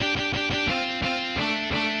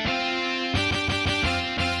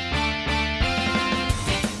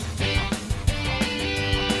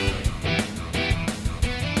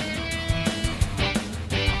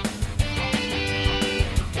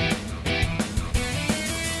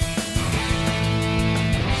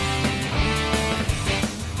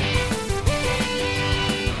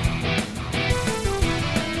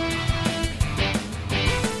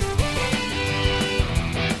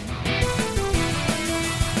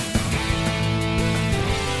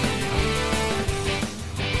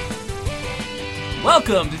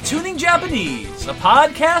Welcome to Tuning Japanese, a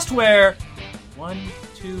podcast where 1,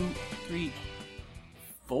 2, 3,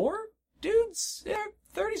 4 dudes? Yeah,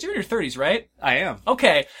 30s? You're in your 30s, right? I am.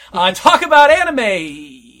 Okay. Talk about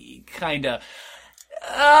anime, kinda.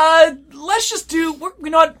 Let's just do, you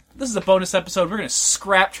know what? This is a bonus episode. We're gonna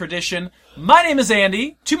scrap tradition. My name is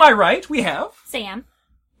Andy. To my right, we have Sam.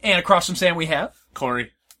 And across from Sam, we have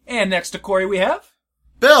Corey. And next to Corey, we have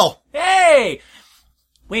Bill! Hey!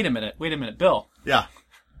 Wait a minute, Bill. Yeah.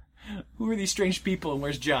 Who are these strange people and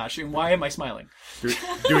where's Josh? And why am I smiling? Do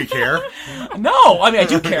we care? No, I mean, I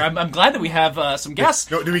do care. I'm glad that we have some guests.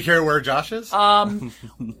 No, do we care where Josh is?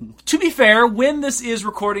 To be fair, when this is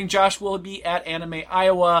recording, Josh will be at Anime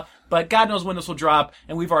Iowa, but God knows when this will drop,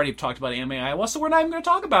 and we've already talked about Anime Iowa, so we're not even going to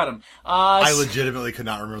talk about him. I legitimately could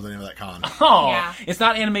not remember the name of that con. Oh, Yeah. It's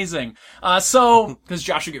not Anime Zing. Because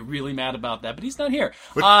Josh will get really mad about that, but he's not here.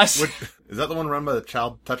 Is that the one run by the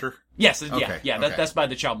child toucher? Yes, Okay, yeah, okay. That's by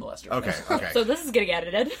the child molester. Okay. So this is gonna get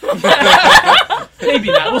edited. Maybe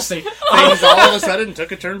not, we'll see. Things all of a sudden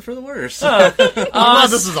took a turn for the worse. I'm glad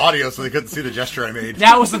this is audio so they couldn't see the gesture I made.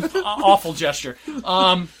 That was an awful gesture. It's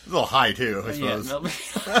a little high, too, I Yeah,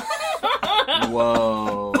 suppose. no.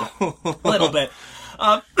 Whoa. A little bit.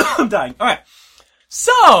 I'm dying. All right.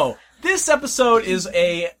 So, this episode is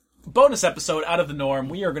a bonus episode out of the norm.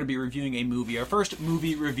 We are going to be reviewing a movie, our first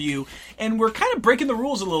movie review, and we're kind of breaking the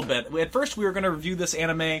rules a little bit. At first, we were going to review this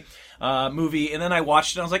anime movie, and then I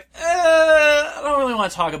watched it, and I was like, I don't really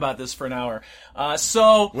want to talk about this for an hour.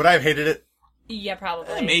 Would I have hated it? Yeah,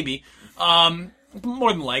 probably. Maybe.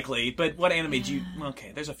 More than likely, but what anime do you...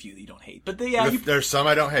 Okay, there's a few that you don't hate, but There's some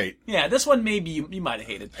I don't hate. yeah, this one maybe you might have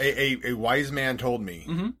hated. A wise man told me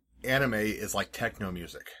Mm-hmm. anime is like techno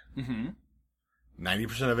music.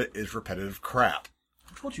 90% of it is repetitive crap.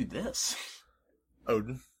 Who told you this?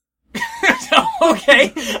 Odin.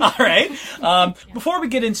 Okay, all right. Before we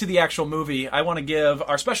get into the actual movie, I want to give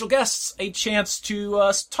our special guests a chance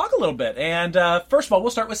to talk a little bit. And first of all,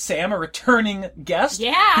 we'll start with Sam, a returning guest.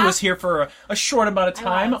 Yeah. Who was here for a short amount of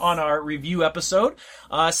time on our review episode.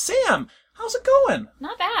 Sam, how's it going?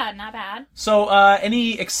 Not bad. So,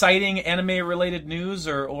 any exciting anime-related news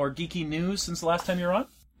or geeky news since the last time you were on?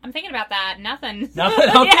 I'm thinking about that. Nothing. Nothing?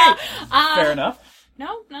 Okay. Yeah. Fair enough.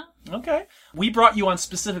 No. Okay. We brought you on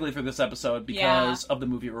specifically for this episode because Yeah. of the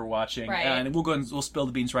movie we're watching. Right. And we'll spill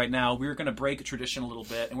the beans right now. We're going to break a tradition a little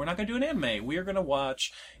bit, and we're not going to do an anime. We are going to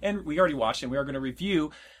watch, and we already watched, and we are going to review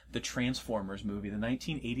the Transformers movie, the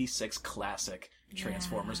 1986 classic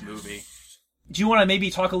Transformers movie. Do you want to maybe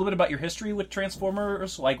talk a little bit about your history with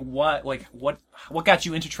Transformers? What got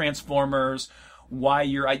you into Transformers? Why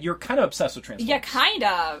you're kind of obsessed with Transformers? Yeah, kind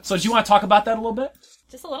of. So do you want to talk about that a little bit?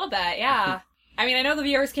 Just a little bit, yeah. I mean, I know the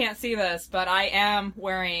viewers can't see this, but I am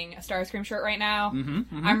wearing a Starscream shirt right now.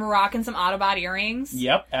 Mm-hmm. I'm rocking some Autobot earrings.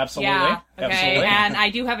 Yep, absolutely. Yeah, okay. Absolutely. And I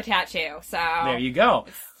do have a tattoo, so... There you go.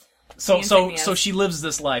 So she lives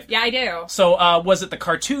this life. Yeah, I do. So, was it the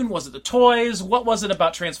cartoon? Was it the toys? What was it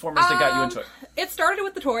about Transformers that got you into it? It started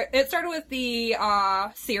with the toy. It started with the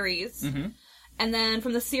series, and then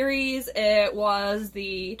from the series, it was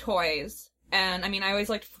the toys. And I mean, I always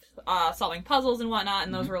liked solving puzzles and whatnot,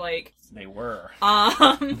 and those were like They were.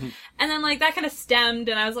 and then like that kind of stemmed,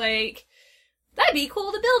 and I was like, that'd be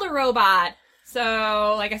cool to build a robot.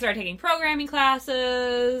 So like I started taking programming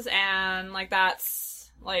classes, and like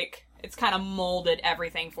that's like it's kind of molded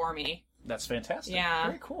everything for me. That's fantastic. Yeah.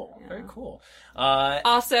 Very cool. Yeah. Very cool.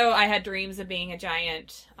 Also, I had dreams of being a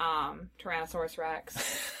giant Tyrannosaurus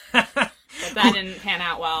Rex. But that didn't pan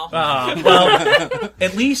out well. Well,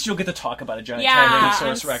 at least you'll get to talk about a giant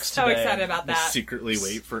Tyrannosaurus I'm Rex so today. excited about I that. secretly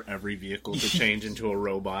wait for every vehicle to change into a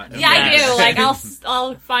robot. Yeah, I do. Like,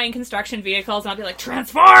 I'll find construction vehicles and I'll be like,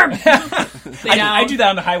 transform! I do that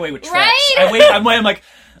on the highway with trucks. Right? I'm like,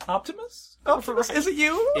 Optimus? Optimus, is it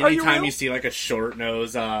you? Are you Anytime real? you see like a short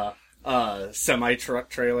nose semi-truck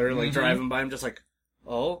trailer like driving by, I'm just like,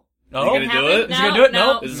 oh, Oh, you gonna do it? Is he gonna do it?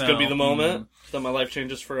 No. No. Is this No. gonna be the moment that my life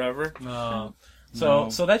changes forever? No. So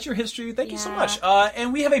that's your history. Thank you so much.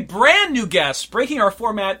 And we have a brand new guest, breaking our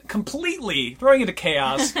format completely, throwing into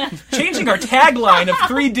chaos, changing our tagline of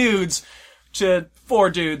 3 dudes to 4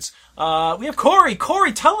 dudes. We have Corey.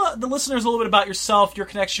 Corey, tell the listeners a little bit about yourself, your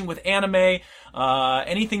connection with anime,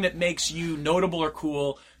 anything that makes you notable or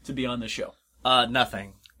cool to be on this show.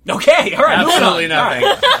 Nothing. Okay, all right. Absolutely moving on.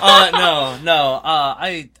 nothing. No.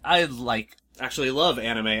 I like actually love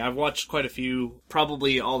anime. I've watched quite a few,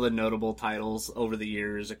 probably all the notable titles over the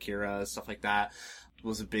years, Akira, stuff like that.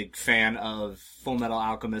 Was a big fan of Full Metal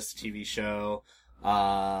Alchemist TV show,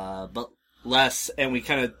 but less, and we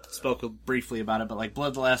kind of spoke briefly about it, but like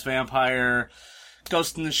Blood the Last Vampire,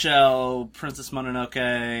 Ghost in the Shell, Princess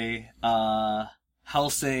Mononoke,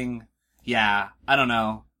 Hellsing. Yeah, I don't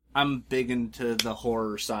know. I'm big into the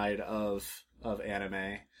horror side of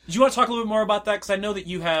anime. Do you want to talk a little bit more about that? Because I know that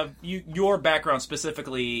your background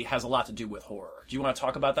specifically has a lot to do with horror. Do you want to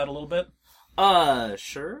talk about that a little bit?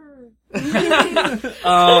 Sure.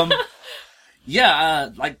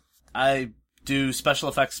 Like I do special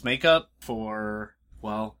effects makeup for,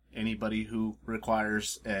 well, anybody who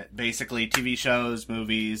requires it. Basically, TV shows,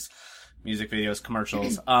 movies, music videos,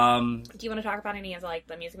 commercials. Do you want to talk about any of like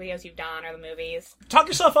the music videos you've done or the movies? Talk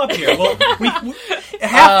yourself up here. Well,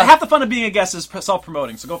 half the fun of being a guest is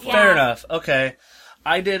self-promoting, so go for it. Fair enough. Okay.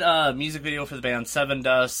 I did a music video for the band Seven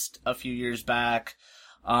Dust a few years back.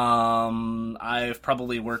 I've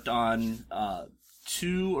probably worked on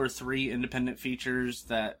 2 or 3 independent features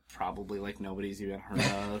that probably like nobody's even heard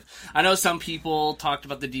of. I know some people talked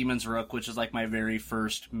about The Demon's Rook, which is like my very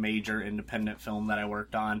first major independent film that I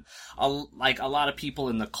worked on. A lot of people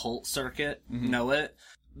in the cult circuit know it.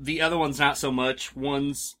 The other one's not so much.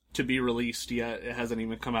 One's to be released yet. It hasn't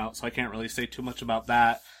even come out, so I can't really say too much about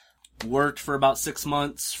that. Worked for about 6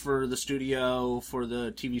 months for the studio for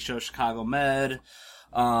the TV show Chicago Med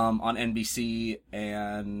on NBC,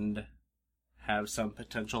 and have some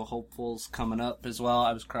potential hopefuls coming up as well.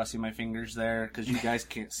 I was crossing my fingers there because you guys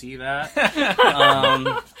can't see that.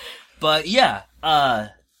 But yeah,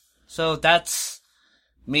 so that's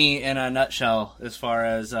me in a nutshell as far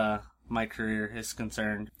as my career is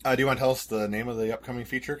concerned. Do you want to tell us the name of the upcoming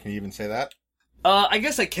feature? Can you even say that? I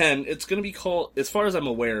guess I can. It's going to be called, as far as I'm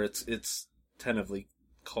aware, it's tentatively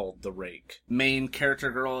called The Rake. Main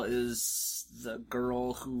character girl is the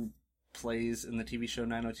girl who plays in the TV show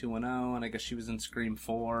 90210, and I guess she was in Scream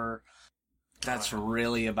 4. That's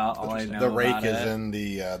really about all I know. The Rake about is it. in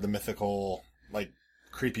the mythical, like,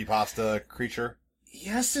 creepypasta creature.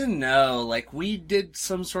 Yes and no. Like, we did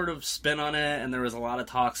some sort of spin on it, and there was a lot of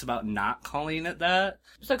talks about not calling it that.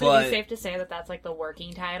 So could it be safe to say that that's like the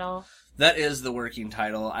working title? That is the working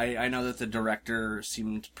title. I know that the director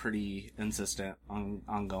seemed pretty insistent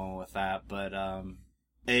on going with that, but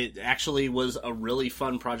it actually was a really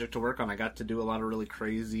fun project to work on. I got to do a lot of really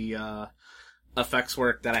crazy effects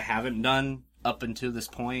work that I haven't done up until this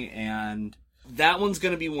point, and that one's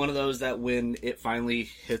going to be one of those that when it finally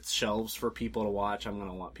hits shelves for people to watch, I'm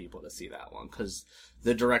going to want people to see that one, because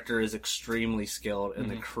the director is extremely skilled,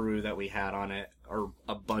 and the crew that we had on it are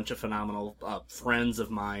a bunch of phenomenal friends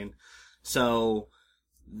of mine. So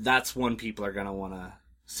that's one people are going to want to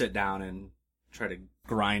sit down and try to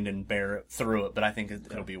grind and bear it through it, but I think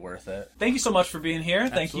it'll be worth it. Thank you so much for being here.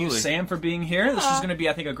 Absolutely. Thank you, Sam, for being here. This is going to be,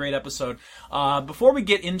 I think, a great episode. Before we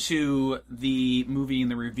get into the movie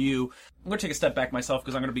and the review, I'm going to take a step back myself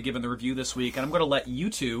because I'm going to be giving the review this week, and I'm going to let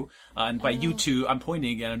you two, and by you two, I'm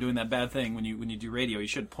pointing again. I'm doing that bad thing when you do radio. You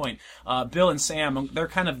should point. Bill and Sam, they're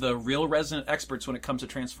kind of the real resident experts when it comes to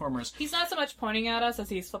Transformers. He's not so much pointing at us as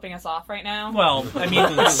he's flipping us off right now. Well, I mean,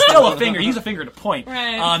 it's still a finger. Use a finger to point.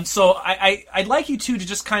 Right. So I'd like you two to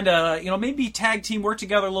just kind of, maybe tag team, work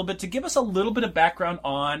together a little bit to give us a little bit of background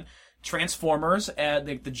on Transformers and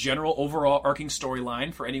the general overall arcing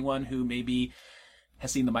storyline for anyone who maybe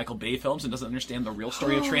has seen the Michael Bay films and doesn't understand the real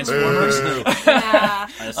story of Transformers. Yeah.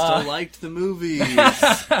 I still liked the movies.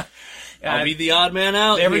 I'll be the odd man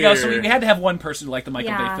out There we here. go. So we had to have one person who liked the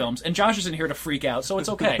Michael Bay Yeah. films, and Josh isn't here to freak out, so it's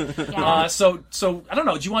okay. Yeah. So I don't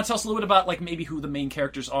know. Do you want to tell us a little bit about like maybe who the main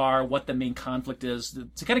characters are, what the main conflict is,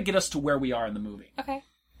 to kind of get us to where we are in the movie? Okay.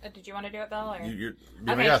 Did you want to do it, Bill? Or? You're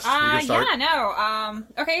Okay. my guest. You can start. Yeah, no.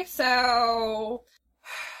 Okay, so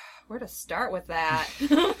where to start with that?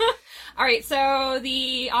 All right, so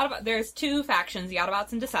there's 2 factions, the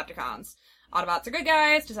Autobots and Decepticons. Autobots are good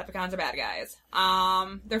guys, Decepticons are bad guys.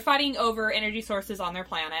 They're fighting over energy sources on their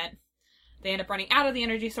planet. They end up running out of the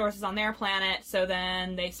energy sources on their planet, so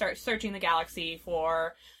then they start searching the galaxy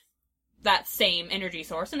for that same energy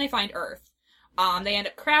source, and they find Earth. They end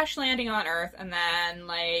up crash landing on Earth, and then,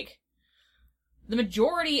 like, the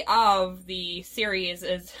majority of the series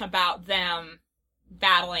is about them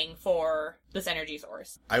battling for this energy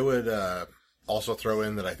source. I would also throw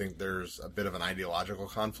in that I think there's a bit of an ideological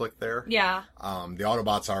conflict there. Yeah. The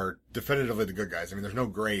Autobots are definitively the good guys. I mean, there's no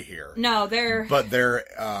gray here. No, they're... But they're,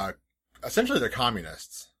 essentially they're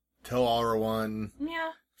communists. Till all are one.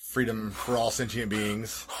 Yeah. Freedom for all sentient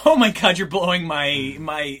beings. Oh my God, you're blowing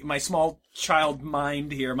my small child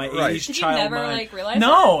mind here, my Right. 80s Did you child never, mind. like, realize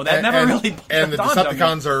No, that never really And the dawned on me.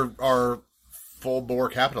 Decepticons are full bore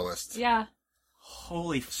capitalists. Yeah.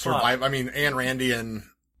 Holy fuck. Survive. I mean, Ayn Randian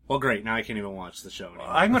Well, great. Now I can't even watch the show anymore.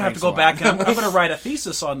 I'm going to have to go back and I'm going to write a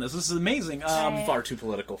thesis on this. This is amazing. Far too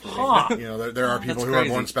political for me. Huh. You know, there are people That's who crazy.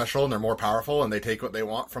 are born special and they're more powerful, and they take what they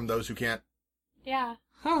want from those who Yeah.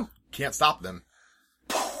 can't stop them.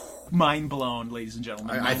 Mind blown, ladies and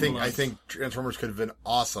gentlemen. I Mind blown. think Transformers could have been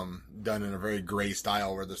awesome, done in a very gray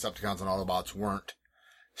style where the Decepticons and Autobots weren't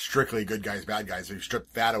strictly good guys, bad guys. If you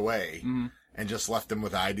stripped that away and just left them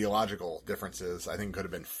with ideological differences, I think it could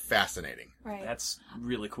have been fascinating. Right. That's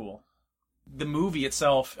really cool. The movie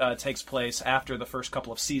itself takes place after the first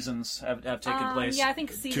couple of seasons have taken place. Yeah, I think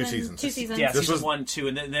Two seasons. Two seasons. Yeah, This season was- 1, 2,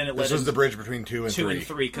 and then it led This was into the bridge between 2 and 2 3. and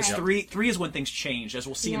 3, because Right. 3 is when things changed, as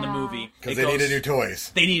we'll see in the Yeah. movie. Because It they goes- needed new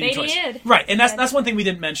toys. They needed They toys. did. Right, and that's They that's one thing we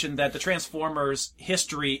didn't mention, that the Transformers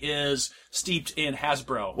history is steeped in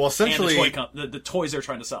Hasbro. Well, essentially- and the toys they're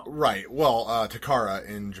trying to sell. Right. Well, Takara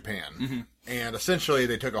in Japan. Mm-hmm. And essentially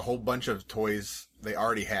they took a whole bunch of toys they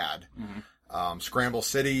already had. Scramble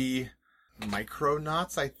City,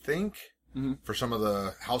 Micronauts, I think, for some of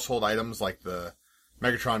the household items like the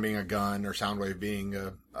Megatron being a gun or Soundwave being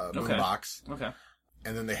a moonbox. Okay.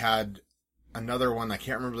 And then they had another one, I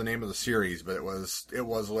can't remember the name of the series, but it was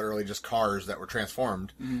literally just cars that were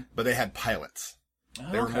transformed, but they had pilots.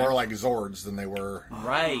 They were Okay. more like Zords than they were.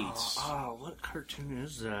 Right. Oh, what cartoon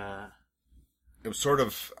is that? It was sort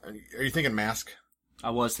of, are you thinking Mask? I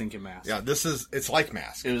was thinking Mask. Yeah, it's like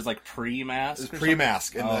Mask. It was like pre-Mask? It's or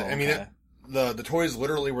pre-Mask. And something? I mean, the toys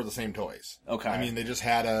literally were the same toys. Okay. I mean, they just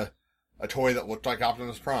had a toy that looked like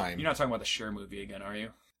Optimus Prime. You're not talking about the Cher movie again, are you?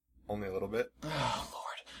 Only a little bit. Oh,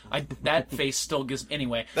 Lord. That face still gives...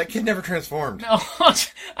 Anyway. That kid never transformed. No,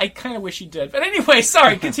 I kind of wish he did. But anyway,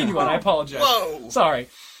 sorry, continue on. I apologize. Whoa! Sorry.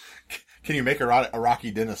 Can you make a Rocky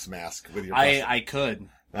Dennis mask with your I could.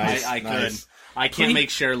 Nice, I could. nice. I can't Please- make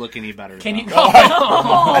Cher look any better. Can you... though.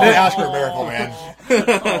 I didn't ask for a miracle, man.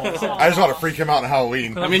 I just want to freak him out on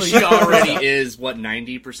Halloween. I mean, she already is,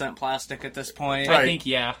 90% plastic at this point? I Right. think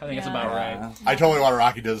it's about right. I totally want a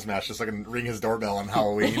Rocky Dennis mask just so I can ring his doorbell on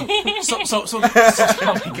Halloween. So,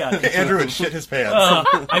 oh my God. Andrew would shit his pants.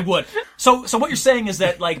 I would. So what you're saying is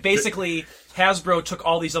that, like, basically Hasbro took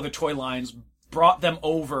all these other toy lines, brought them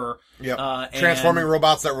over. Yep. And- Transforming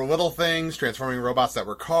robots that were little things, transforming robots that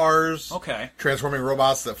were cars. Okay. Transforming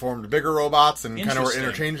robots that formed bigger robots and kind of were Interesting.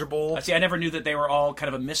 interchangeable. See, I never knew that they were all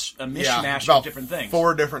kind of a mishmash about of different things.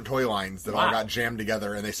 4 different toy lines that all Wow. got jammed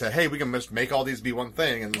together, and they said, "Hey, we can just make all these be one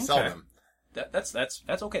thing and sell Okay. them." That's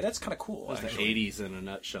okay. That's kind of cool. That was the Actually. 80s in a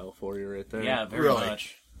nutshell for you right there. Yeah, very Really.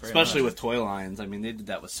 much. Very Especially much. with toy lines. I mean, they did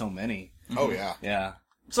that with so many. Oh yeah. Yeah.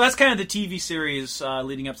 So that's kind of the TV series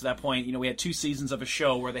leading up to that point. You know, we had 2 seasons of a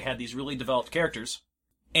show where they had these really developed characters,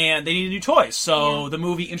 and they needed new toys. So the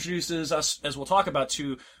movie introduces us, as we'll talk about,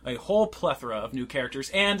 to a whole plethora of new characters,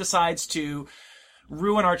 and decides to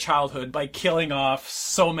ruin our childhood by killing off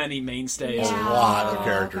so many mainstays. A lot of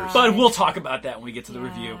characters. But we'll talk about that when we get to the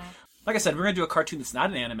review. Like I said, we're going to do a cartoon that's not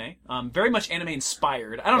an anime. Very much anime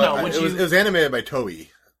inspired. I don't know. Would it you... was animated by Toei.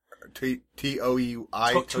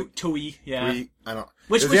 T-O-E-I. Toei, yeah. Toei, I don't.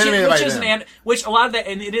 Which it was animated by is them. which a lot of that,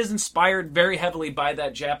 and it is inspired very heavily by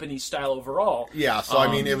that Japanese style overall. Yeah, so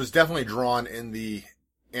I mean, it was definitely drawn in the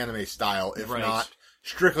anime style, if Right. not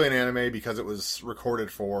strictly an anime, because it was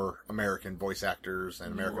recorded for American voice actors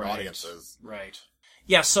and American Right. audiences. Right.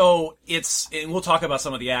 Yeah, so and we'll talk about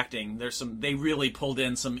some of the acting. They really pulled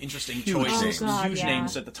in some interesting Huge choices, names. Oh, God, huge yeah.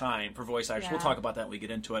 names at the time for voice actors. Yeah. We'll talk about that when we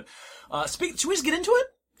get into it. Should we just get into it?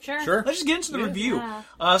 Sure. Sure. Let's just get into the review.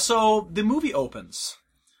 Yeah. So the movie opens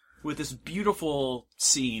with this beautiful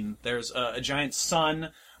scene. There's a giant sun.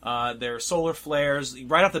 There are solar flares.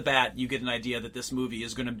 Right off the bat, you get an idea that this movie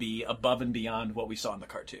is going to be above and beyond what we saw in the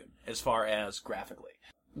cartoon, as far as graphically.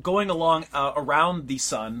 Going along around the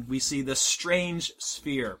sun, we see this strange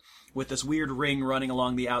sphere with this weird ring running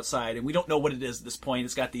along the outside, and we don't know what it is at this point.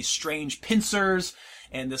 It's got these strange pincers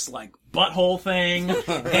and this like butthole thing,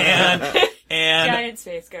 and Giant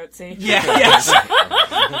space goatsy. yeah, yes.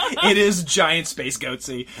 It is giant space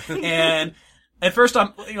goatsy. And at first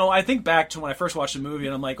I think back to when I first watched the movie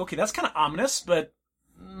and I'm like, okay, that's kind of ominous, but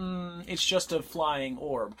it's just a flying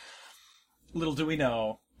orb. Little do we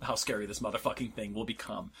know how scary this motherfucking thing will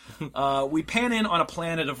become. We pan in on a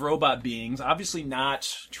planet of robot beings, obviously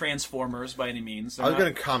not Transformers by any means. I was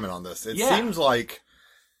going to comment on this. It Yeah. seems like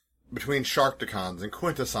between Sharkticons and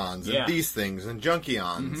Quintessons Yeah. and these things and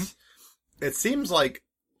Junkions, it seems like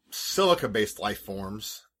silica-based life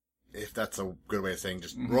forms, if that's a good way of saying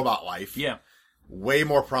just robot life, Yeah. way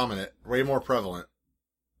more prominent, way more prevalent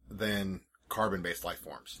than carbon-based life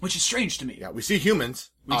forms. Which is strange to me. Yeah, we see humans,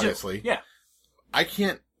 We do. obviously. Yeah. I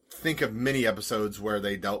can't think of many episodes where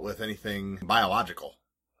they dealt with anything biological.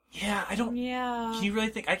 Yeah, I don't. Yeah. Can you really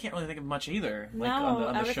think? I can't really think of much either. Like No, on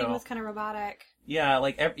the everything show. was kind of robotic. Yeah,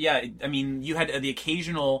 I mean, you had the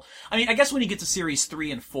occasional. I mean, I guess when you get to series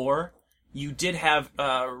 3 and 4, you did have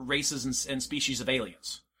races and species of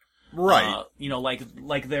aliens. Right. You know,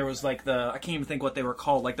 like there was like I can't even think what they were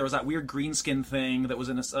called. Like there was that weird green skin thing that was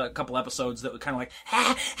in a couple episodes that would kind of like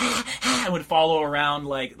and would follow around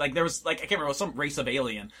like there was like I can't remember some race of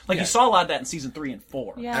alien. Like you saw a lot of that in season 3 and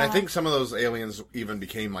 4. Yeah. And I think some of those aliens even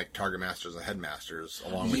became like target masters and headmasters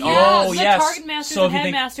along with Yeah, Oh, the yes. target masters So and if you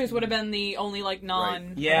think- headmasters would have been the only like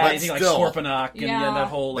non. Yeah, But I think still, like Scorponok and Yeah. that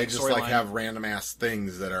whole they like just storyline. like have random ass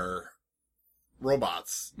things that are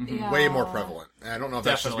robots. Yeah. Way more prevalent. And I don't know if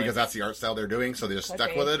that's just Definitely. because that's the art style they're doing, so they just Could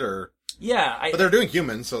stuck be. with it, or Yeah, but they're doing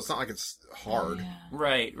humans, so it's not like it's hard. Yeah.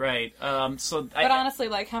 right. So But honestly,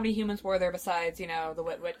 like, how many humans were there besides, you know, the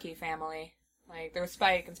Witwicky family? Like, there was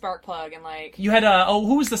Spike and Sparkplug and, like... you had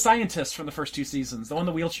who was the scientist from the first 2 seasons? The one in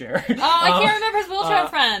the wheelchair. Oh, I can't remember his wheelchair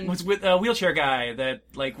friend. Was with a wheelchair guy that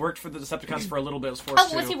like worked for the Decepticons for a little bit. Was forced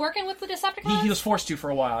Oh, was to. he working with the Decepticons? He was forced to for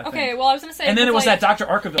a while. I Okay, think. well, I was gonna say... And then it was like, that Dr.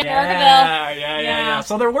 Arkeville. Yeah, Yeah.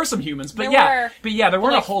 So there were some humans, but There were. there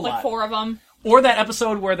weren't like, a whole like lot. 4 of them. Or that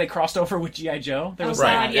episode where they crossed over with G.I. Joe. There was Oh,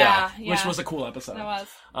 that, God, yeah. which was a cool episode. That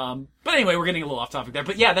was. But anyway, we're getting a little off topic there.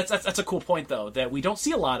 But yeah, that's a cool point though that we don't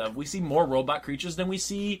see a lot of. We see more robot creatures than we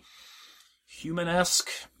see human-esque,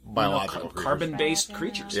 Biological creatures. carbon-based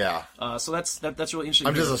creatures. Yeah. So that's really interesting.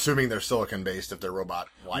 I'm just assuming they're silicon based if they're robot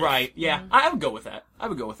life. Right, yeah. I would go with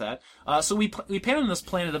that. So we pan on this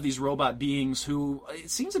planet of these robot beings who, it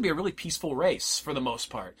seems to be a really peaceful race for the most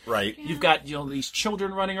part. Right. You've got, these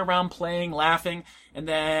children running around playing, laughing, and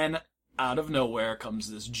then out of nowhere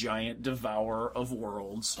comes this giant devourer of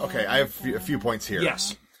worlds. Okay, I have a few points here.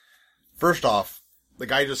 Yes. First off, the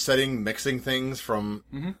guy just mixing things from.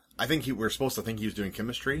 I think we're supposed to think he was doing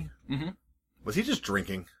chemistry. Mm-hmm. Was he just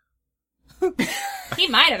drinking? He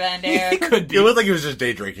might have been, It dude. could be. It looked like he was just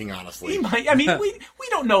day drinking, honestly. He might, I mean, we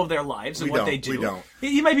don't know their lives and We what don't, they do. we don't.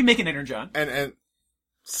 He might be making Energon. And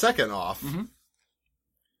second off,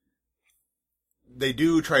 they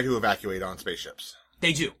do try to evacuate on spaceships.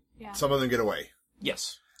 They do. Yeah. Some of them get away.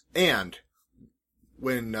 Yes. And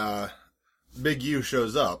when Big U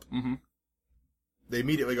shows up, they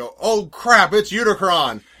immediately go, "Oh crap! It's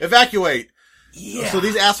Unicron! Evacuate!" Yeah. So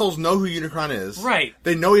these assholes know who Unicron is. Right.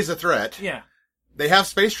 They know he's a threat. Yeah. They have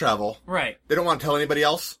space travel. Right. They don't want to tell anybody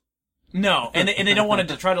else. No, and they don't want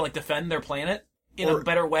to try to like defend their planet in Or- a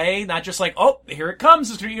better way. Not just like, oh, here it comes.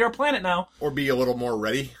 It's going to eat our planet now. Or be a little more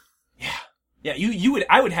ready. Yeah,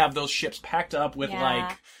 I would have those ships packed up with Yeah.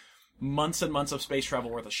 like months and months of space travel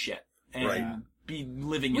worth of shit and Right. be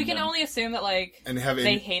living. We in can them. only assume that, like, And have they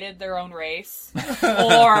any, hated their own race.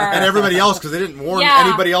 Or... and everybody else, because they didn't warn Yeah.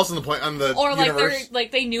 anybody else on the Or, like, universe.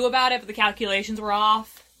 they knew about it, but the calculations were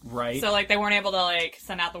off. right. So, like, they weren't able to, like,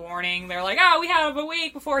 send out the warning. They're like, oh, we have a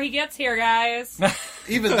week before he gets here, guys.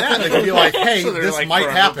 Even that, they could be like, "Hey, So they're this like might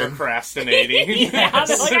forever happen." procrastinating. Yeah,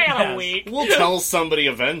 they're like, I got a Yes. week. We'll tell somebody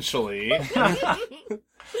eventually.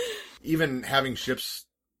 Even having ships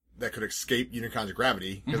that could escape Unicron's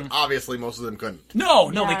gravity, because obviously most of them couldn't. No,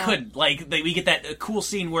 they Yeah. couldn't. Like, we get that cool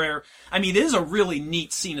scene where, I mean, it is a really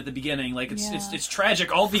neat scene at the beginning. Like, it's Yeah. it's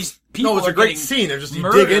tragic. All these people No, it's are a great getting scene. It's just you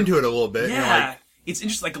murdered. dig into it a little bit. And Yeah. you're like, It's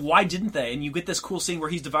interesting, like, why didn't they? And you get this cool scene where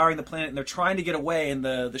he's devouring the planet and they're trying to get away and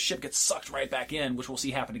the ship gets sucked right back in, which we'll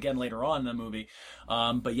see happen again later on in the movie.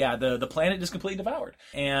 But yeah, the planet is completely devoured.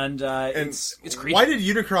 And it's creepy. why did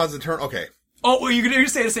Unicron's eternal? Okay, Oh, well, you're going to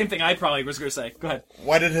say the same thing I probably was going to say. Go ahead.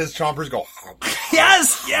 why did his chompers go?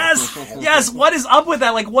 Yes! What is up with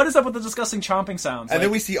that? Like, what is up with the disgusting chomping sounds? And Like,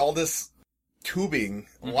 then we see all this tubing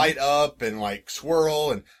light up and like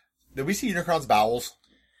swirl. And did we see Unicron's bowels?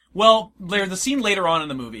 well, there's the scene later on in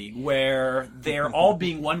the movie where they're all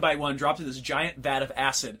being one by one dropped in this giant vat of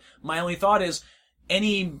acid. My only thought is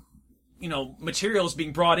any, materials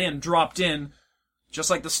being brought in, dropped in, just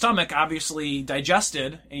like the stomach, obviously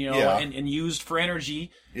digested, Yeah. and used for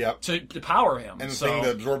energy Yep. to power him. And the so, thing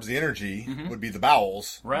that absorbs the energy would be the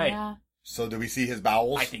bowels. right. Yeah. So did we see his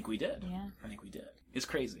bowels? I think we did. Yeah. I think we did. It's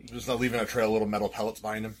crazy. Just not leaving a trail of little metal pellets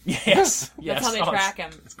behind him. Yes. That's how they track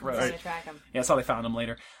him. That's gross. how they track him. Yeah, that's how they found him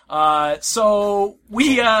later. So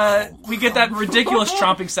we get that ridiculous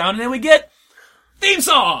chomping sound, and then we get theme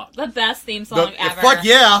song, The best theme song ever. Fuck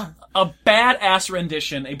yeah! a badass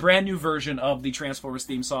rendition, a brand new version of the Transformers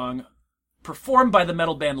theme song, performed by the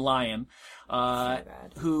metal band Lion, good.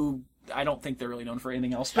 who I don't think they're really known for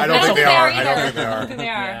anything else. I don't think they are. I don't think they I are. don't think they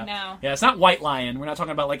are. Yeah. No. Yeah, it's not White Lion. We're not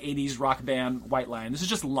talking about like 80s rock band White Lion. This is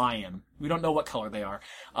just Lion. We don't know what color they are.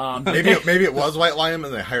 Maybe it was White Lion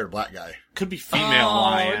and they hired a black guy. Could be female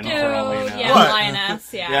lion dude. for all we know. Yeah, What?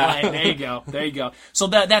 lioness. Yeah. Yeah. Lion. There you go. There you go. So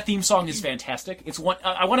that theme song is fantastic. It's one.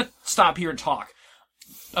 I want to stop here and talk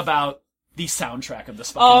about the soundtrack of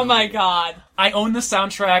this fucking Oh movie. my god. I own the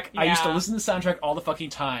soundtrack. I used to Yeah. listen to the soundtrack all the fucking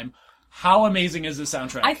time. How amazing is this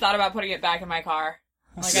soundtrack? I thought about putting it back in my car.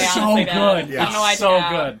 Like, I so honestly good. did. I don't know why I So did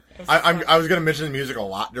that. good. It was I was going to mention the music a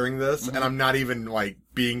lot during this, and I'm not even like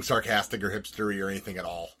being sarcastic or hipstery or anything at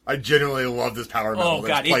all. I genuinely love this power metal Oh, that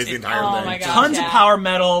God, plays it- the entire oh thing. my God. Tons of yeah. power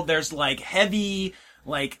metal. There's like heavy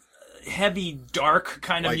dark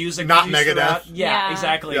kind of Like, music. not used Megadeth. throughout. Yeah, Yeah.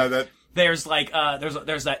 exactly. Yeah, that There's like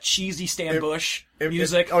there's that cheesy Stan Bush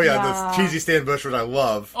music. oh yeah, Yeah. the cheesy Stan Bush, which I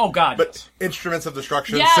love. Oh, God. But Instruments of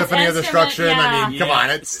Destruction, Yes, Symphony of Destruction. yeah. I mean, come Yeah, on,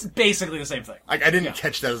 it's basically the same thing. I didn't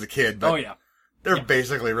catch that as a kid, but Oh yeah. they're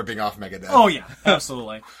basically ripping off Megadeth. Oh yeah,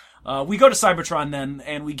 absolutely. We go to Cybertron then,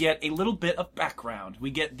 and we get a little bit of background.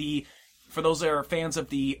 We get for those that are fans of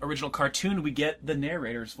the original cartoon, we get the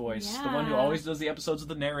narrator's voice, the one who Yeah. always does the episodes of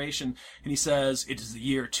the narration, and he says, "It is the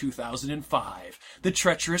year 2005. The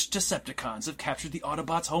treacherous Decepticons have captured the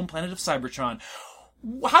Autobots' home planet of Cybertron."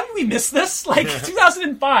 How did we miss this? Like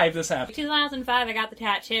 2005, this happened. 2005, I got the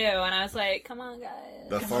tattoo, and I was like, "Come on, guys."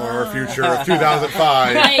 The far future of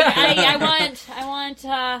 2005. I want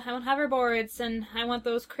hoverboards, and I want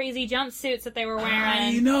those crazy jumpsuits that they were wearing.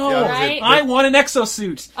 I know. Yeah, right? I want an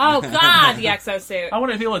exosuit. Oh God, the exosuit. I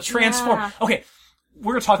want to be able to transform. Yeah. Okay,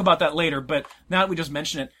 we're going to talk about that later, but now that we just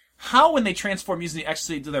mentioned it, how when they transform using the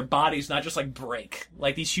exosuit to their bodies, not just like break,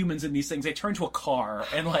 like these humans in these things, they turn to a car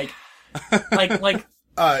and like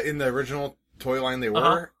In the original toy line, they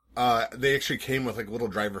were. They actually came with like little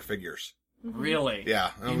driver figures. really?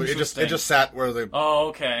 Yeah, it Interesting. just sat where the Oh,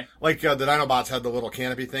 okay. like the Dinobots had the little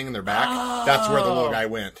canopy thing in their back. That's where the little guy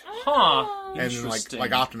went. Huh. And Interesting.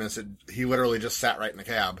 like Optimus, he literally just sat right in the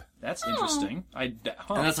cab. That's interesting. And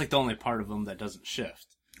that's like the only part of them that doesn't shift.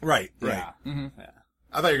 Right. Yeah.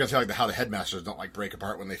 I thought you were gonna say like how the headmasters don't like break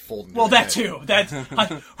apart when they fold. Into Well, their that head. too.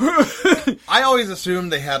 That I always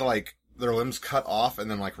assumed they had like their limbs cut off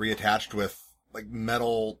and then like reattached with like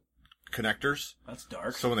metal connectors. that's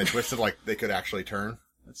dark. So when they twisted, like they could actually turn.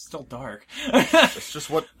 It's still dark. It's just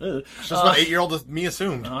what 8-year-old me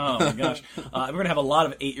assumed. Oh my gosh, we're gonna have a lot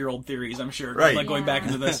of 8-year-old theories, I'm sure. Right. Like going back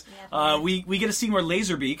into this, Yeah. we get a scene where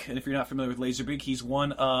Laserbeak, and if you're not familiar with Laserbeak, he's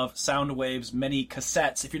one of Soundwave's many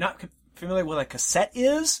cassettes. If you're not familiar with what a cassette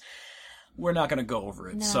is, we're not gonna go over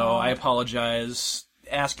it. No. So I apologize.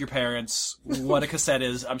 Ask your parents what a cassette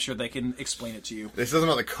is. I'm sure they can explain it to you. They said something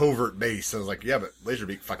about the covert base. I was like, yeah, but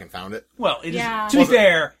Laserbeak fucking found it. Well, it is. Yeah. To be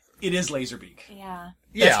fair, it is Laserbeak. Yeah.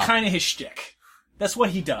 That's kind of his shtick. That's what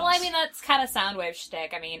he does. Well, I mean, that's kind of Soundwave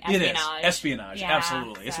shtick. I mean, It espionage. is. Espionage, Yeah,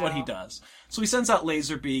 absolutely. It's what he so- does. So he sends out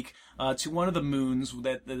Laserbeak to one of the moons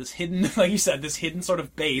that is hidden, like you said, this hidden sort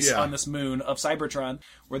of base Yeah. on this moon of Cybertron,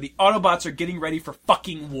 where the Autobots are getting ready for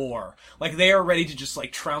fucking war. Like, they are ready to just,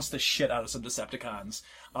 like, trounce the shit out of some Decepticons.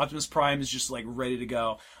 Optimus Prime is just, like, ready to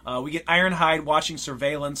go. We get Ironhide watching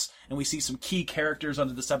surveillance, and we see some key characters on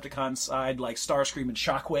the Decepticon side, like Starscream and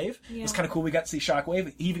Shockwave. Yeah. It's kind of cool we got to see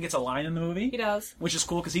Shockwave. He even gets a line in the movie. He does. Which is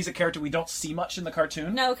cool, because he's a character we don't see much in the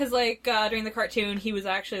cartoon. No, because like during the cartoon, he was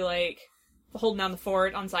actually like holding down the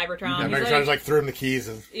fort on Cybertron. Yeah, He's Megatron like, just like threw him the keys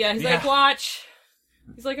and he's Yeah. like, watch.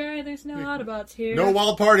 He's like, all right, there's no Autobots here. no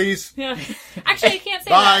wild parties. Yeah. Actually, I can't say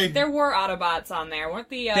Bye. that. There were Autobots on there, weren't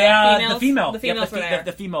the The females? female. The females Yep, were there.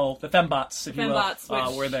 the fembots, if you will, fembots,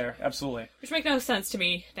 which- were there. Absolutely. Which make no sense to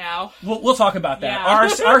me now. We'll talk about that.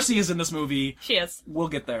 Yeah. RC is in this movie. She is. We'll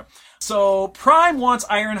get there. So Prime wants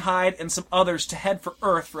Ironhide and some others to head for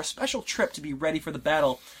Earth for a special trip to be ready for the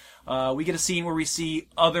battle. We get a scene where we see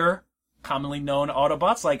other commonly known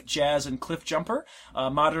Autobots like Jazz and Cliffjumper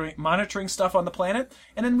monitoring stuff on the planet.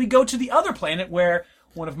 And then we go to the other planet where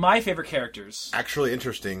one of my favorite characters... Actually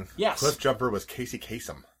interesting. Yes. Cliff Jumper was Casey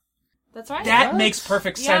Kasem. That's right. That What? makes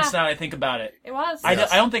perfect sense Yeah. now that I think about it. It was. I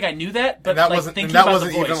Yes. don't think I knew that, but And that like, wasn't thinking and that about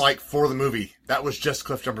wasn't the voice, even like for the movie. That was just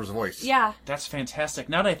Cliff Jumper's voice. Yeah. that's fantastic.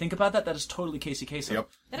 Now that I think about that, that is totally Casey Kasem. Yep.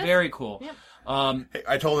 It is. Very cool. Yep. Hey,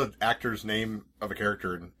 I told the actor's name of a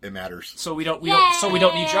character and it matters. So we don't need Josh. Is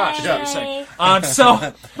what Yeah. you're saying.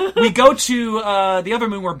 So we go to the other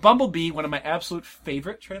moon where Bumblebee, one of my absolute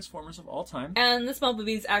favorite Transformers of all time. And this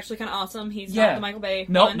Bumblebee's actually kind of awesome. He's Yeah. not the Michael Bay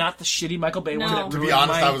Nope, one. not the shitty Michael Bay one. No. that To To ruined be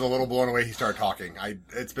honest, my- I was a little blown away he started talking.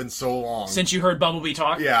 It's been so long. Since you heard Bumblebee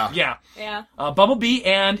talk? Yeah. Yeah. Yeah. Bumblebee,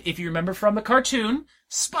 and if you remember from the cartoon,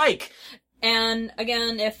 Spike. And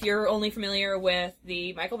again, if you're only familiar with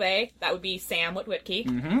the Michael Bay, that would be Sam Witwicky.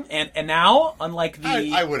 Mm-hmm. And now, unlike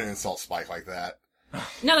the... I wouldn't insult Spike like that.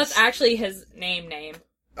 No, that's actually his name.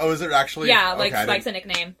 Oh, is it actually? Yeah, like Okay, Spike's a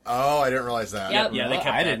nickname. Oh, I didn't realize that. Yep. Yeah, they kept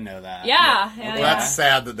I that. didn't know that. Yeah. Well, that's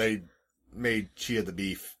sad that they made Chia the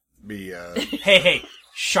Beef be, Hey,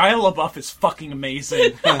 Shia LaBeouf is fucking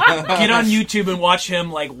amazing. Get on YouTube and watch him,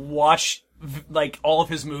 watch all of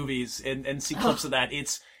his movies and see clips of that.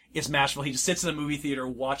 It's masterful. He just sits in a movie theater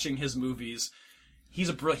watching his movies. He's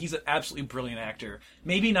an absolutely brilliant actor.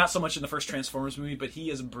 Maybe not so much in the first Transformers movie, but he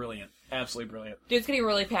is brilliant. Absolutely brilliant. Dude's getting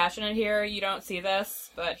really passionate here. You don't see this,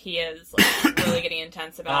 but he is really getting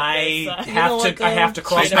intense about this. I have to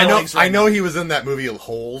cross my legs I right know he was in that movie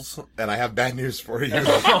Holes, and I have bad news for you.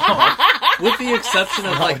 With the exception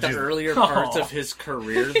of the Jesus. earlier parts of his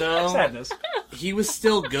career, though, Sadness. he was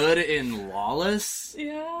still good in Lawless.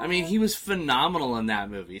 Yeah. I mean, he was phenomenal in that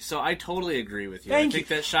movie, so I totally agree with you. Thank I think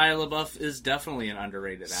that Shia LaBeouf is definitely an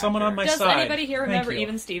underrated actor. Someone on my Does side. anybody here Thank remember you.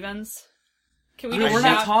 Even Stevens? Can we I mean, just we're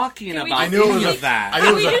not shout- talking can we about just- I knew it was any a- of that. I knew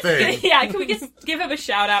it was a thing. Yeah, can we just give him a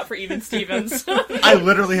shout out for Even Stevens? I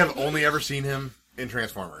literally have only ever seen him in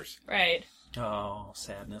Transformers. Right. Oh,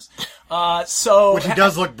 sadness. So Which he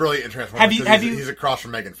does look brilliant in Transformers. Have 'cause you- he's across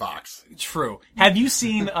from Megan Fox. True. Have you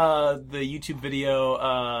seen the YouTube video?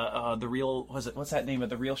 The real what's that name of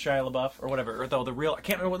the real Shia LaBeouf or whatever? Or the real I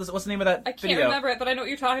can't remember what's the name of that I can't video. remember it, but I know what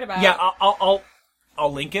you're talking about. Yeah,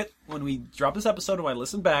 I'll link it when we drop this episode. When I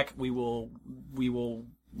listen back, we will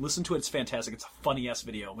listen to it. It's fantastic. It's a funny ass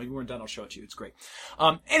video. Maybe when we're done, I'll show it to you. It's great.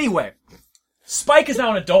 Anyway, Spike is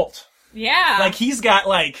now an adult. Yeah. He's got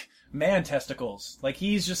man testicles.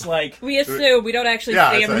 He's just we assume we don't actually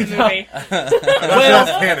Yeah, see him in it's the a- movie. well,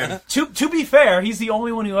 That's canon. to be fair, he's the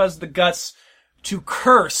only one who has the guts to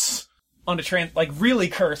curse on a really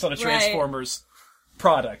curse on a Right. Transformers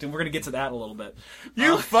product, and we're gonna get to that a little bit.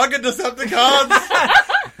 You fucking Decepticons!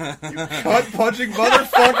 You cunt-punching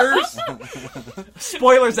motherfuckers!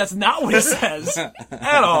 Spoilers, that's not what he says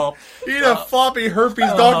at all. Eat a floppy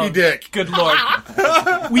herpes donkey dick! Good lord.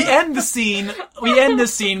 We end the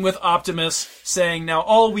scene with Optimus saying, "Now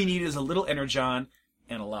all we need is a little energon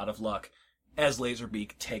and a lot of luck," as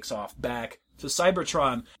Laserbeak takes off back to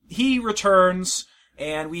Cybertron. He returns,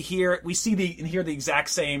 and we hear the exact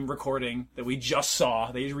same recording that we just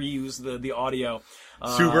saw. They reuse the audio.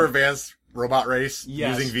 Super advanced robot race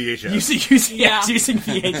Yes. using VHS. Using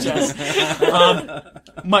VHS.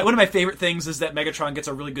 One of my favorite things is that Megatron gets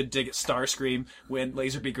a really good dig at Starscream when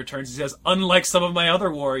Laserbeak returns. He says, "Unlike some of my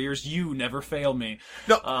other warriors, you never fail me."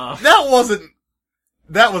 No,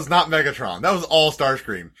 that was not Megatron. That was all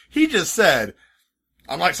Starscream. He just said,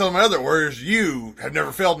 "Unlike some of my other warriors, you have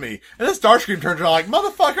never failed me." And then Starscream turns around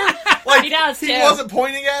motherfucker. He does, he too. wasn't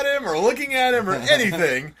pointing at him or looking at him or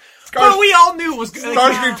anything. But we all knew it was good.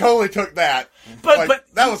 Starscream totally took that. But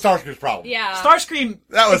that was Starscream's problem. Yeah. Starscream,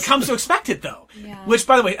 That was- it comes to expect it, though. Yeah. Which,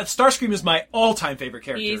 by the way, Starscream is my all-time favorite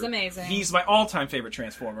character. He's amazing. He's my all-time favorite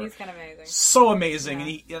Transformer. He's kind of amazing. So amazing,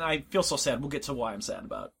 Yeah. and I feel so sad. We'll get to why I'm sad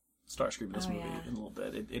about Starscream in this movie yeah. in a little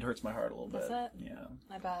bit. It hurts my heart a little Does bit. it?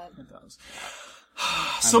 Yeah, I bet. it does.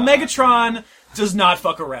 So Megatron does not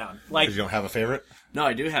fuck around. Because you don't have a favorite? No,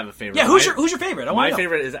 I do have a favorite. Yeah, who's your favorite? I My want to know.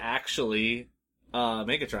 favorite is actually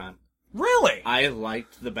Megatron. Really? I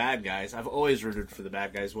liked the bad guys. I've always rooted for the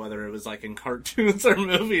bad guys, whether it was in cartoons or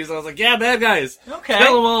movies. I was like, yeah, bad guys. Okay.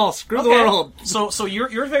 Kill them all. Screw the Okay. world. So your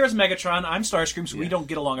favorite is Megatron. I'm Starscream, so we don't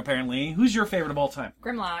get along apparently. Who's your favorite of all time?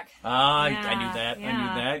 Grimlock. I Yeah, knew that. I yeah.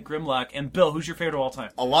 knew that. Grimlock. And Bill, who's your favorite of all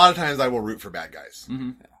time? A lot of times I will root for bad guys.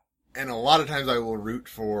 Mm-hmm. And a lot of times I will root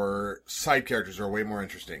for side characters who are way more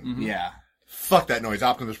interesting. Mm-hmm. Yeah. Fuck that noise,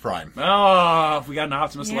 Optimus Prime. Oh, we got an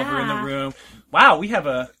Optimus lover in the Yeah. room. Wow, we're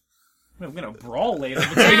gonna brawl later.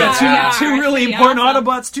 But we Yeah, got we are. two really Pretty important awesome.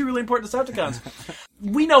 Autobots, two really important Decepticons.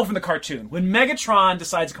 We know from the cartoon, when Megatron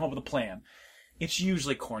decides to come up with a plan, it's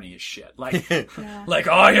usually corny as shit. Like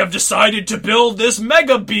I have decided to build this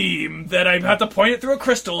mega beam that I have to point it through a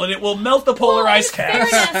crystal and it will melt the polar Well, ice in caps.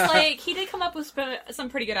 fairness, he did come up with some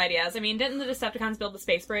pretty good ideas. I mean, didn't the Decepticons build the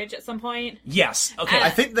space bridge at some point? Yes. Okay. I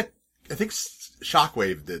think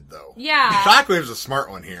Shockwave did, though. Yeah. Shockwave's a smart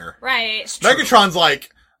one here. Right. Megatron's like,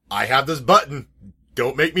 I have this button.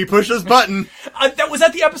 Don't make me push this button. Was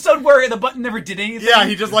that the episode where the button never did anything? Yeah,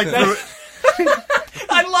 he just threw it.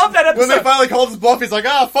 I love that episode. When they finally called his bluff, he's like,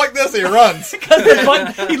 fuck this, and he runs. Because the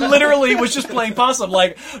button, he literally was just playing possum,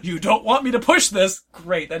 like, you don't want me to push this?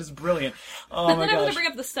 Great, that is brilliant. Oh And my then I want to gosh. bring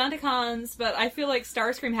up the Stunticons, but I feel like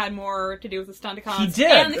Starscream had more to do with the Stunticons. He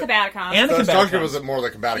did. And the Combaticons. And the Starscream Combaticons. was more the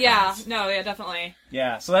Combaticons. yeah, no, yeah, definitely.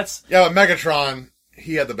 Yeah, so that's... Yeah, but Megatron,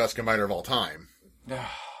 he had the best combiner of all time.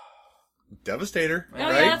 Devastator, Oh,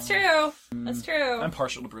 right? yeah, that's true. That's true. I'm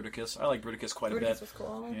partial to Bruticus. I like Bruticus quite a Brutus bit. was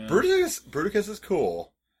cool. Yeah. Bruticus is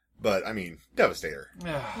cool, but I mean, Devastator.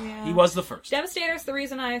 Yeah. He was the first. Devastator's the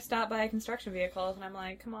reason I stopped by construction vehicles, and I'm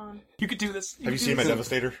like, come on. You could do this. Have you seen my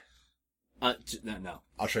Devastator? No.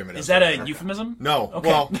 I'll show you my Is Devastator. that a euphemism? No. Okay.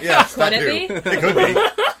 Well, yeah, it's that Could too. it be? It could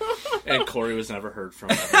be. And Corey was never heard from.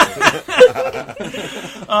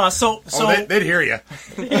 So They'd hear you.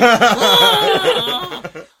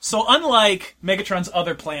 So unlike Megatron's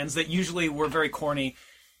other plans that usually were very corny,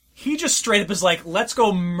 he just straight up is like, let's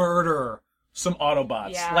go murder some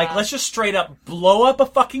Autobots. Yeah. Like, let's just straight up blow up a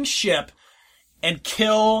fucking ship and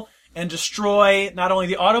kill and destroy not only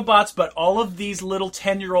the Autobots, but all of these little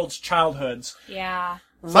 10-year-olds' childhoods. Yeah.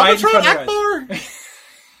 Right in front of Cybertron their eyes.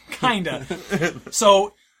 Kinda.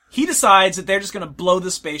 So he decides that they're just going to blow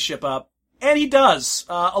the spaceship up, and he does,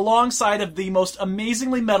 alongside of the most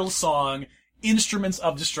amazingly metal song, Instruments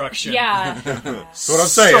of Destruction. Yeah. That's what I'm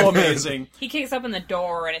saying. So amazing. He kicks open the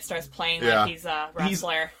door, and it starts playing Yeah. like he's a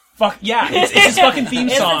wrestler. Fuck yeah, it's his fucking theme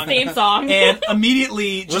It's song. his theme song. And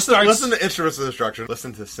immediately just starts. Listen to Instruments of Destruction.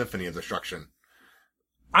 Listen to Symphony of Destruction.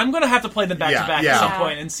 I'm gonna have to play them back to back at some Yeah.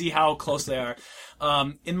 point and see how close they are.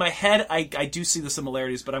 In my head, I do see the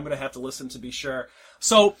similarities, but I'm gonna have to listen to be sure.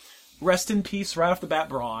 So, rest in peace, right off the bat,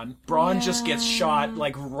 Brawn. Brawn just gets shot,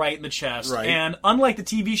 like, right in the chest. Right. And unlike the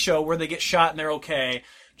TV show where they get shot and they're okay,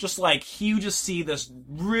 just like, you just see this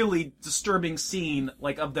really disturbing scene,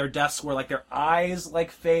 like, of their deaths where, like, their eyes, like,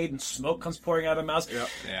 fade and smoke comes pouring out of their mouths. Yep.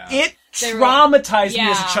 Yeah. It They were- traumatized me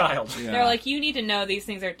as a Yeah. child. Yeah. They're like, you need to know these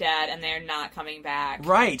things are dead, and they're not coming back.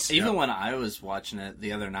 Right. Even when I was watching it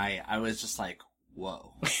the other night, I was just like,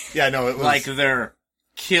 whoa. Yeah, no, it was Like, they're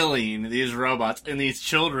killing these robots and these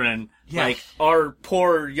children. Yeah. Like, our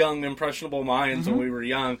poor, young, impressionable minds when we were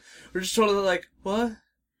young. We're just totally like, what?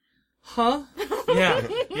 Huh? Yeah.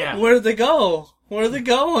 Yeah. Where'd they go? Where are they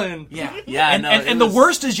going? Yeah. Yeah, And, no, and, it and the was-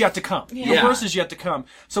 worst is yet to come. The Yeah. worst is yet to come.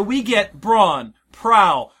 So we get Brawn,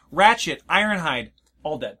 Prowl, Ratchet, Ironhide,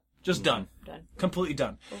 all dead. Just done. Done. Completely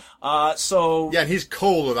done. So, yeah, and he's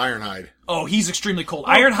cold with Ironhide. oh, he's extremely cold.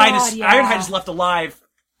 Oh, Ironhide God, is yeah. Ironhide is left alive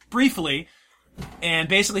briefly. And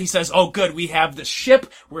basically he says, oh good, we have the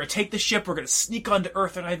ship, we're gonna take the ship, we're gonna sneak onto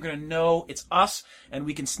Earth, they're not even gonna know it's us, and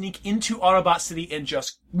we can sneak into Autobot City and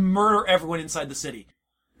just murder everyone inside the city.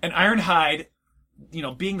 And Ironhide, you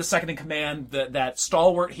know, being the second in command, that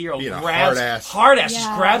stalwart hero, Being a grabs, hard-ass. just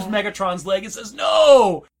Yeah. grabs Megatron's leg and says,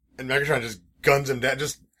 no! And Megatron just guns him down,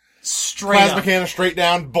 just Straight plasma up. cannon straight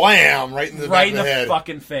down, bam, right in the Right back in of the the head.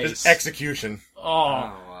 fucking face. Just execution. Oh,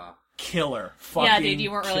 wow. killer. Fucking Yeah, dude,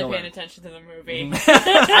 you weren't really killer. paying attention to the movie.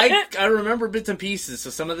 I remember bits and pieces, so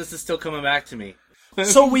some of this is still coming back to me.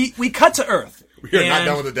 So we cut to Earth. We are not And-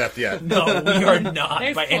 done with the death yet. No, we are not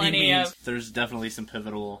There's by any plenty means. of- There's definitely some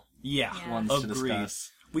pivotal Yeah, ones to agreed.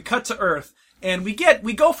 discuss. We cut to Earth, and we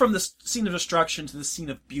go from this scene of destruction to the scene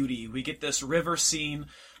of beauty. We get this river scene,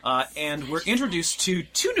 and we're introduced to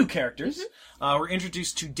two new characters. We're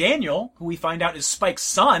introduced to Daniel, who we find out is Spike's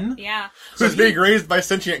son. Yeah. Who's being raised by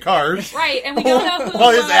sentient cars Right, and we don't know who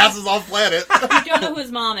while his ass is off planet. we don't know who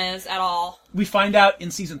his mom is at all. We find out in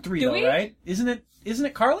season 3, Do though, we? right? Isn't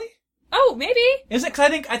it Carly? Oh, maybe. Is it?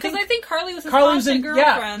 'Cause I Because I think Carly was his Carly was constant in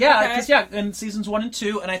girlfriend. yeah, Okay. in seasons 1 and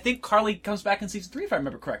 2, and I think Carly comes back in season 3 if I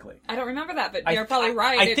remember correctly. I don't remember that, but you're probably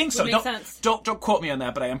right. I It think so. would make sense. Don't quote me on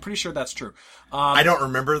that, but I am pretty sure that's true. I don't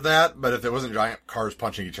remember that, but if it wasn't giant cars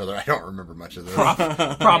punching each other, I don't remember much of this.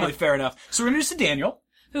 Probably fair enough. So we're introduced to Daniel.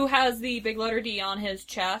 Who has the big letter D on his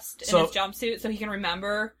chest So- in his jumpsuit so he can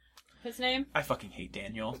remember his name? I fucking hate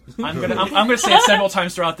Daniel. I'm gonna say it several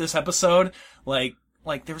times throughout this episode.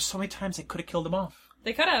 Like there were so many times they could have killed him off,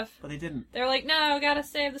 They could have. but they didn't. They're like, no, gotta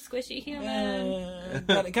save the squishy human.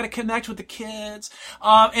 Gotta connect with the kids.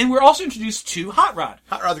 And we're also introduced to Hot Rod.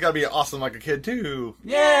 Hot Rod's gotta be awesome like a kid, too.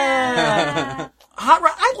 Yeah. Hot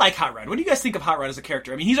Rod. I like Hot Rod. What do you guys think of Hot Rod as a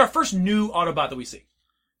character? I mean, he's our first new Autobot that we see.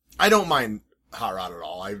 I don't mind Hot Rod at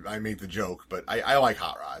all. I made the joke, but I like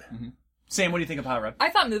Hot Rod. Sam, what do you think of Hot Rod? I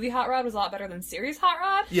thought movie Hot Rod was a lot better than series Hot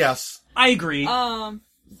Rod. Yes. I agree.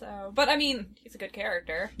 But I mean, he's a good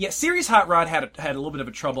character. Yeah, series Hot Rod had a little bit of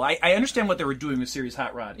a trouble. I understand what they were doing with series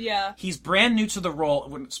Hot Rod. Yeah. He's brand new to the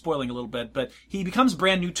role, spoiling a little bit, but he becomes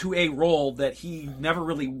brand new to a role that he never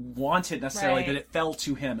really wanted necessarily, Right. that it fell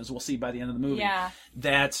to him, as we'll see by the end of the movie. Yeah.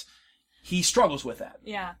 That he struggles with that.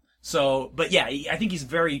 Yeah. So, but yeah, I think he's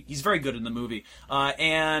very good in the movie.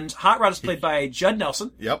 And Hot Rod is played by Judd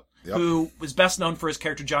Nelson. Yep. Yep. who was best known for his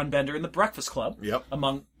character John Bender in The Breakfast Club, Yep.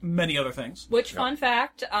 among many other things. Which, fun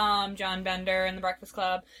fact, John Bender in The Breakfast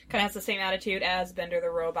Club kind of has the same attitude as Bender the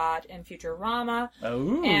Robot in Futurama.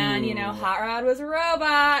 Oh. And, Hot Rod was a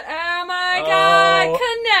robot. Oh my god,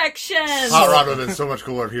 connections! Hot Rod would have been so much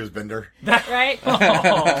cooler if he was Bender. Right? Oh.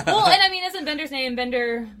 Well, and I mean, isn't Bender's name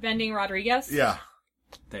Bending Rodriguez? Yeah.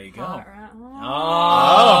 There you go. Hot Rod.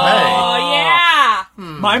 Oh, hey. Oh, yeah!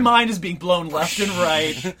 My mind is being blown left and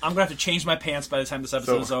right. I'm gonna have to change my pants by the time this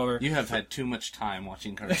episode is over. You have had too much time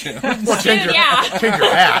watching cartoons. Well, change your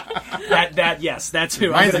hat. Yes, that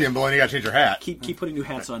too. Mine's being blown. You gotta change your hat. Keep putting new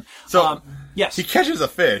hats on. So, yes. He catches a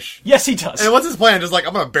fish. Yes, he does. And what's his plan? Just like,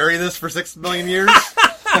 I'm gonna bury this for 6 million years?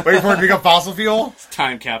 Waiting for it to become fossil fuel?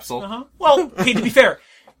 Time capsule. Uh-huh. Well, hey, to be fair,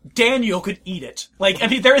 Daniel could eat it. Like, I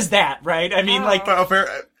mean, there is that, right? I mean,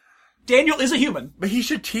 Daniel is a human. But he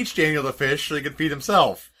should teach Daniel to fish so he can feed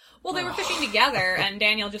himself. Well, they were fishing together, and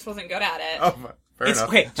Daniel just wasn't good at it. Oh, fair enough.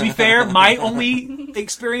 Okay, to be fair, my only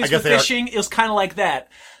experience with fishing is kind of like that.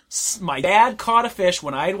 My dad caught a fish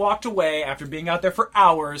when I had walked away after being out there for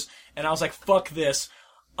hours, and I was like, fuck this.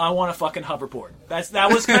 I want a fucking hoverboard. That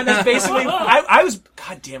was kind of basically, I was,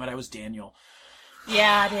 god damn it, I was Daniel.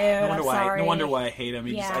 Yeah, dude, No wonder why I hate him.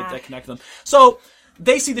 I connect them. So,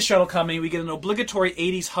 they see the shuttle coming. We get an obligatory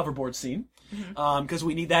 80s hoverboard scene. Because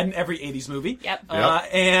we need that in every 80s movie. Yep.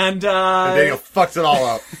 And Daniel fucks it all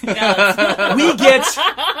up.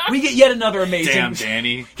 we get yet another amazing. Damn,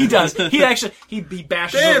 Danny. He does. He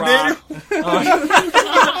bashes a rock.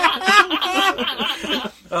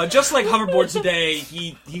 Just like hoverboards today,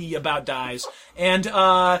 he about dies. And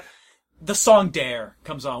the song Dare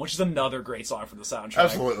comes on, which is another great song for the soundtrack.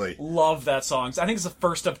 Absolutely. Love that song. I think it's the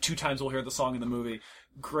first of 2 times we'll hear the song in the movie.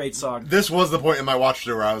 Great song. This was the point in my watch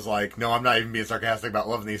through where I was like, no, I'm not even being sarcastic about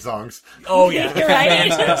loving these songs. Oh, yeah. You're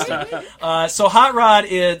right. Fantastic. So Hot Rod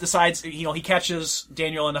decides, he catches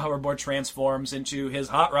Daniel in the hoverboard, transforms into his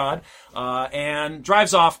Hot Rod, and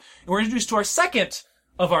drives off. And we're introduced to our second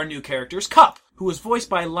of our new characters, Cup, who was voiced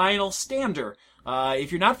by Lionel Stander.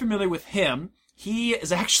 If you're not familiar with him, he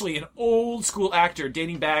is actually an old school actor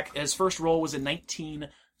dating back. His first role was in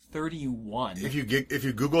 1931. If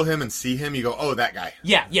you Google him and see him, you go, oh, that guy.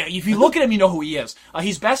 Yeah. If you look at him, you know who he is.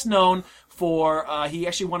 He's best known for, he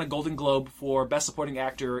actually won a Golden Globe for Best Supporting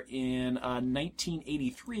Actor in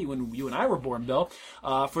 1983 when you and I were born, Bill,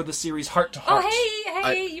 for the series Heart to Heart. Oh,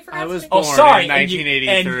 hey, you forgot I was something. born sorry, in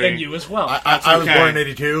 1983. and you as well. I was born in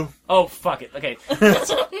 82. Oh, fuck it. Okay.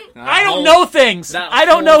 I don't know things. I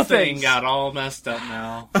don't know things. Got all messed up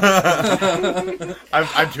now.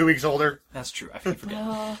 I'm 2 weeks older. That's true. I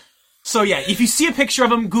forget. So yeah, if you see a picture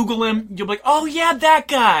of him, Google him. You'll be like, oh yeah, that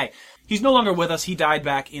guy. He's no longer with us. He died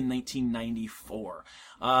back in 1994.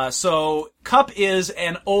 So Cup is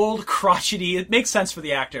an old crotchety. It makes sense for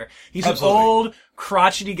the actor. He's Absolutely. an old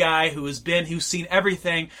crotchety guy who's seen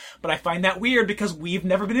everything. But I find that weird because we've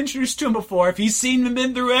never been introduced to him before. If he's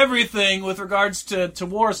been through everything with regards to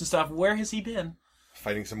wars and stuff, where has he been?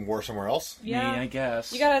 Fighting some war somewhere else. Yeah. Me, I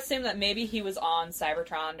guess. You gotta assume that maybe he was on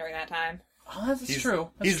Cybertron during that time. Oh, that's true.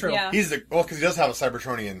 That's true. Yeah. Because he does have a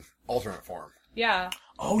Cybertronian alternate form. Yeah.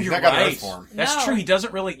 Oh, He's you're not got an right. Earth form. That's No. true. He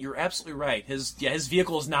doesn't really. You're absolutely right. His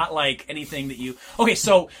vehicle is not like anything that you. Okay,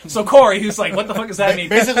 so Corey, who's like, what the fuck does that mean?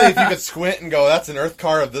 Basically, if you could squint and go, that's an Earth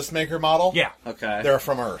car of this maker model. Yeah. Okay. They're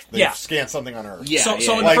from Earth. They Yeah. scanned something on Earth. Yeah. So in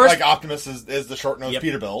the Like, first, like Optimus is the short-nosed Yep.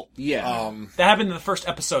 Peterbilt. Yeah. that happened in the first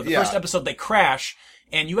episode. The Yeah. first episode, they crash,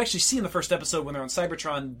 and you actually see in the first episode when they're on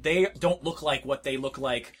Cybertron, they don't look like what they look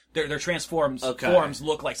like. Their forms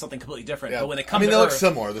look like something completely different. Yeah. But when they come they to look Earth,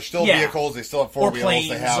 similar. They're still Yeah. vehicles. They still have four Or wheels. planes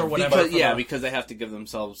They have or whatever. because they have to give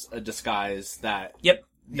themselves a disguise that yep.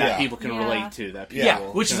 Yeah. people can Yeah. relate to. That people Yeah,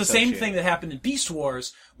 which is can the same associate. thing that happened in Beast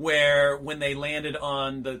Wars, where when they landed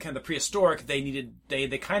on the kind of the prehistoric,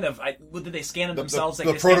 they kind of what did they scan them themselves? The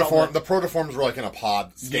Like, they scanned all protoforms were like in a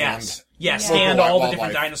pod scanned. Yes. Yeah, Yeah. scanned Local all the wildlife.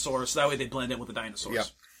 different dinosaurs, so that way they blend in with the dinosaurs. Yep.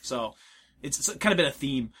 So it's kind of been a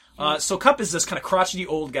theme. So Cup is this kind of crotchety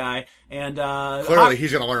old guy, and Clearly,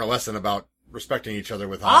 he's going to learn a lesson about respecting each other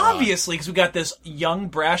with Hot Rod. obviously, because we got this young,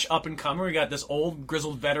 brash up-and-comer, we got this old,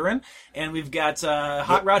 grizzled veteran, and we've got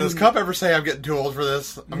Hot Rod. Does who- Cup ever say, I'm getting too old for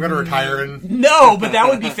this? I'm going to retire and... No, but that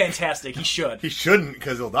would be fantastic. He should. He shouldn't,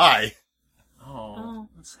 because he'll die. Oh,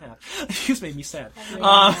 that's sad. This made me sad.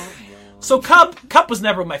 So Cup was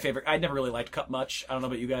never my favorite. I never really liked Cup much. I don't know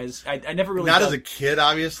about you guys. I never really. Not dug- as a kid,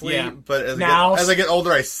 obviously, Yeah. but Now- as I get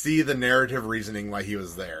older, I see the narrative reasoning why he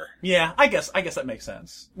was there. Yeah, I guess that makes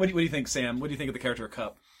sense. What do you think, Sam? What do you think of the character of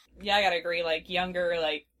Cup? Yeah, I gotta agree. Like, younger,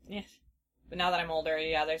 But now that I'm older,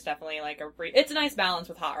 yeah, there's definitely like it's a nice balance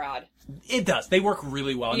with Hot Rod. It does. They work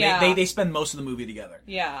really well. And Yeah. they spend most of the movie together.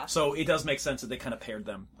 Yeah. So it does make sense that they kind of paired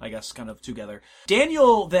them, I guess, kind of together.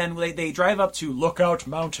 Daniel, then, they drive up to Lookout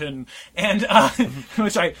Mountain, and,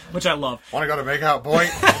 which I love. Want to go to Makeout Point?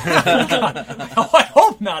 Oh, I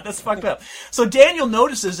hope not. That's fucked up. So Daniel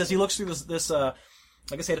notices as he looks through this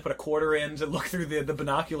I guess he had to put a quarter in to look through the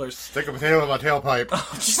binoculars. Stick a potato in my tailpipe.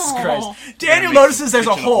 Jesus Christ. Daniel notices there's a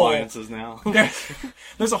Kitchen hole. appliances now.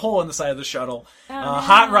 There's a hole in the side of the shuttle.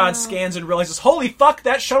 Hot Rod scans and realizes, holy fuck,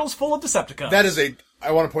 that shuttle's full of Decepticons. That is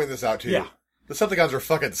I want to point this out too. Yeah. The Decepticons are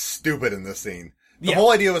fucking stupid in this scene. The Yeah.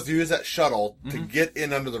 whole idea was to use that shuttle to get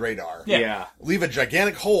in under the radar. Yeah. Leave a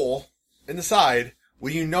gigantic hole in the side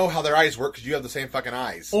where you know how their eyes work because you have the same fucking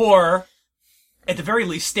eyes. Or, at the very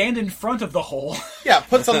least, stand in front of the hole. Yeah,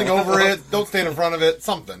 put something over it. Don't stand in front of it.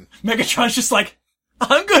 Something. Megatron's just like,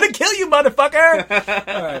 I'm gonna kill you, motherfucker!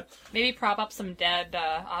 Alright. Maybe prop up some dead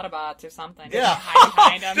Autobots or something. Yeah. Hide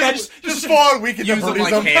behind them. Yeah, Just spawn Weekend at Use them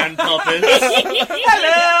Bernie's. like hand puppets.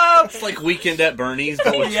 Hello! It's like Weekend at Bernie's,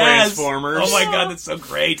 but with Yes. Transformers. Oh my god, that's so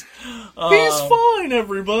great. He's fine,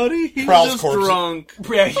 everybody. He's Prowl's just corpse. drunk.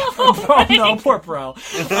 Yeah, oh, no, poor Prowl.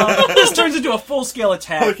 This turns into a full-scale Oh, they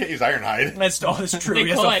attack. can't use Ironhide. That's true, They he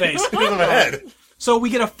has no could. face. He doesn't have a head. So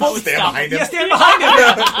we get a full... Stand behind him. Yeah, stand behind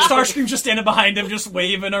him. Starscream's just standing behind him, just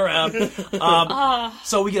waving around.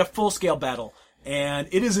 So we get a full-scale battle. And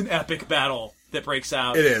it is an epic battle that breaks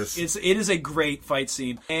out. It is. It is a great fight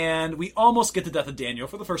scene. And we almost get the death of Daniel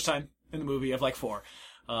for the first time in the movie of like 4.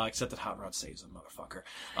 Except that Hot Rod saves him, motherfucker.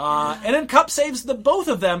 And then Cup saves both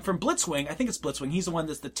of them from Blitzwing. I think it's Blitzwing. He's the one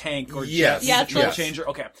that's the tank or Yes. jet, Yes, the trouble yes. changer.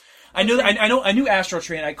 Okay. I knew that. I knew Astro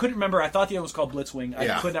Train. I couldn't remember. I thought the other was called Blitzwing. I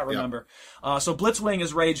Yeah, could not yeah. remember. So Blitzwing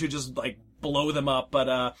is ready to just like blow them up.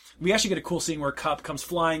 But we actually get a cool scene where Cup comes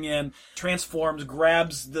flying in, transforms,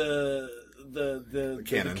 grabs the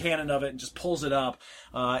cannon of it, and just pulls it up,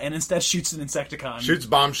 and instead shoots an Insecticon. Shoots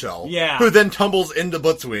Bombshell. Yeah. Who then tumbles into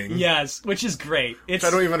Blitzwing. Yes, which is great. Which I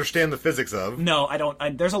don't even understand the physics of. No, I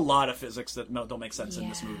don't. There's a lot of physics that don't make sense in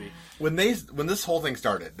this movie. When this whole thing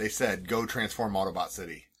started, they said, go transform Autobot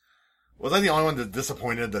City. Was I the only one that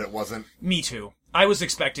disappointed that it wasn't? Me too. I was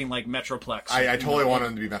expecting like Metroplex. I totally wanted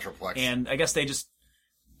them to be Metroplex. And I guess they just...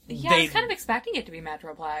 Yeah, I was kind of expecting it to be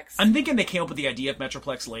Metroplex. I'm thinking they came up with the idea of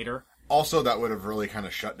Metroplex later. Also, that would have really kind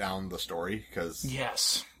of shut down the story, because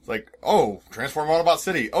Yes. it's like, oh, transform Autobot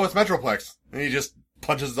City. Oh, it's Metroplex. And he just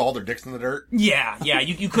punches all their dicks in the dirt. Yeah,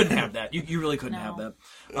 you couldn't have that. You really couldn't have that.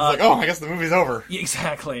 It's like, oh, I guess the movie's over. Yeah,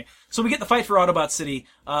 exactly. So we get the fight for Autobot City.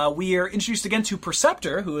 We are introduced again to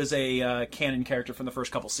Perceptor, who is a canon character from the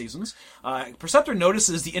first couple seasons. Perceptor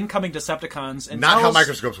notices the incoming Decepticons and Not how tells...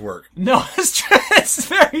 microscopes work. No, it's true. It's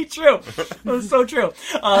very true. It's so true.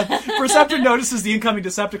 Perceptor notices the incoming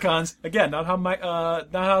Decepticons. Again, not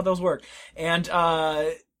how those work. And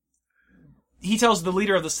he tells the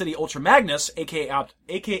leader of the city, Ultra Magnus,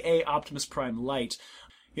 aka Optimus Prime Light,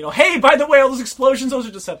 hey, by the way, all those explosions, those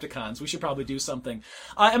are Decepticons. We should probably do something.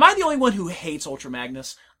 Am I the only one who hates Ultra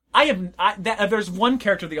Magnus? There's one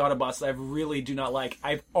character of the Autobots that I really do not like.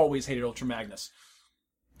 I've always hated Ultra Magnus.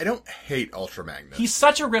 I don't hate Ultra Magnus. He's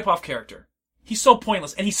such a rip-off character. He's so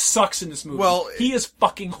pointless, and he sucks in this movie. Well, he is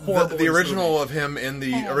fucking horrible. The in this original movie. of him in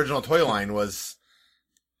the original toy line was,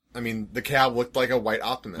 the cab looked like a white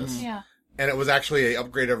Optimus. Yeah. And it was actually an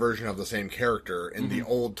upgraded version of the same character in the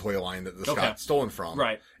old toy line that this got stolen from.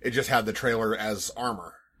 Right. It just had the trailer as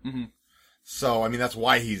armor. Mm-hmm. So, that's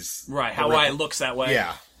why he's... Right, why it looks that way.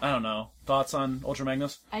 Yeah. I don't know. Thoughts on Ultra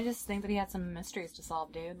Magnus? I just think that he had some mysteries to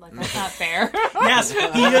solve, dude. Like, that's not fair. Yes,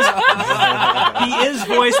 he is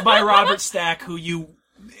voiced by Robert Stack, who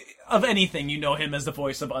of anything, you know him as the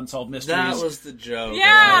voice of Unsolved Mysteries. That was the joke. Yeah,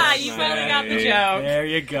 That's you nice. finally got the joke. There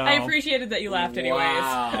you go. I appreciated that you laughed anyways.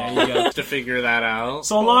 Wow. There you go. To figure that out.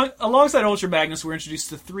 So alongside Ultra Magnus, we're introduced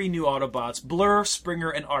to 3 new Autobots, Blur,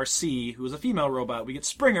 Springer, and RC, who is a female robot. We get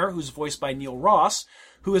Springer, who's voiced by Neil Ross,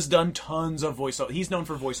 who has done tons of voiceover. He's known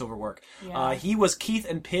for voiceover work. Yeah. He was Keith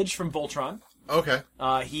and Pidge from Voltron. Okay.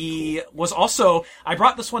 He was also, I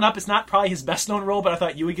brought this one up, it's not probably his best known role, but I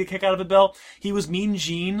thought you would get a kick out of it, Bill. He was Mean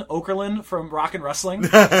Gene Okerlund from Rock and Wrestling.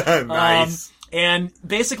 Nice. And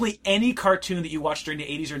basically any cartoon that you watched during the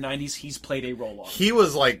 80s or 90s, he's played a role on. He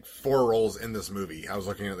was like 4 roles in this movie. I was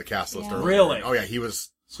looking at the cast list earlier. Really? Oh yeah, he was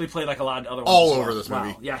So he played like a lot of other ones. all as well. over this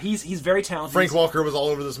movie. Wow. Yeah, he's very talented. Frank Walker was all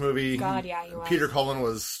over this movie. God, yeah, he was. Peter Cullen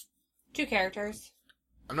was... 2 characters.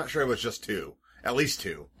 I'm not sure it was just 2. At least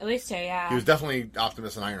 2. At least 2, yeah. He was definitely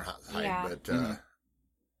Optimus and Ironhide, Yeah. but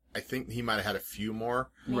I think he might have had a few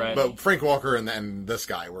more. Right. But Frank Walker and this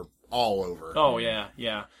guy were all over. Oh, yeah,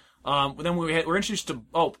 yeah. Then we're introduced to.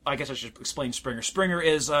 Oh, I guess I should explain Springer. Springer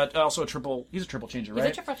is also he's a triple changer, right?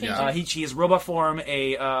 He's a triple changer. Yeah. He has robot form,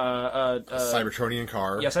 a Cybertronian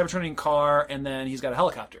car. yeah, Cybertronian car, and then he's got a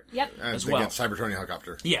helicopter. Yep. And as again, well. Cybertronian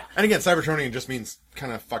helicopter. Yeah. And again, Cybertronian just means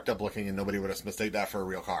kind of fucked up looking, and nobody would have mistaken that for a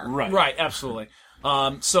real car. Right, absolutely.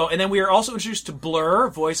 And then we are also introduced to Blur,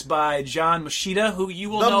 voiced by John Machida, who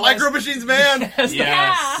you will The know Micro as... Machines man!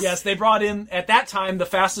 Yeah. Yes, they brought in, at that time, the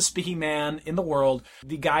fastest speaking man in the world,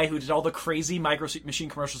 the guy who did all the crazy Micro Machine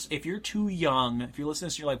commercials. If you're too young, if you're listening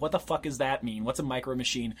to this and you're like, what the fuck does that mean? What's a Micro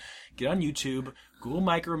Machine? Get on YouTube, Google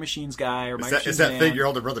Micro Machines guy or Micro Machines It's that man. thing your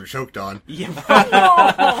older brother choked on. Yeah,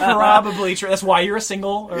 probably true. That's why you're a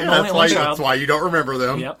single or an Yeah, only child. that's why you don't remember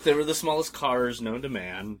them. Yep. They were the smallest cars known to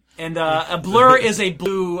man. And a Blur is a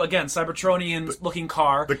blue, again, Cybertronian-looking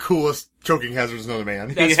car. The coolest choking hazards known to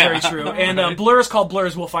man. That's Yeah. very true. And Blur is called Blur,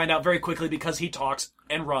 as we'll find out very quickly, because he talks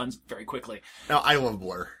and runs very quickly. Now, I love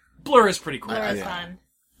Blur. Blur is pretty cool. Blur is yeah. fun.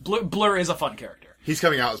 Blur is a fun character. He's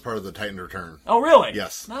coming out as part of the Titan Return. Oh, really?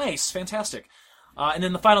 Yes. Nice. Fantastic. And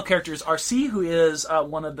then the final character is RC, who is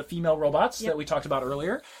one of the female robots that we talked about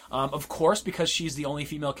earlier. Of course, because she's the only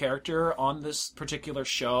female character on this particular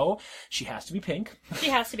show, she has to be pink. She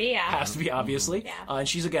has to be, yeah. Has to be, obviously. Yeah. And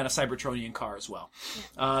she's, again, a Cybertronian car as well.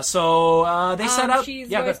 So they set out... She's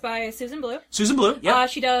yeah, voiced by Susan Blue. Susan Blue, yeah.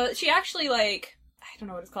 She actually, like, I don't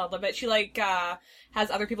know what it's called, but she, like,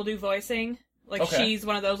 has other people do voicing. Like, Okay. she's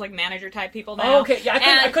one of those, like, manager type people now. Oh, okay.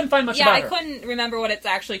 Yeah, I couldn't find much yeah, about I her. couldn't remember what it's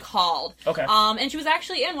actually called. Okay. And she was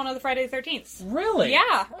actually in one of the Friday the 13th. Really?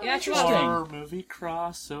 Yeah. Yeah, she was. interesting. Horror movie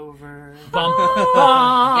crossover. Bum,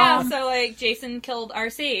 Yeah, so, like, Jason killed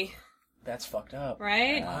RC, That's fucked up.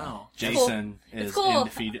 right? Wow. Jason It's is cool.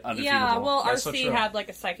 undefeatable. Yeah, well, That's so RC true. had, like,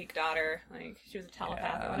 a psychic daughter. Like, she was a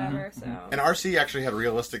telepath or whatever, so... And RC actually had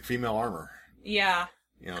realistic female armor. Yeah.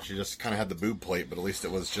 You know, she just kind of had the boob plate, but at least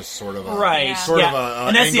it was just sort of a... Right. Yeah. Sort of a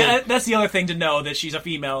and angle. that's the other thing to know, that she's a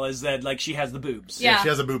female, is that, like, she has the boobs. Yeah. She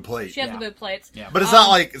has a boob plate. She has Yeah. the boob plates. Yeah. But it's not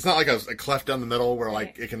like a cleft down the middle where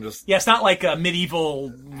like it can just Yeah, it's not like a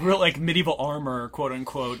medieval armor, quote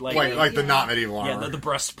unquote, like the not medieval armor. yeah, the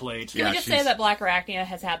breastplate. Can we just say she's- that Black Arachnia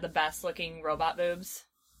has had the best looking robot boobs?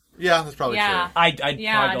 Yeah, that's probably Yeah. true. I'd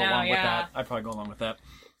Yeah, probably go no, along with yeah. that. I'd probably go along with that.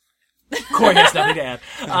 Corey has nothing to add.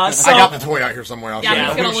 So, I got the toy out here somewhere. I'll Yeah,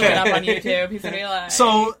 show he's you. gonna look it up on YouTube. He's gonna be like,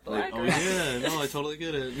 So- Black Oh Arachnia. yeah, no, I totally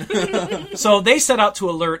get it. so they set out to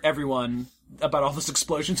alert everyone about all this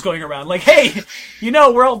explosions going around. Like, hey,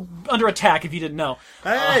 we're all under attack if you didn't know.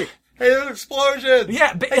 Hey, there's explosions.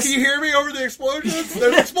 Yeah, but Hey, can you hear me over the explosions?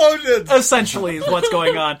 There's explosions. Essentially is what's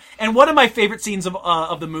going on. And one of my favorite scenes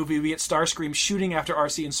of the movie, we get Starscream shooting after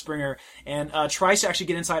RC and Springer, and tries to actually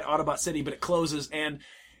get inside Autobot City, but it closes, and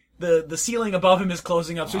the ceiling above him is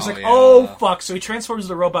closing up. So he's Oh, like, yeah. oh fuck. So he transforms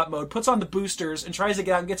into robot mode, puts on the boosters, and tries to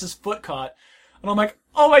get out and gets his foot caught. And I'm like,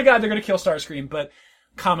 oh my god, they're gonna kill Starscream. But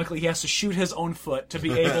comically, he has to shoot his own foot to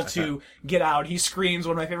be able to get out. He screams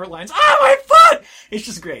one of my favorite lines, "Ah, my foot!" It's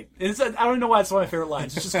just great. I don't know why it's one of my favorite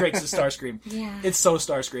lines. It's just great. It's Starscream. Yeah. It's so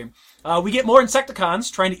Starscream. We get more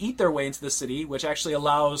Insecticons trying to eat their way into the city, which actually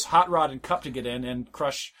allows Hot Rod and Cup to get in and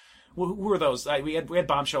crush. Who were those? We had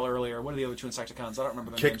Bombshell earlier. What are the other two Insecticons? I don't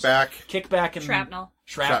remember their names. Kickback and Shrapnel.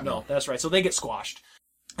 Shrapnel. That's right. So they get squashed.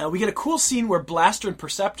 We get a cool scene where Blaster and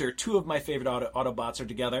Perceptor, two of my favorite Autobots, are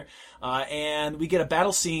together, and we get a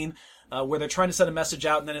battle scene where they're trying to send a message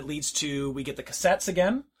out, and then it leads to we get the cassettes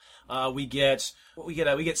again. We get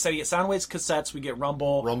Soundwave's cassettes. We get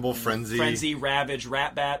Rumble, Frenzy, Ravage,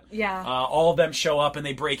 Ratbat. Yeah. All of them show up and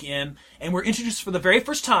they break in, and we're introduced for the very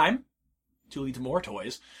first time, to lead to more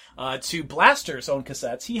toys, to Blaster's own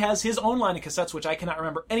cassettes. He has his own line of cassettes, which I cannot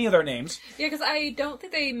remember any of their names. Yeah, because I don't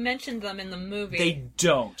think they mentioned them in the movie. They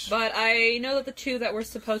don't. But I know that the two that were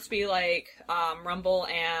supposed to be like Rumble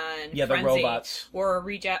and Yeah, the Frenzy robots. were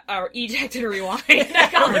ejected or rewind. I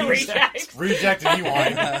call them reject. Reject and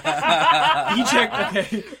rewind.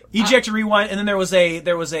 Eject to rewind, and then there was a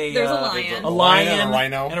There's a lion. a lion, and a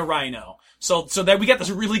rhino. and a rhino. So that we got this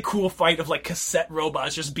really cool fight of like cassette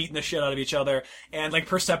robots just beating the shit out of each other, and like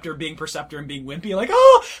Perceptor being Perceptor and being wimpy, like,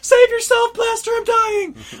 oh, save yourself, Blaster, I'm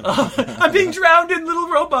dying, I'm being drowned in little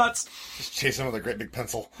robots. Just chase him with a great big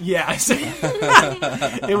pencil. Yeah, I see.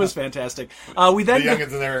 It was fantastic. We then The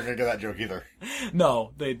youngins in there aren't gonna get that joke either.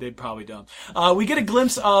 No, they probably don't. We get a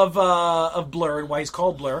glimpse of Blur and why he's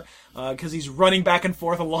called Blur, because he's running back and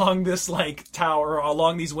forth along this like tower,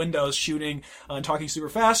 along these windows, shooting and talking super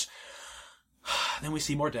fast. Then we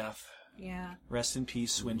see more death. Yeah. Rest in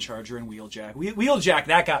peace, Windcharger and Wheeljack. Wheeljack,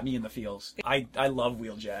 that got me in the feels. I love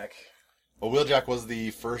Wheeljack. Well, Wheeljack was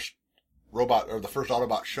the first robot or the first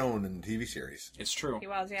Autobot shown in the TV series. It's true. He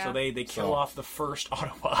was, yeah. So they kill off the first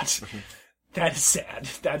Autobot. That is sad.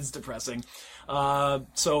 That is depressing.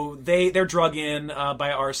 So they're drug in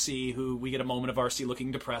by RC, who we get a moment of RC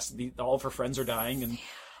looking depressed. All of her friends are dying, and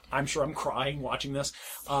I'm sure I'm crying watching this.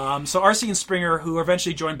 So RC and Springer, who are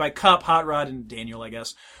eventually joined by Cup, Hot Rod, and Daniel, I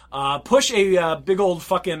guess, push a big old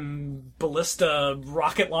fucking ballista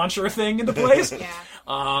rocket launcher thing into place.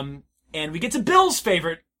 Yeah. And we get to Bill's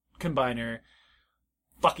favorite combiner,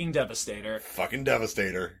 fucking Devastator. Fucking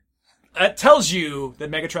Devastator. That tells you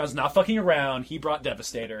that Megatron's not fucking around. He brought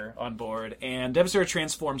Devastator on board, and Devastator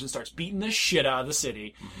transforms and starts beating the shit out of the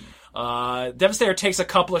city. Devastator takes a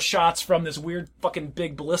couple of shots from this weird fucking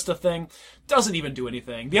big ballista thing. Doesn't even do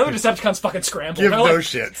anything. The other Decepticons fucking scramble. Give They're no like,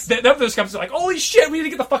 shits. The other Decepticons are like, holy shit, we need to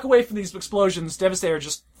get the fuck away from these explosions. Devastator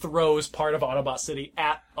just throws part of Autobot City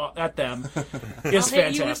at them. It's I'll hit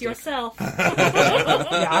fantastic. you with yourself.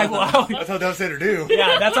 That's how Devastator do.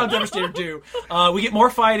 Yeah, that's how Devastator do. We get more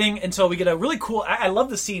fighting until we get a really cool... I love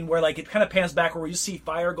the scene where like it kind of pans back where you see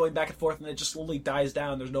fire going back and forth and it just slowly dies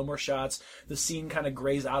down. There's no more shots. The scene kind of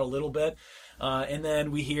grays out a little bit. And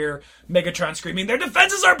then we hear Megatron screaming, "Their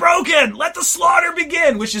defenses are broken! Let the slaughter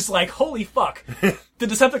begin!" Which is like, holy fuck. The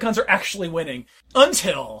Decepticons are actually winning.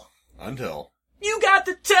 Until... You got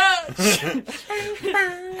the touch!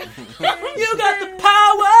 You got the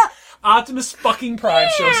power! Optimus fucking Prime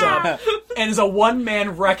shows up and is a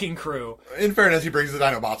one-man wrecking crew. In fairness, he brings the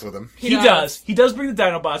Dinobots with him. He does. He does bring the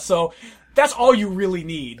Dinobots, so that's all you really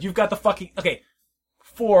need. You've got the fucking... Okay,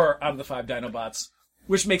 4 out of the 5 Dinobots.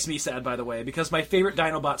 Which makes me sad, by the way, because my favorite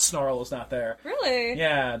Dinobot, Snarl, is not there. Really?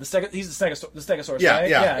 Yeah, he's the Stegosaurus, Yeah, right?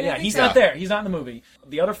 yeah. He's not there. He's not in the movie.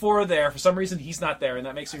 The other 4 are there. For some reason, he's not there, and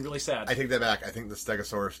that makes me really sad. I take that back. I think the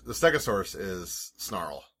Stegosaurus is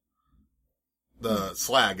Snarl. The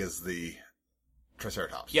Slag is the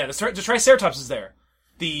Triceratops. Yeah, the Triceratops is there.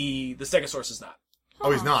 The Stegosaurus is not. Oh,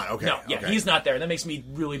 he's not? Okay. No, yeah, okay. he's not there. That makes me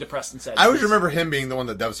really depressed and sad. I always remember him being the one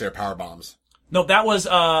that Devastator power bombs. No, that was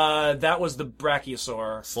the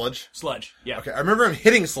Brachiosaur. Sludge? Yeah. Okay, I remember him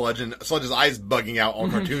hitting Sludge and Sludge's eyes bugging out all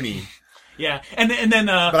cartoony. Yeah, and then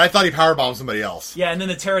But I thought he power bombed somebody else. yeah, and then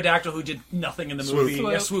the pterodactyl who did nothing in the movie.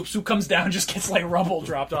 Swoop. Yeah, Swoop comes down, just gets like rubble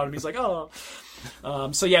dropped on him. He's like, oh.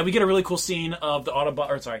 So yeah, we get a really cool scene of the of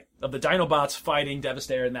the Dinobots fighting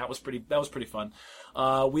Devastator, and that was pretty fun.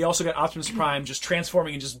 We also got Optimus Prime just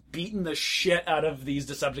transforming and just beating the shit out of these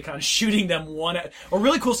Decepticons, shooting them one at... A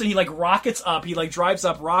really cool scene, he like rockets up, he like drives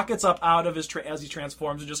up, rockets up out of his... as he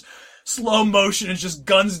transforms, and just slow motion and just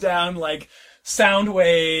guns down like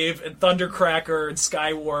Soundwave and Thundercracker and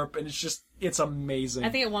Skywarp, and it's amazing. I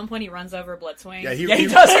think at one point he runs over Blitzwing. Yeah, he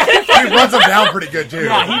does. he runs him down pretty good, too.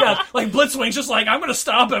 Yeah, he does. Like, Blitzwing's just like, I'm gonna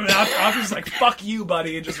stop him, and Optimus is like, fuck you,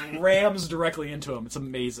 buddy, and just rams directly into him. It's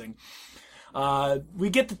amazing. We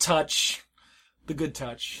get the touch, the good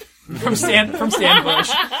touch, from Stan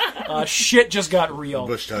Bush. Shit just got real.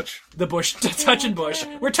 Bush touch. The Bush, touching Bush.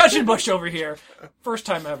 We're touching Bush over here. First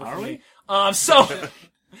time ever for me.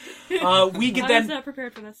 We get I then... was not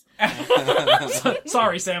prepared for this.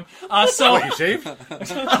 Sorry, Sam. What, you shaved?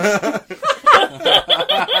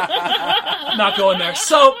 Not going there.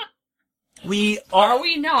 So, Are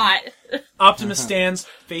we not? Optimus stands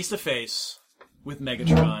face to face with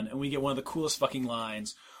Megatron, and we get one of the coolest fucking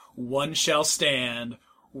lines. One shall stand,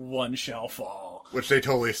 one shall fall. Which they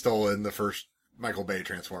totally stole in the first Michael Bay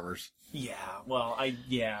Transformers. Yeah, well,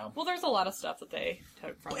 Well, there's a lot of stuff that they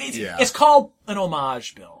took from it. It's called an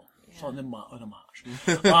homage, Bill. It's called an homage.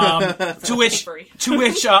 To which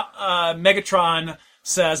Megatron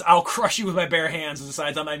says, "I'll crush you with my bare hands," and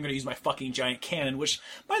decides I'm not even going to use my fucking giant cannon, which,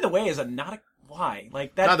 by the way, is why?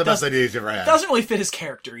 Like, that not the best idea he's ever had. Doesn't really fit his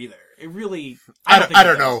character either. It really... I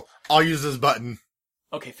don't know. I'll use this button.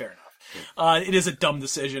 Okay, fair enough. It is a dumb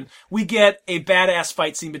decision. We get a badass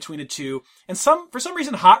fight scene between the two, and for some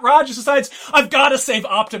reason, Hot Rod just decides, I've got to save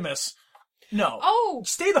Optimus. No. Oh.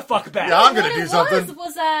 Stay the fuck back. Yeah, I'm gonna do something.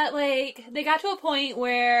 Was that, like, they got to a point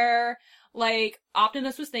where, like,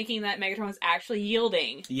 Optimus was thinking that Megatron was actually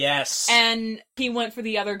yielding. Yes. And he went for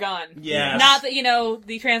the other gun. Yes. Not that,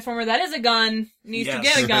 the Transformer that is a gun needs to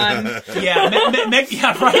get a gun. Yeah,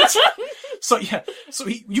 yeah, right? So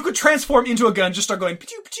you could transform into a gun, just start going,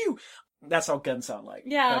 pa-choo, pa-choo. That's how guns sound like,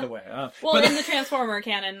 yeah. by the way. In the Transformer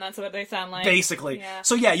canon, that's what they sound like. Basically. Yeah.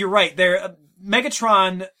 So yeah, you're right.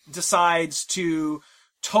 Megatron decides to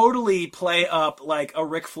totally play up like a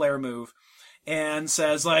Ric Flair move and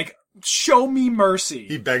says like, show me mercy.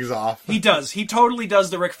 He begs off. He does. He totally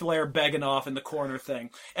does the Ric Flair begging off in the corner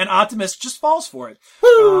thing. And Optimus just falls for it.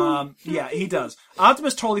 Yeah, he does.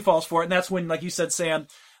 Optimus totally falls for it, and that's when, like you said, Sam,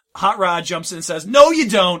 Hot Rod jumps in and says, no, you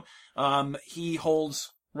don't. He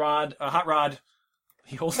holds Hot Rod.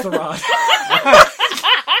 He holds the rod.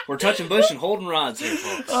 We're touching bush and holding rods here,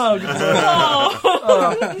 folks. Oh, good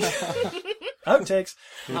outtakes.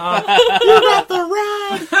 You got the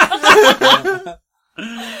rod!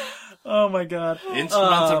 Oh my god.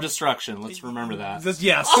 Instruments of destruction. Let's remember that.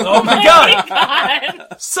 Yes. Oh my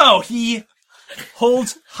god. So he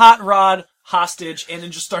holds Hot Rod hostage and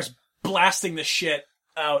then just starts blasting the shit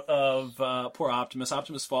out of poor Optimus.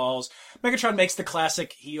 Optimus falls. Megatron makes the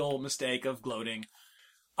classic heel mistake of gloating.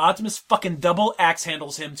 Optimus fucking double axe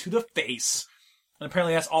handles him to the face. And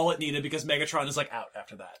apparently that's all it needed because Megatron is like out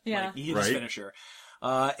after that. Yeah. Like, he hit his finisher.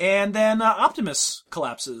 And then Optimus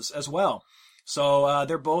collapses as well. So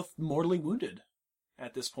they're both mortally wounded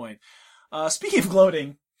at this point. Speaking of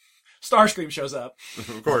gloating, Starscream shows up.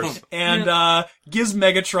 Of course. And gives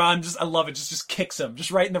Megatron I love it, just kicks him, just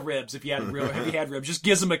right in the ribs if he had ribs, just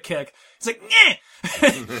gives him a kick. It's like,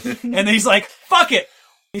 nyeh! And then he's like, fuck it!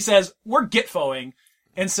 He says, we're Gitfoing,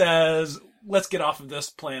 and says, let's get off of this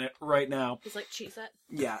planet right now. He's like, cheese it.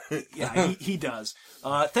 Yeah, he does.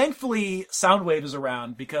 Thankfully, Soundwave is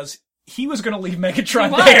around because he was going to leave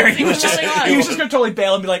Megatron there. He was just going to totally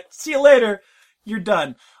bail and be like, see you later. You're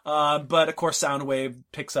done. But of course, Soundwave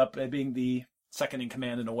picks up being the second in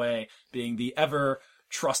command in a way, being the ever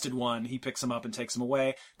trusted one. He picks him up and takes him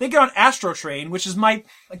away. They get on Astro Train, which is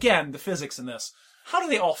again, the physics in this. How do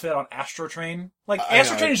they all fit on Astro Train? Like,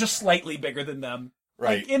 Astro Train is just slightly bigger than them.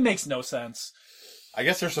 Right. Like, it makes no sense. I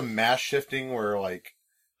guess there's some mass shifting where, like,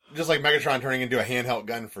 just like Megatron turning into a handheld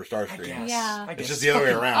gun for Starscream. Yeah. It's just the other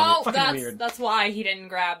way around. Oh, weird. That's why he didn't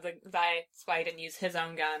grab that's why he didn't use his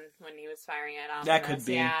own gun when he was firing it off. That could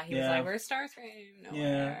be. Yeah, he was Yeah. like, where's Starscream?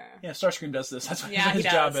 Nowhere. Yeah, Starscream does this. That's what Yeah, his he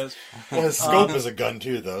job does. is. Well, his scope is a gun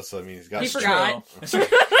too, though. So I mean, he's got. He forgot.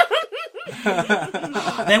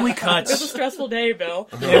 Then we cut. It was a stressful day, Bill.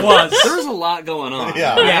 It was. There was a lot going on.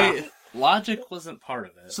 Yeah. Yeah. Logic wasn't part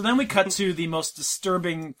of it. So then we cut to the most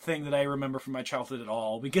disturbing thing that I remember from my childhood at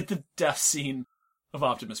all. We get the death scene of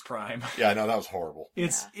Optimus Prime. Yeah, no, that was horrible.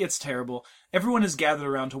 It's terrible. Everyone is gathered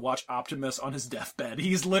around to watch Optimus on his deathbed.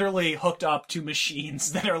 He's literally hooked up to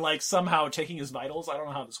machines that are like somehow taking his vitals. I don't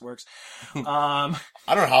know how this works. I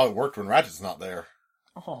don't know how it worked when Ratchet's not there.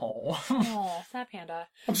 Oh, sad panda.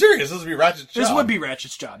 I'm serious. This would be Ratchet's job. This would be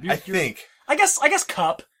Ratchet's job. I think. I guess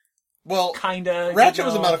Cup. Well, Kinda. Ratchet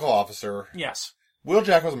was a medical officer. Yes.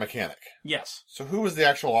 Wheeljack was a mechanic. Yes. So who was the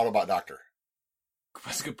actual Autobot doctor?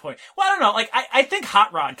 That's a good point. Well, I don't know. Like, I think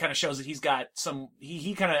Hot Rod kind of shows that he's got some.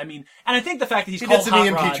 He kind of. I mean, and I think the fact that He called did some Hot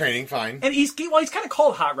EMP Rod, training, fine. and he's kind of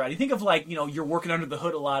called Hot Rod. You think of like, you're working under the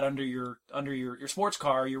hood a lot under your sports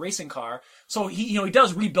car, your racing car. So he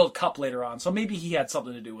does rebuild Cup later on. So maybe he had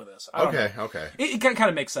something to do with this. I don't know. Okay. It kind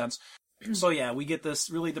of makes sense. So yeah, we get this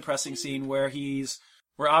really depressing scene where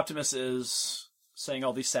Optimus is saying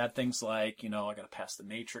all these sad things like, I gotta pass the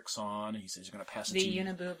Matrix on. He says he's gonna pass it The to you.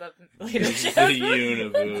 Uniboob of leadership. The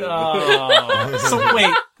Uniboob. Oh, so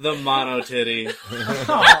wait. The mono titty.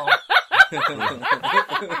 Oh.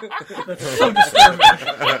 That's so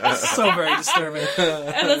disturbing. So very disturbing.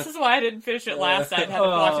 And this is why I didn't finish it last night and had to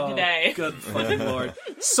watch it today. Good fucking lord.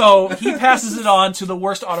 So he passes it on to the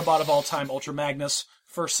worst Autobot of all time, Ultra Magnus,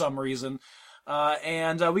 for some reason.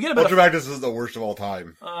 And we get a bit Ultra Magnus is the worst of all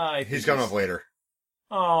time. He's coming up later.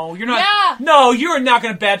 Oh, you're not. Yeah. No, you are not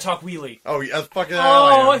going to bad talk Wheelie. Oh, yeah, fucking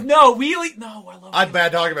Oh, no, Wheelie. No, I love I'd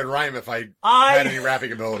bad talk him and rhyme if I had any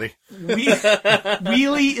rapping ability.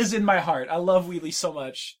 Wheelie is in my heart. I love Wheelie so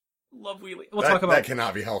much. Love Wheelie. We'll talk about that.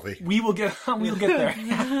 Cannot be healthy. We'll get there.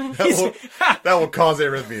 That will cause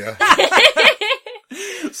arrhythmia.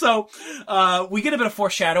 So, we get a bit of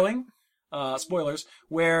foreshadowing. Spoilers,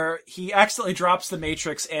 where he accidentally drops the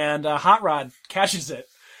Matrix and Hot Rod catches it.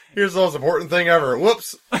 Here's the most important thing ever.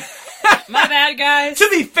 Whoops. My bad, guys. To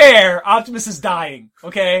be fair, Optimus is dying,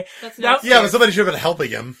 okay? That's Now- not Yeah, but somebody should have been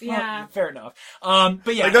helping him. Yeah. Well, fair enough.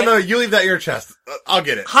 But yeah. Like, no, you leave that in your chest. I'll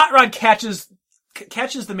get it. Hot Rod catches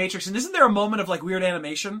the Matrix, and isn't there a moment of like weird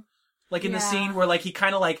animation? Like in the Yeah. scene where like he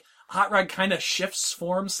kind of like, Hot Rod kind of shifts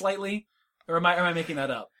form slightly? Or am I making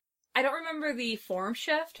that up? I don't remember the form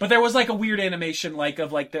shift. But there was like a weird animation, like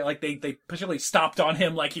they particularly stopped on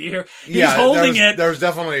him, like he's Yeah, holding it, There's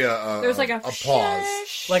definitely a There's like a pause.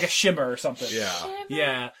 shush. like a shimmer or something. Yeah.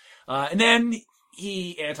 Yeah. And then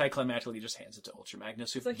he anticlimactically just hands it to Ultra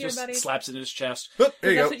Magnus, who like, "Here, just buddy." slaps it in his chest. Oop,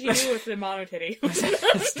 there you That's go. what you do with the mono titty.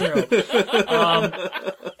 That's true.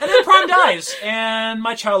 And then Prime dies, and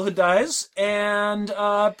my childhood dies, and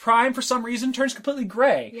Prime for some reason turns completely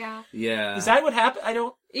gray. Yeah. Yeah. Is that what happened? I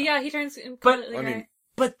don't. Yeah, he turns completely I gray. mean,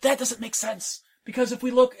 But that doesn't make sense Because if we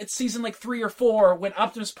look at season like 3 or 4, when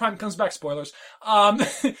Optimus Prime comes back, spoilers,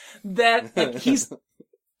 that like,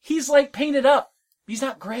 he's like painted up. He's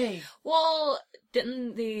not gray. Well,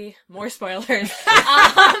 more spoilers.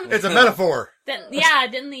 It's a metaphor.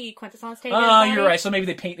 Didn't the Quintessence take his Oh, body? you're right. So maybe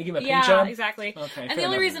they give him a paint Yeah, job? exactly. Okay, and fair the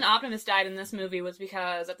only enough. reason Optimus died in this movie was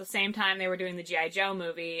because at the same time they were doing the G.I. Joe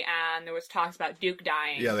movie, and there was talks about Duke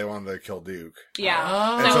dying. Yeah, they wanted to kill Duke. Yeah.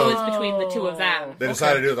 Oh. So So- it was between the two of them. They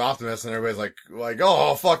decided to do it with Optimus, and everybody's like,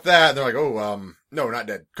 oh, fuck that. And they're like, no, not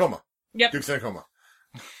dead. Coma. Yep. Duke's in a coma.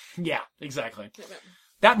 Yeah, exactly.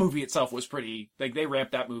 That movie itself was pretty, like, they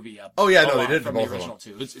ramped that movie up. Oh, yeah, a no, they lot did from for the both of original,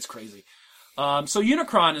 too. It's crazy. So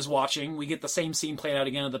Unicron is watching. We get the same scene played out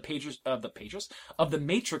again of the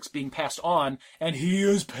Matrix being passed on, and he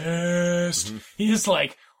is pissed. Mm-hmm. He is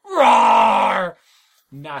like, roar!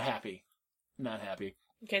 Not happy. Not happy.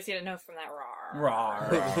 In case you didn't know from that roar.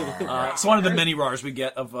 Rawr. It's one of the many rars we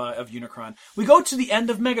get of Unicron. We go to the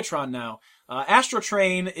end of Megatron now. Astro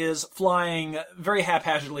Train is flying very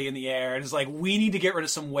haphazardly in the air and is like, we need to get rid of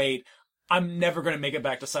some weight. I'm never going to make it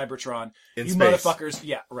back to Cybertron. In you space. motherfuckers.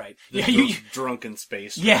 Yeah, right. Yeah, you Drunken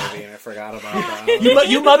Space Yeah. movie, I forgot about that.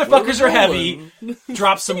 you motherfuckers are heavy.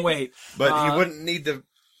 Drop some weight. But he wouldn't need to...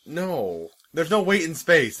 No. There's no weight in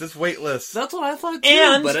space. It's weightless. That's what I thought too,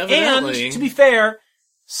 And, but evidently... and, to be fair,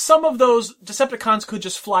 some of those Decepticons could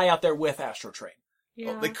just fly out there with Astro Train.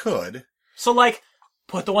 Yeah. Well, they could. So, like,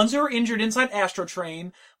 put the ones who are injured inside Astro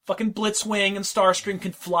Train. Fucking Blitzwing and Starscream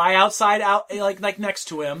can fly outside, like next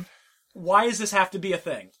to him. Why does this have to be a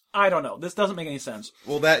thing? I don't know. This doesn't make any sense.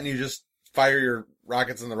 Well, that and you just fire your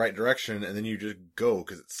rockets in the right direction, and then you just go,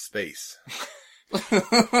 because it's space. Like,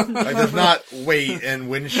 there's not weight and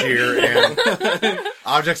wind shear, and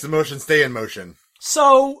objects in motion stay in motion.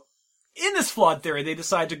 So, in this flawed theory, they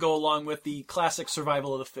decide to go along with the classic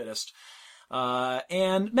survival of the fittest.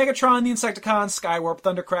 And Megatron, the Insecticons, Skywarp,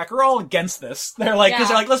 Thundercracker are all against this. They're like, because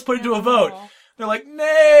they're like, let's put it to a vote. They're like,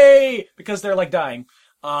 nay! Because they're like dying.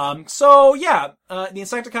 The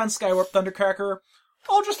Insecticons, Skywarp, Thundercracker,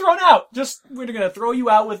 all just thrown out. We're gonna throw you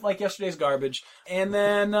out with like yesterday's garbage. And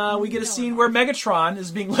then, we get a scene where Megatron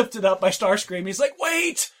is being lifted up by Starscream. He's like,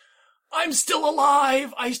 wait! I'm still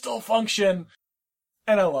alive! I still function!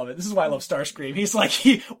 And I love it. This is why I love Starscream. He's like,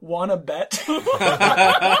 he wanna bet?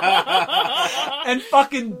 And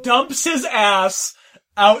fucking dumps his ass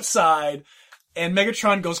outside. And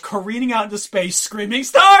Megatron goes careening out into space screaming,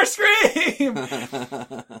 Starscream!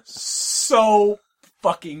 So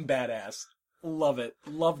fucking badass. Love it.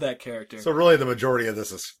 Love that character. So really the majority of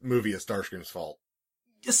this movie is Starscream's fault.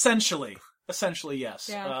 Essentially, yes.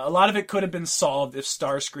 Yeah. A lot of it could have been solved if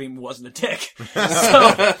Starscream wasn't a dick. So,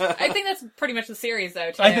 I think that's pretty much the series,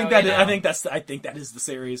 though, too. I think that you know? I think that is the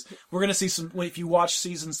series. We're gonna see some. If you watch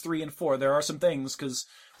seasons 3 and 4, there are some things because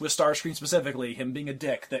with Starscream specifically, him being a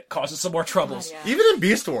dick that causes some more troubles. God, yeah. Even in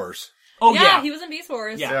Beast Wars. Oh yeah, yeah, he was in Beast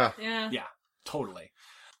Wars. Yeah. Yeah. Totally.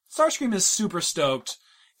 Starscream is super stoked,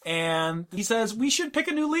 and he says we should pick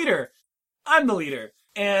a new leader. I'm the leader.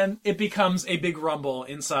 And it becomes a big rumble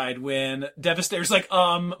inside when Devastator's like,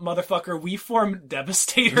 motherfucker, we formed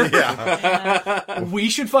Devastator. Yeah. We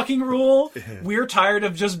should fucking rule. We're tired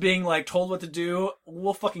of just being like told what to do.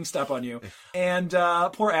 We'll fucking step on you. And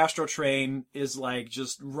poor Astro Train is like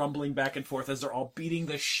just rumbling back and forth as they're all beating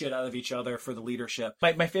the shit out of each other for the leadership.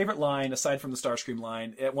 My favorite line, aside from the Starscream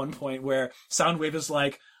line, at one point where Soundwave is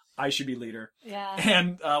like, I should be leader. Yeah.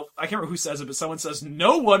 And I can't remember who says it, but someone says,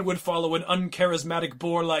 no one would follow an uncharismatic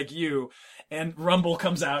boar like you. And Rumble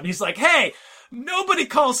comes out and he's like, hey, nobody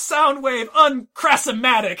calls Soundwave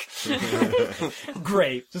unchrasmatic.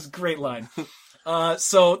 Great. Just great line.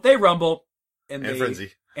 So they rumble. And they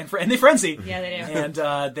Frenzy. And they frenzy. Yeah, they do.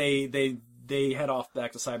 And they head off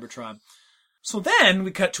back to Cybertron. So then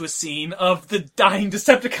we cut to a scene of the dying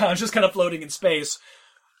Decepticons just kind of floating in space.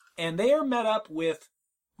 And they are met up with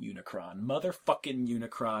Unicron. Motherfucking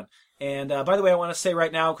Unicron. And by the way, I want to say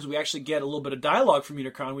right now, because we actually get a little bit of dialogue from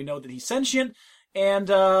Unicron, we know that he's sentient, and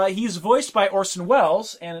he's voiced by Orson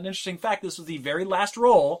Welles, and an interesting fact, this was the very last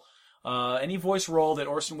role, any voice role that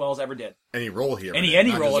Orson Welles ever did. Any role here.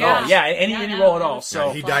 Any role at Yeah. all. Yeah, any role at all. Yeah, So,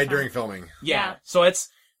 he died during filming. yeah. Yeah. So it's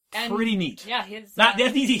And- pretty neat. Yeah, his... Not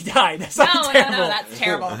that he died. That's No, not terrible. no, that's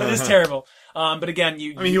terrible. That is terrible. But again,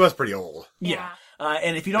 He was pretty old. yeah.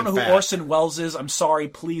 And if you don't And know who fat. Orson Welles is, I'm sorry,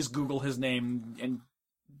 please Google his name, and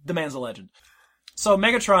the man's a legend. So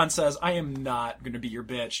Megatron says, I am not going to be your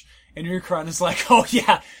bitch. And Unicron is like, oh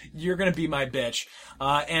yeah, you're going to be my bitch.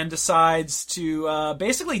 And decides to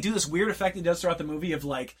basically do this weird effect he does throughout the movie of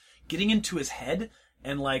like getting into his head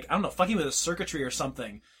and like, I don't know, fucking with his circuitry or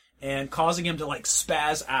something and causing him to like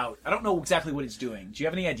spaz out. I don't know exactly what he's doing. Do you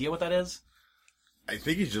have any idea what that is? I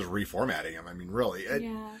think he's just reformatting him. I mean, really.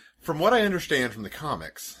 Yeah. From what I understand from the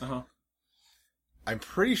comics, Uh-huh. I'm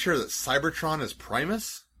pretty sure that Cybertron is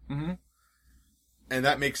Primus. Mm-hmm. And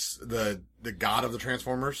that makes the god of the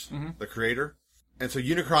Transformers, Mm-hmm. the creator. And so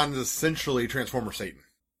Unicron is essentially Transformer Satan.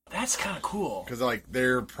 That's kind of cool. Because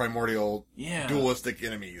they're primordial, Yeah. dualistic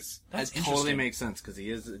enemies. That's That totally interesting. makes sense because he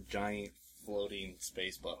is a giant floating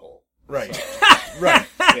space butthole. Right. Right.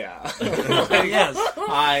 Yeah. Yes.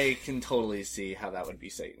 I can totally see how that would be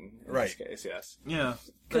Satan in Right. this case, yes. Yeah.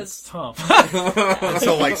 That's tough. And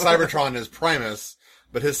so, Cybertron is Primus,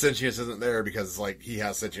 but his sentience isn't there because, he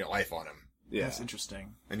has sentient life on him. Yeah. That's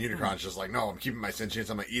interesting. And Unicron's just no, I'm keeping my sentience.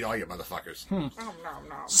 I'm gonna eat all you motherfuckers.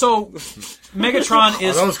 So, Megatron Are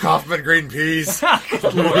is... those Kaufman green peas? So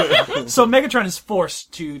Megatron is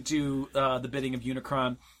forced to do the bidding of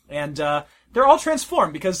Unicron, and they're all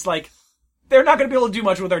transformed because they're not going to be able to do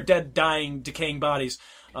much with their dead, dying, decaying bodies.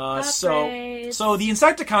 So the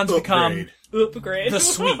Insecticons become Upgrade. the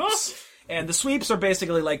Sweeps, and the Sweeps are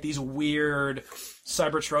basically these weird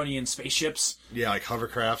Cybertronian spaceships. Yeah,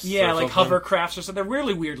 hovercrafts. Yeah, or something. hovercrafts or something. They're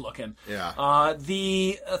really weird looking. Yeah.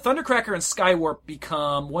 The Thundercracker and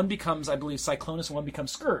Skywarp one becomes, I believe, Cyclonus, and one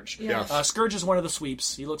becomes Scourge. Yeah. Scourge is one of the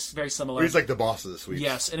Sweeps. He looks very similar. He's the boss of the sweeps.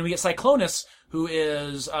 Yes, and then we get Cyclonus, who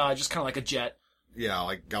is just kind of like a jet.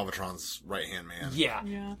 Yeah, Galvatron's right-hand man. Yeah.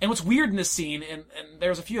 Yeah. And what's weird in this scene, and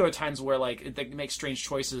there's a few other times where they make strange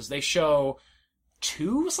choices. They show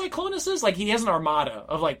two Cyclonuses. He has an armada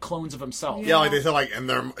of clones of himself. Yeah, they say and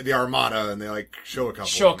they're the Armada, and they show a couple.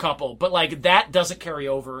 Show a couple, but that doesn't carry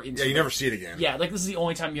over into. Yeah, you never see it again. Yeah, this is the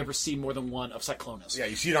only time you ever see more than one of Cyclonus. Yeah,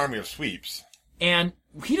 you see an army of sweeps. And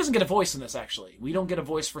he doesn't get a voice in this, actually. We don't get a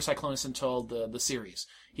voice for Cyclonus until the series.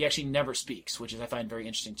 He actually never speaks, which I find very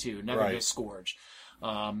interesting, too. Never Right. does Scourge.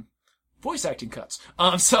 Voice acting cuts.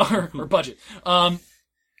 Or budget. Then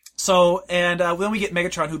we get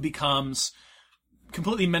Megatron, who becomes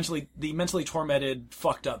completely mentally tormented,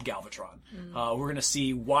 fucked up Galvatron. We're going to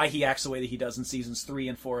see why he acts the way that he does in seasons 3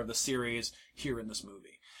 and 4 of the series here in this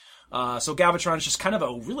movie. So Galvatron is just kind of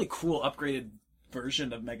a really cool upgraded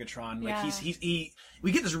version of Megatron. Yeah.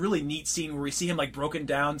 We get this really neat scene where we see him broken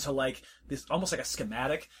down to this almost like a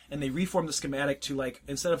schematic, and they reform the schematic to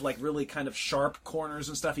instead of really kind of sharp corners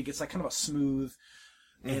and stuff, he gets kind of a smooth,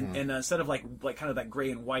 and instead of kind of that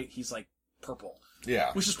gray and white, he's purple.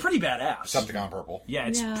 Yeah. Which is pretty badass. Decepticon purple. Yeah,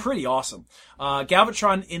 it's Yeah. pretty awesome.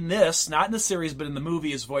 Galvatron in this, not in the series, but in the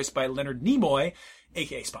movie, is voiced by Leonard Nimoy,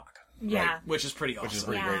 aka Spock. Yeah. Which is pretty awesome. Which is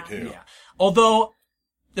pretty Yeah. great, too. Yeah. Although,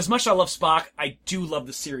 as much as I love Spock, I do love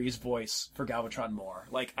the series voice for Galvatron more.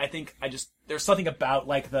 I think there's something about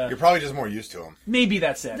You're probably just more used to him. maybe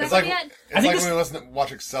that's it. That's It's like, Yeah. it's I think when we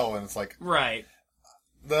watch Excel, and it's Right.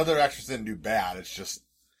 the other actors didn't do bad. It's just,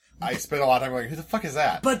 I spent a lot of time going, who the fuck is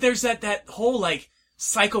that? But there's that whole,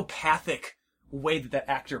 psychopathic way that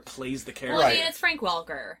actor plays the character. Well, Right. it's Frank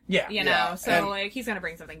Welker. Yeah. You know, Yeah. so And- he's gonna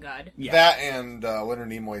bring something good. Yeah. That and Leonard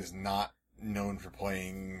Nimoy is not known for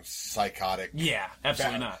playing psychotic. Yeah,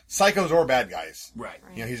 absolutely bad- not. Psychos or bad guys. Right.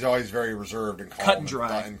 He's always very reserved and calm. Cut and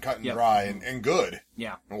dry. And cut and Yep. dry and good.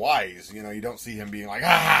 Yeah. And wise. You don't see him being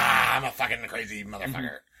I'm a fucking crazy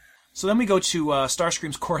motherfucker. So then we go to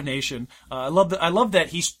Starscream's coronation. I love that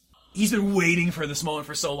he's been waiting for this moment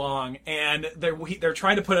for so long, and they're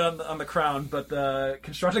trying to put it on the crown, but the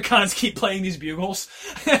Constructicons keep playing these bugles,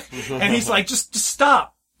 and he's like, just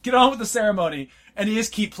stop, get on with the ceremony, and he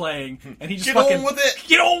just keep playing, and he just Get fucking on with it!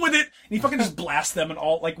 get on with it, and he fucking just blasts them, and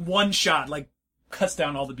all one shot cuts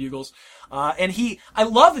down all the bugles, and I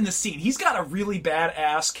love in this scene, he's got a really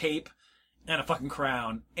badass cape and a fucking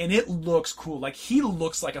crown, and it looks cool. He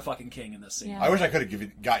looks like a fucking king in this scene. Yeah. I wish I could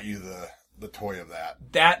have got you the toy of that.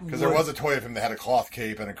 That Because there was a toy of him that had a cloth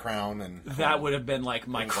cape and a crown, and that would have been my It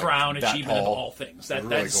was crown that achievement of tall. all things. It was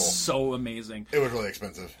really That's cool. so amazing. it was really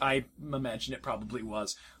expensive. I imagine it probably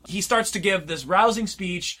was. He starts to give this rousing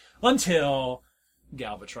speech until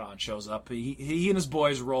Galvatron shows up. He and his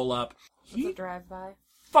boys roll up. It's a drive-by.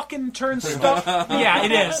 Fucking turns stuff. Yeah,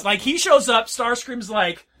 it is. He shows up. Starscream's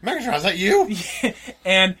like, Megatron, is that you?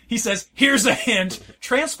 and he says, "Here's a hint."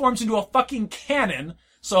 Transforms into a fucking cannon.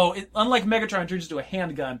 So, unlike Megatron turns into a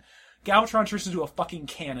handgun, Galvatron turns into a fucking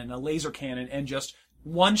cannon, a laser cannon, and just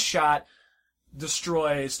one shot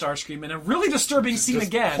destroys Starscream in a really disturbing scene Just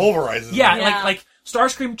again. pulverizes Yeah, him. like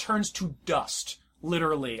Starscream turns to dust.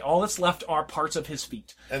 Literally, all that's left are parts of his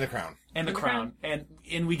feet And the crown. and the And the crown.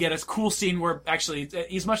 And we get a cool scene where actually,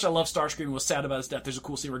 as much as I love Starscream and was sad about his death, there's a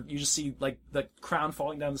cool scene where you just see the crown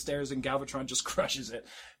falling down the stairs and Galvatron just crushes it.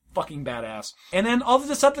 Fucking badass. And then all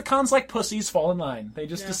the Decepticons, like pussies, fall in line. They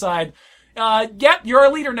just decide, yep, you're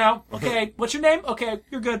our leader now. Okay, what's your name? Okay,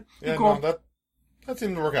 you're good. You're Yeah, cool. no, That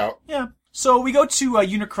seemed to work out. Yeah. So we go to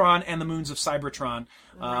Unicron and the moons of Cybertron.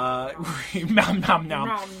 Nom, nom,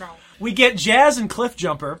 nom. We get Jazz and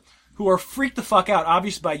Cliffjumper, who are freaked the fuck out,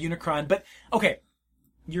 obviously by Unicron. But, okay,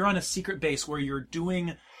 you're on a secret base where you're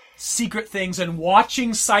doing secret things and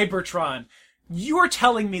watching Cybertron. You are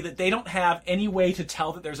telling me that they don't have any way to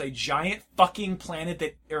tell that there's a giant fucking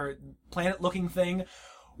planet or planet-looking thing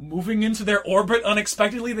moving into their orbit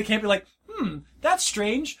unexpectedly? They can't be like, that's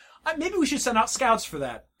strange. Maybe we should send out scouts for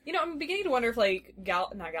that. You know, I'm beginning to wonder if, like,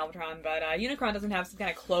 not Galvatron, but Unicron doesn't have some kind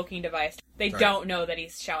of cloaking device. They don't know that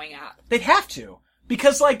he's showing up. They'd have to.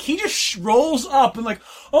 Because, like, he just rolls up and, like,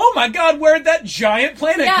 oh my god, where'd that giant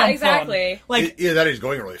planet come from? Yeah, exactly. Like, Either that or he's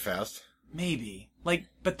going really fast. maybe. Like,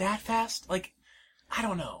 but that fast? Like, I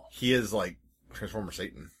don't know. He is like Transformer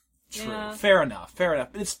Satan. True. Yeah. Fair enough.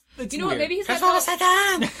 It's You know what? weird. Maybe he's got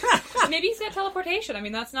maybe he's got teleportation. I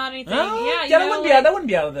mean, that's not anything. Oh, yeah, that wouldn't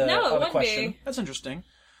be out of the, No, it out of the wouldn't question. be. That's interesting.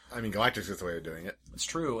 I mean, Galactus gets the way of doing it. It's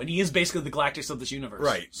true, and he is basically the Galactus of this universe.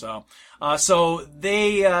 Right. So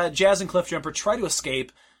they, Jazz and Cliffjumper try to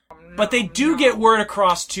escape, but they do get word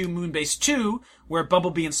across to Moonbase 2, where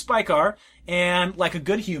Bumblebee and Spike are, and like a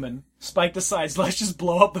good human, Spike decides, let's just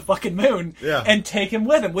blow up the fucking moon and take him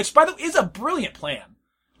with him, which, by the way, is a brilliant plan.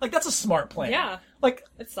 Like, that's a smart plan. Yeah. Like,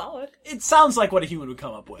 It's solid. it sounds like what a human would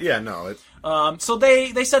come up with. Yeah, no. So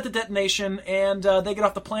they set the detonation, and they get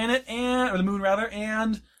off the planet, or the moon rather,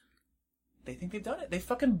 and they think they've done it. They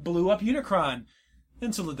fucking blew up Unicron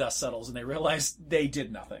until the dust settles, and they realize they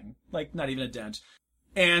did nothing. Like, not even a dent.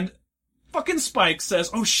 And fucking Spike says,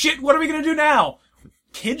 oh shit, what are we gonna do now?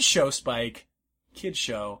 Kid show, Spike. Kid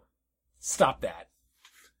show. Stop that.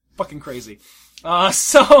 Fucking crazy. Yeah.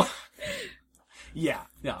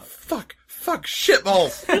 Fuck,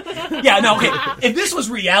 shitballs. Yeah, no, okay. If this was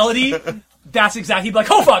reality, that's exactly, he'd be like,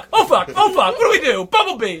 oh fuck, what do we do?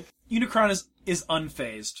 Bumblebee! Unicron is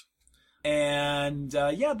unfazed. And,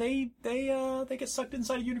 they get sucked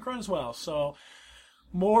inside of Unicron as well. So,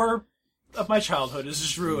 more of my childhood is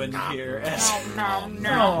just ruined here.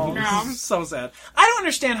 No. This is so sad. I don't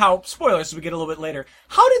understand how, spoilers as we get a little bit later,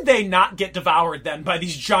 how did they not get devoured then by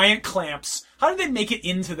these giant clamps? How did they make it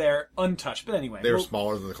into there untouched? But anyway. They were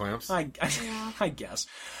smaller than the clamps. I guess.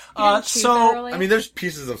 Thoroughly? I mean, there's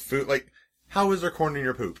pieces of food, like, how is there corn in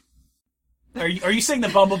your poop? Are you saying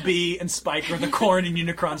that Bumblebee and Spike are the corn in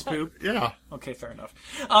Unicron's poop? Yeah. Okay, fair enough.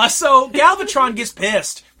 So Galvatron gets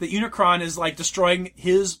pissed that Unicron is, like, destroying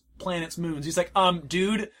his planet's moons. He's like,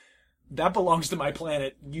 dude, that belongs to my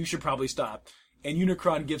planet. You should probably stop. And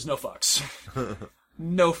Unicron gives no fucks.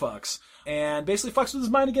 No fucks. And basically fucks with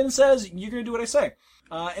his mind again and says, you're gonna do what I say.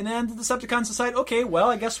 And then the Decepticons decide, okay, well,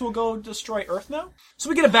 I guess we'll go destroy Earth now. So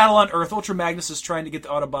we get a battle on Earth. Ultra Magnus is trying to get the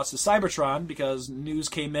Autobots to Cybertron because news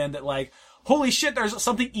came in that, like, holy shit, there's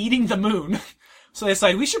something eating the moon. So they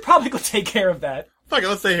decide, we should probably go take care of that. Fuck it,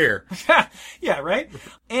 let's stay here. Yeah, right?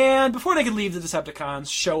 And before they can leave, the Decepticons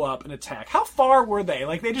show up and attack. How far were they?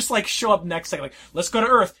 Like, they just, like, show up next second, like, let's go to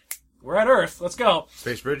Earth. We're at Earth. Let's go.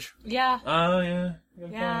 Space bridge? Yeah. Oh, yeah.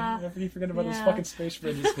 Yeah. I forget about those Yeah. fucking space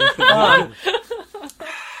bridges.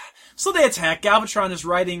 So they attack. Galvatron is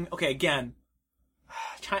riding, okay, again,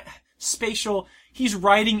 spatial. He's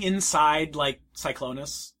riding inside, like,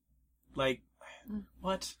 Cyclonus. Like,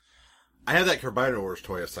 what? I have that Combiner Wars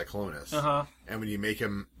toy of Cyclonus. Uh-huh. And when you make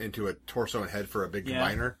him into a torso and head for a big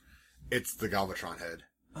combiner, it's the Galvatron head.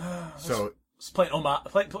 So It's playing yeah,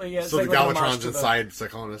 the like an homage Galvatron's to inside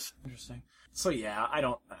Cyclonus. Interesting. So yeah, I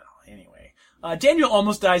don't know. Anyway. Daniel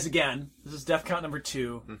almost dies again. This is death count number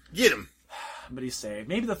 2. Get him! But he's saved.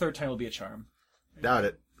 Maybe the third time will be a charm. Doubt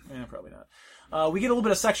it. Probably not. We get a little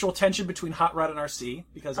bit of sexual tension between Hot Rod and RC,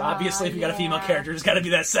 because obviously if you got a female character, there's got to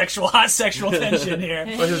be that hot sexual tension here.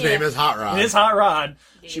 But his name is Hot Rod. It is Hot Rod.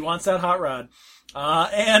 She wants that Hot Rod.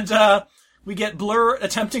 And we get Blur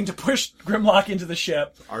attempting to push Grimlock into the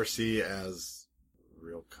ship. RC as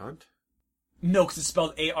real cunt? No, because it's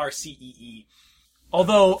spelled A-R-C-E-E.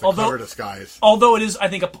 Although disguise. Although it is, I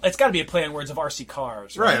think, it's got to be a play on words of RC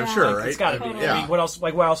Cars. Right, I'm sure, right? It's got to be. Yeah. I mean, what else?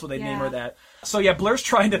 Like, why else would they name her that? So yeah, Blur's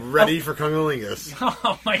trying to Ready for Cunnilingus.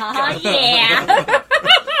 Oh my god! Yeah.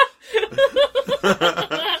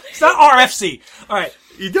 It's not RFC. All right.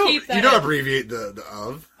 You don't abbreviate the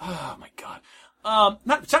of. Oh my god.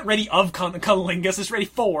 It's not ready of Cunnilingus. It's ready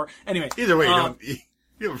for. Anyway. Either way, you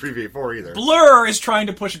don't abbreviate for either. Blur is trying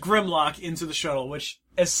to push Grimlock into the shuttle, which,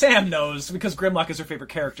 as Sam knows, because Grimlock is her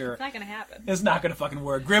favorite character, It's not gonna happen. is not going to fucking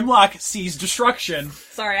work. Grimlock sees destruction.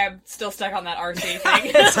 Sorry, I'm still stuck on that RC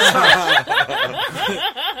thing.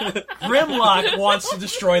 Grimlock wants to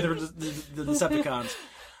destroy the Decepticons.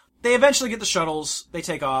 they eventually get the shuttles. They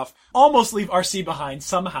take off. Almost leave RC behind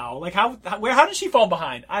somehow. Like how did she fall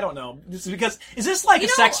behind? I don't know. This is because is this like a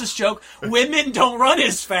sexist joke? Women don't run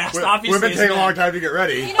as fast. Obviously, women take a long time to get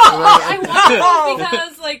ready. You know, I wonder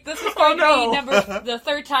because like this is going to be the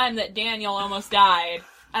third time that Daniel almost died.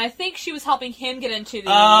 And I think she was helping him get into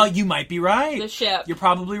the you might be right. The ship. You're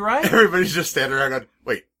probably right. Everybody's just standing around going,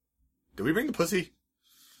 wait, did we bring the pussy?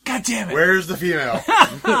 God damn it. Where's the female?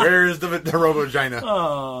 Where's the Robogina?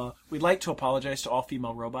 Oh, we'd like to apologize to all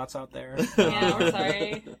female robots out there. Yeah, we're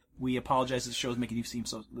sorry. We apologize. This show is making you seem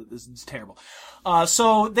so... This is terrible.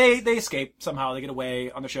 So they escape somehow. They get away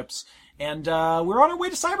on their ships. And we're on our way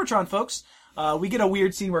to Cybertron, folks. We get a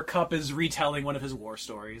weird scene where Kup is retelling one of his war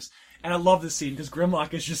stories. And I love this scene because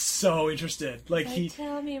Grimlock is just so interested. Like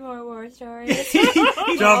tell me more war stories.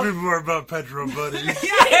 Tell me more about Petro buddies.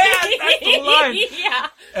 Yeah, that's the line. Yeah.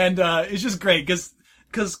 And it's just great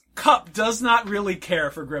because Kup does not really care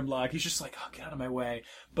for Grimlock. He's just like, oh, get out of my way.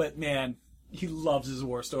 But man, he loves his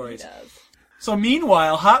war stories. He does. So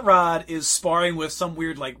meanwhile, Hot Rod is sparring with some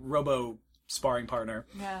weird like robo sparring partner.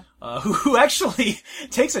 Yeah. Who actually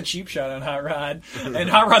takes a cheap shot on Hot Rod. And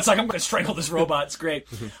Hot Rod's like, I'm going to strangle this robot. It's great.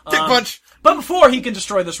 Dick punch! But before he can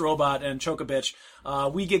destroy this robot and choke a bitch,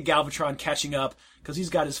 we get Galvatron catching up because he's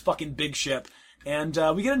got his fucking big ship. And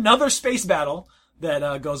we get another space battle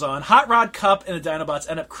that goes on. Hot Rod, Kup, and the Dinobots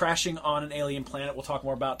end up crashing on an alien planet. We'll talk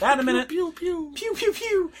more about that in a minute. Pew, pew, Pew, pew,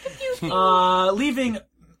 pew. Leaving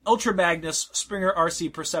Ultra Magnus, Springer,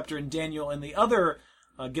 RC, Perceptor, and Daniel in the other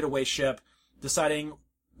getaway ship, deciding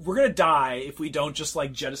we're gonna die if we don't just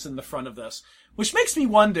like jettison the front of this. Which makes me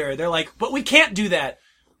wonder, they're like, but we can't do that.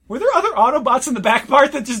 Were there other Autobots in the back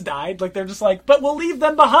part that just died? Like they're just like, but we'll leave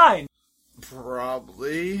them behind.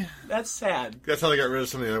 Probably. That's sad. That's how they got rid of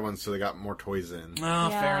some of the other ones, so they got more toys in. Oh,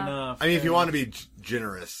 fair enough. I mean, if you want to be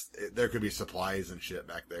generous, there could be supplies and shit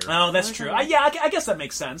back there. Oh, that's true. I guess that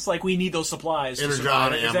makes sense. Like, we need those supplies.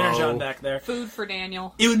 Energon There's ammo. Energon back there. Food for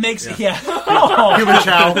Daniel. It would make sense. Yeah. Oh. Human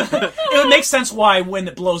chow. It would make sense why when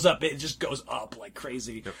it blows up, it just goes up like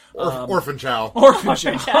crazy. Orphan chow. Orphan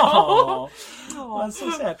chow. Oh, that's so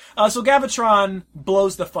sad. So Galvatron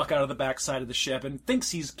blows the fuck out of the backside of the ship and thinks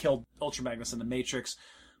he's killed Ultra Magnus in the Matrix.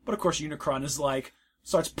 But of course Unicron is like,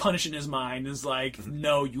 starts punishing his mind, is like,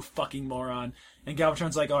 no, you fucking moron. And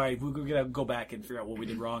Galvatron's like, alright, we're gonna go back and figure out what we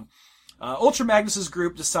did wrong. Ultra Magnus's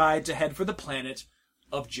group decide to head for the planet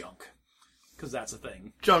of junk. Because that's a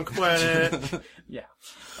thing. Junk planet. Yeah.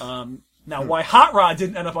 Now, why Hot Rod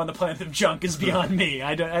didn't end up on the planet of junk is beyond me.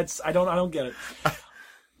 I don't get it.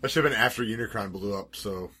 That should have been after Unicron blew up,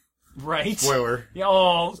 so... Right? Spoiler. Yeah,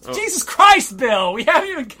 oh, Jesus Christ, Bill! We haven't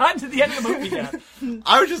even gotten to the end of the movie yet.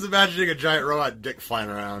 I was just imagining a giant robot dick flying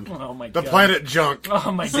around. Oh my god. The planet junk.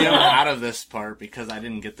 Oh my See, I'm god. out of this part because I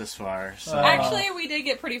didn't get this far. So. Actually, we did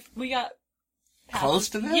get we got... Close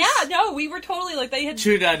to this? Yeah, no, we were totally like, they had...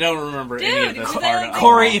 Dude, I don't remember any of this Dude, part. like-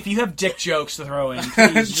 Corey, if you have dick jokes to throw in,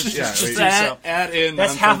 please just do so. Add in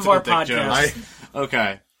That's half of our nonsensical dick podcast. jokes.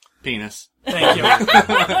 Okay. Penis. Thank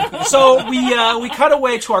you. So we cut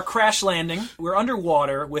away to our crash landing. We're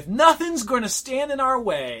underwater with nothing's going to stand in our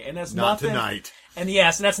way, and that's Not nothing. tonight. And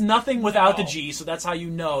yes, and that's nothing without the G. So that's how you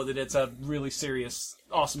know that it's a really serious,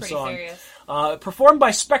 awesome Pretty song. serious. Performed by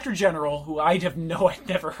Spectre General, who I'd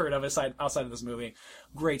never heard of outside of this movie.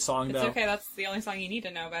 Great song It's though. okay, that's the only song you need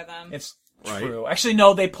to know by them. It's Right. true. Actually,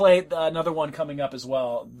 no, they play another one coming up as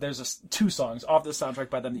well. There's two songs off the soundtrack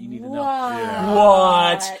by them that you need to know. Yeah.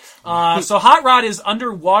 What? So Hot Rod is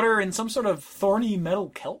underwater in some sort of thorny metal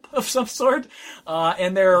kelp of some sort,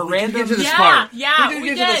 and there are random. get to this Yeah, part. yeah, we we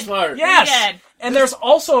didn't get to did. this part. Yes, We did. and there's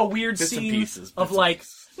also a weird Bits and scene pieces, of bits and like.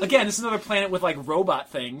 pieces. Again, it's another planet with like robot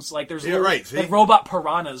things. Like there's Yeah, little, right, see? like robot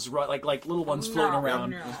piranhas, like little ones floating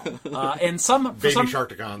around. And some for Baby some,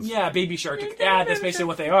 Sharkticons. Yeah, baby shark. Yeah, that's basically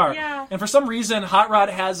what they are. Yeah. And for some reason, Hot Rod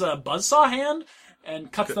has a buzzsaw hand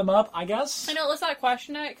and cuts them up, I guess. I know, let's not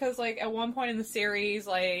question it, because, like, at one point in the series,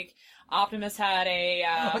 like, Optimus had a...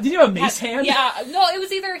 Did you have a mace hand? Yeah, no, it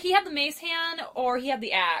was either he had the mace hand or he had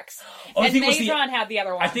the axe. Oh, I and think it was Megatron had the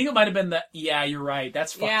other one. I think it might have been the... Yeah, you're right.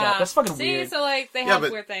 That's fucked up. That's fucking See, weird. so, like, they Yeah, have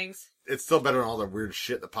but- weird things. It's still better than all the weird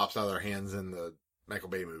shit that pops out of their hands in the Michael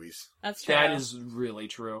Bay movies. That's true. That is really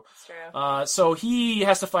true. That's true. So he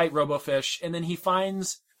has to fight RoboFish, and then he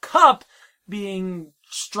finds Kup being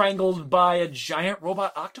strangled by a giant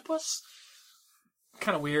robot octopus.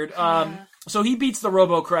 Kind of weird. So he beats the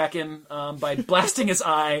Robo Kraken by blasting his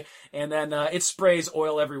eye, and then it sprays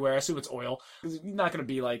oil everywhere. I assume it's oil. It's not going to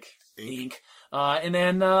be like ink. And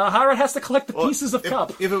then Hot Rod has to collect the pieces of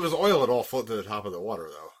Kup. If it was oil, it'd all float to the top of the water,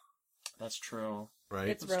 though. That's true. Right?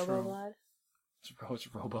 It's That's Robo true. Blood.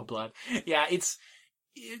 It's Robo Blood. Yeah, it's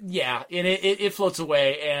Yeah, and it floats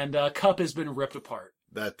away, and Cup has been ripped apart.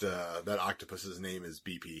 That octopus's name is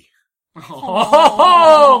BP.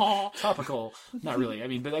 Oh, topical. Not really. I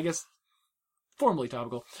mean, but I guess formally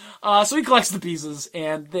topical. So he collects the pieces,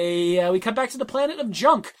 and we cut back to the planet of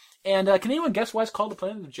junk. And can anyone guess why it's called the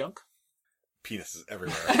planet of junk? Penises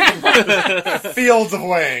everywhere. Fields of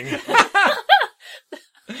Wang.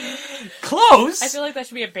 Close. I feel like that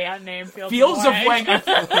should be a band name. Fields of Wang. I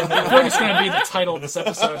feel like it's going to be the title of this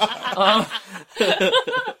episode.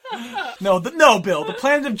 No, Bill. The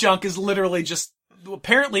planet of junk is literally just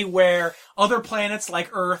apparently where other planets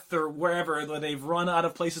like Earth or wherever, where they've run out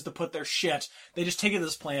of places to put their shit, they just take it to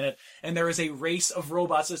this planet, and there is a race of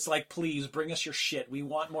robots that's like, please bring us your shit. We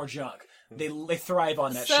want more junk. They thrive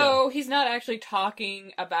on that shit. So he's not actually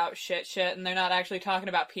talking about shit, and they're not actually talking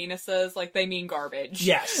about penises. Like, they mean garbage.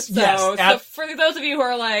 Yes. So for those of you who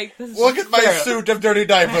are like, this is look at my suit of dirty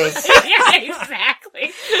diapers. yeah,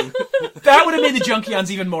 exactly. That would have made the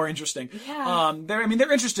Junkions even more interesting. Yeah. They're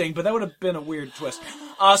interesting, but that would have been a weird twist.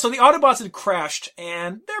 So the Autobots had crashed,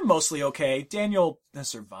 and they're mostly okay. Daniel has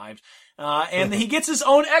survived. And he gets his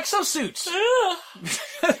own exosuit.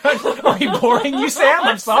 Are we boring you, Sam?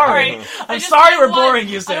 I'm sorry. I'm sorry we're boring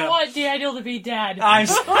you, Sam. I want Daniel to be dead. I'm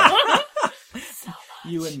sorry.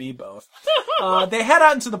 You and me both. They head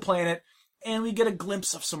out into the planet, and we get a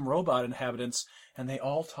glimpse of some robot inhabitants, and they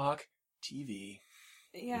all talk TV.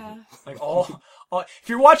 Yeah. Like all, if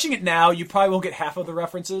you're watching it now, you probably won't get half of the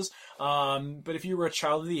references. But if you were a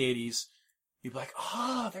child of the 80s, you'd be like,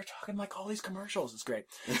 they're talking like all these commercials. It's great.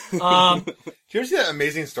 Did you ever see that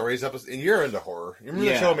Amazing Stories episode? And you're into horror. You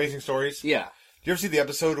remember the show Amazing Stories? Yeah. Did you ever see the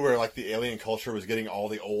episode where, like, the alien culture was getting all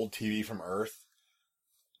the old TV from Earth?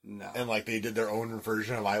 No. And, like, they did their own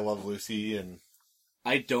version of I Love Lucy, and...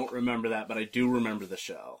 I don't remember that, but I do remember the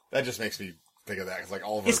show. That just makes me think of that, because, like,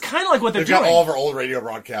 all of It's kind of like what they're doing. They've got all of our old radio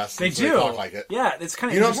broadcasts. They do. They talk like it. Yeah, it's kind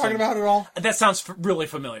of You know what I'm talking about at all? That sounds really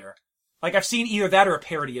familiar. Like, I've seen either that or a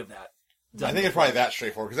parody of that. I think it's probably that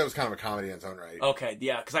straightforward, because that was kind of a comedy in its own right. Okay,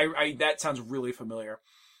 yeah, because I that sounds really familiar.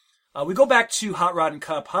 We go back to Hot Rod and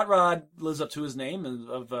Cup. Hot Rod lives up to his name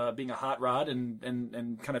of being a hot rod and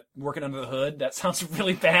kind of working under the hood. That sounds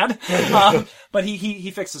really bad, but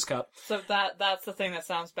he fixes Cup. So that's the thing that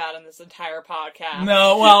sounds bad in this entire podcast.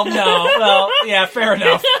 No, yeah, fair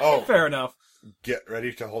enough. Fair enough. Get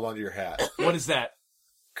ready to hold on to your hat. What is that?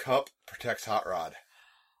 Cup protects Hot Rod.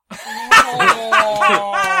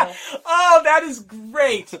 Oh, that is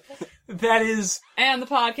great. That is... And the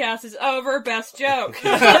podcast is over. Best joke.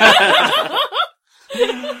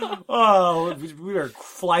 Oh, we better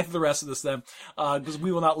fly through the rest of this then, because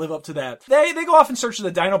we will not live up to that. They go off in search of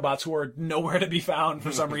the Dinobots, who are nowhere to be found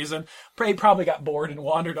for some reason. They probably got bored and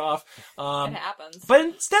wandered off. It happens. But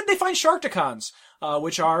instead they find Sharkticons,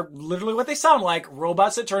 which are literally what they sound like,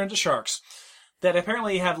 robots that turn into sharks, that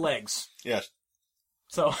apparently have legs. Yes.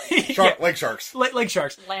 So leg sharks. Leg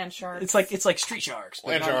sharks. Land sharks. It's like street sharks.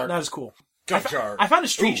 Land shark. Not as cool. Jump shark. I found a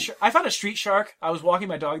street shark. I was walking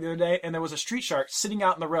my dog the other day, and there was a street shark sitting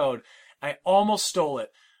out in the road. I almost stole it,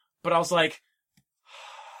 but I was like,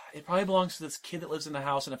 it probably belongs to this kid that lives in the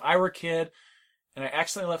house. And if I were a kid and I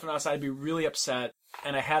accidentally left it outside, I'd be really upset.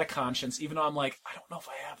 And I had a conscience, even though I'm like, I don't know if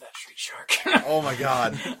I have that street shark. Oh my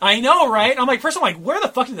god. I know, right? I'm like, first I'm like, where the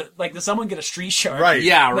fuck did someone get a street shark? Right.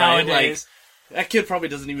 Yeah, right. Nowadays? That kid probably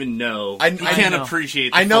doesn't even know. I can't know.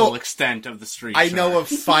 appreciate the full extent of the street I shark. know of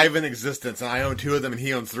 5 in existence, and I own 2 of them, and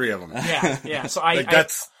he owns 3 of them. Yeah. So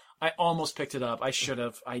I almost picked it up. I should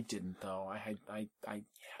have. I didn't though.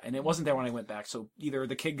 And it wasn't there when I went back. So either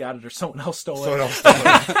the kid got it or someone else stole it.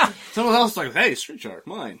 Someone else like, hey, street shark,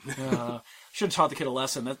 mine. Should have taught the kid a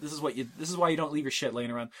lesson. This is why you don't leave your shit laying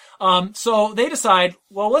around. So they decide,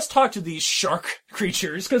 well, let's talk to these shark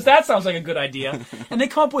creatures, because that sounds like a good idea. And they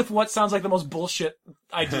come up with what sounds like the most bullshit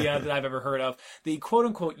idea that I've ever heard of. The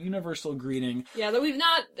quote-unquote universal greeting. Yeah, that we've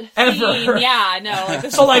not ever seen. Yeah, no. Like,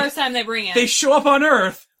 this is So, the like, first time they bring it. They show up on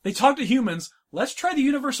Earth. They talk to humans. Let's try the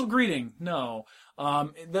universal greeting. No.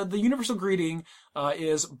 The universal greeting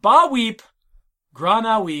is Ba Weep,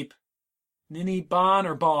 Grana Weep, Nini Bon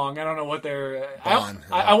or Bong. I don't know what they're. Bon.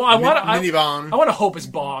 I want to to hope it's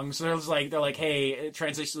Bong. So they're like, hey, it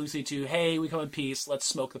translates loosely to, hey, we come in peace. Let's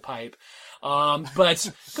smoke the pipe.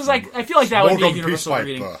 But because I feel like that would be a universal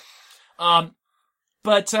greeting.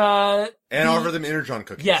 But and offer them Energon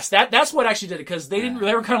cookies. Yes, that's what actually did it, because they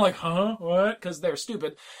were kind of like, huh, what? Because they're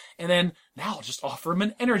stupid. And then now I'll just offer them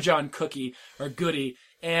an Energon cookie or goodie,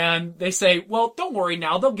 and they say, well, don't worry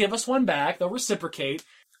now, they'll give us one back, they'll reciprocate.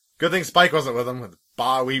 Good thing Spike wasn't with them with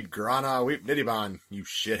Ba weep grana weep nittyban, you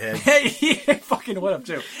shithead. Hey, fucking what up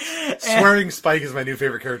too? Swearing Spike is my new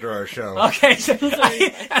favorite character on our show. Okay, so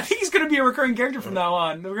I think he's going to be a recurring character from now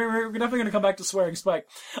on. We're definitely going to come back to Swearing Spike.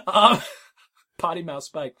 Potty mouth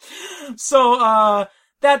Spike. So,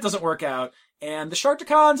 that doesn't work out. And the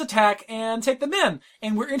Sharkticons attack and take them in.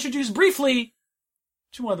 And we're introduced briefly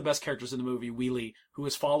to one of the best characters in the movie, Wheelie, who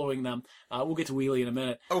is following them. We'll get to Wheelie in a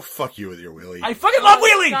minute. Oh, fuck you with your Wheelie. I fucking love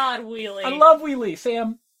Wheelie! God, Wheelie. I love Wheelie.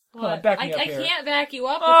 Sam, come on, What? back me up I here. can't back you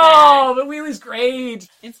up with Oh, but Wheelie's great. that.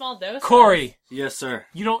 In small doses. Corey, Yes, sir.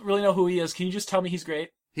 you don't really know who he is. Can you just tell me he's great?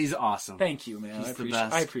 He's awesome. Thank you, man. He's the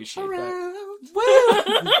best. I appreciate that. Around.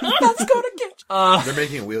 Woo! Let's go to get. They're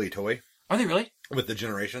making a Wheelie toy Are they really? with the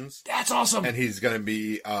Generations, That's awesome. and he's going to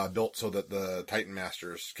be built so that the Titan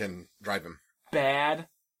Masters can drive him. Bad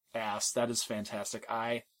ass. That is fantastic.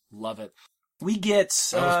 I love it. We get.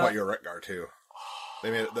 I almost bought you a Retgar too.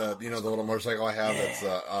 They made it the little motorcycle I have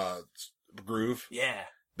that's Groove. Yeah,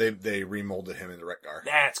 They remolded him into Retgar.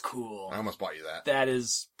 that's cool. I almost bought you that. That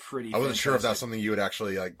is pretty. I wasn't sure if that's fantastic. something you would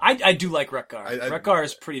actually like. I do like Retgar. I- Retgar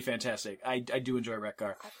is pretty fantastic. I do enjoy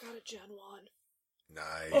Retgar. I've got a Gen 1.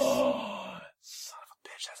 Nice. Oh, son of a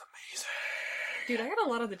bitch, that's amazing. Dude, I got a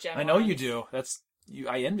lot of the Gen 1. I know you do. That's you.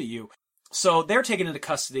 I envy you. So they're taken into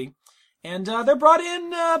custody, and they're brought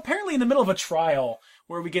in apparently in the middle of a trial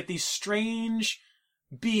where we get these strange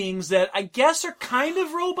beings that I guess are kind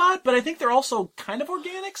of robot, but I think they're also kind of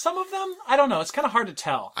organic. Some of them, I don't know. It's kind of hard to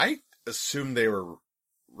tell. I assumed they were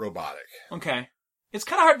robotic. Okay, it's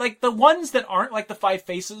kind of hard. Like the ones that aren't like the five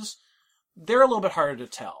faces, they're a little bit harder to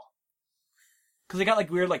tell because they got like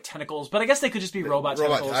weird like tentacles. But I guess they could just be robot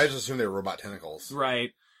tentacles. I just assumed they were robot tentacles.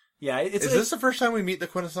 Right. Yeah. Is this the first time we meet the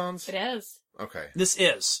Quintessons? It is. Okay. This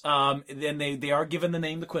is. Then they are given the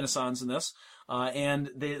name the Quintessons in this.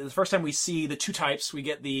 And the first time we see the two types, we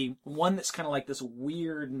get the one that's kind of like this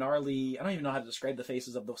weird, gnarly, I don't even know how to describe the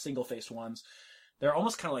faces of the single-faced ones. They're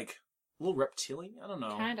almost kind of like a little reptilian, I don't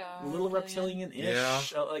know. Kind of. A little reptilian-ish,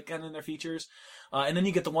 Yeah. like kind of in their features. And then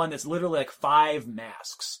you get the one that's literally like 5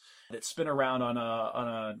 masks that spin around on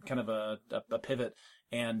a kind of a pivot.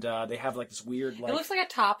 And they have like this weird like... It looks like a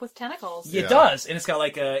top with tentacles. It does, and it's got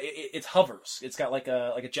like it hovers. It's got like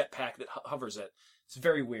a jetpack that hovers it. It's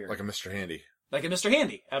very weird. Like a Mr. Handy. Like a Mr.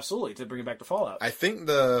 Handy, absolutely, to bring it back to Fallout. I think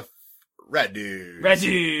the Red Dudes. Red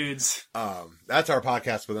Dudes! That's our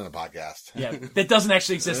podcast within a podcast. Yeah, that doesn't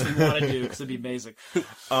actually exist and we want to do, because it'd be amazing.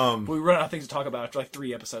 But we run out of things to talk about after like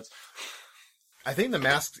 3 episodes. I think the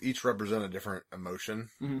masks each represent a different emotion.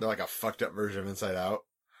 Mm-hmm. They're like a fucked up version of Inside Out.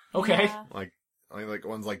 Okay. Yeah. Like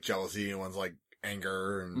one's like jealousy and one's like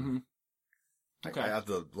anger and... Mm-hmm. Okay. I have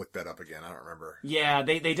to look that up again. I don't remember. Yeah,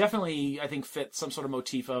 they definitely, I think, fit some sort of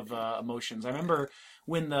motif of emotions. I remember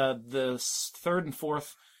when the 3rd and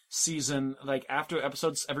 4th season, like after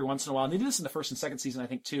episodes every once in a while, and they did this in the 1st and 2nd season, I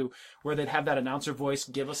think, too, where they'd have that announcer voice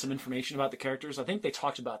give us some information about the characters. I think they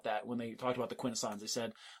talked about that when they talked about the Quintessons. They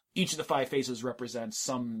said each of the 5 faces represents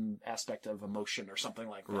some aspect of emotion or something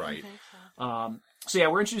like that. Right. So yeah,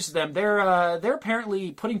 we're introduced to them. They're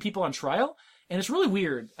apparently putting people on trial. And it's really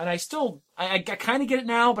weird. And I kind of get it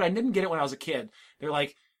now, but I didn't get it when I was a kid. They're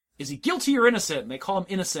like, is he guilty or innocent? And they call him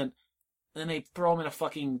innocent. And then they throw him in a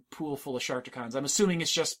fucking pool full of Sharkticons. I'm assuming it's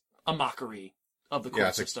just a mockery of the court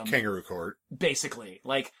It's system. a kangaroo court. Basically.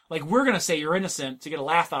 Like we're gonna say you're innocent to get a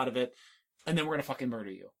laugh out of it, and then we're gonna fucking murder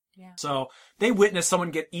you. Yeah. So they witness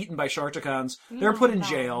someone get eaten by Sharkticons. They're put in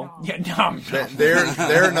jail. no. Yeah, no.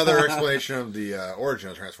 They're another explanation of the origin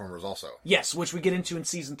of Transformers also. Yes, which we get into in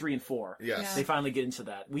season 3 and 4. Yes. They finally get into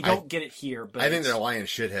that. We don't get it here, but I think they're lying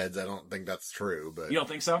shitheads. I don't think that's true, but You don't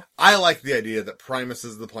think so? I like the idea that Primus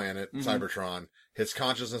is the planet, Mm-hmm. Cybertron. His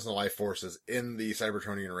consciousness and life force is in the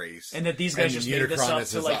Cybertronian race. And that these guys just made this Unicron up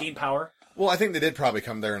is to his like up. gain power? Well, I think they did probably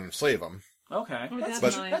come there and enslave him. Okay. Oh, That's,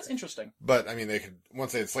 definitely. that's interesting. But, I mean, they could,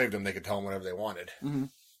 once they enslaved him, they could tell him whatever they wanted.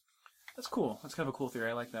 That's cool. That's kind of a cool theory.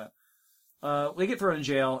 I like that. They get thrown in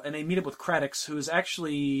jail, and they meet up with Kradix, who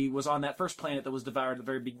was on that first planet that was devoured at the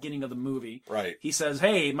very beginning of the movie. Right. He says,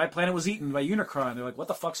 hey, my planet was eaten by Unicron. They're like, what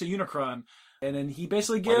the fuck's a Unicron? And then he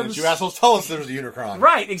basically Why gives... didn't you assholes tell us there was a Unicron?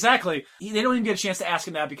 Right, exactly. They don't even get a chance to ask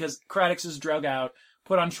him that because Kradix is drug out,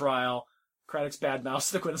 put on trial. Kradix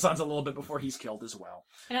badmouths the Quintessons a little bit before he's killed as well.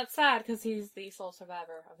 And it's sad because he's the sole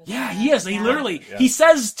survivor of his Yeah, planet. he is. He Yeah. literally, Yeah. he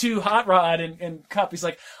says to Hot Rod and Cup, he's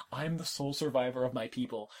like, I'm the sole survivor of my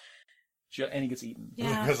people. And he gets eaten.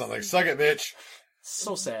 Yeah. Because I'm like, suck it, bitch.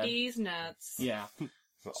 So sad. He's nuts. Yeah.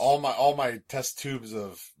 All my test tubes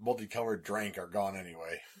of multicolored drank are gone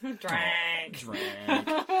anyway. Drank. Drank.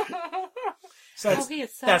 So Oh, that's, he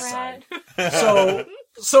is so that's rad. sad. So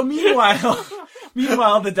So meanwhile,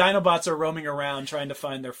 the Dinobots are roaming around trying to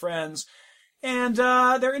find their friends. And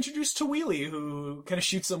they're introduced to Wheelie, who kind of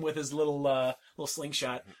shoots them with his little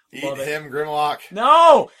slingshot. Eat him, Grimlock.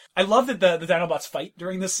 No! I love that the Dinobots fight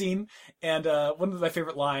during this scene. And one of my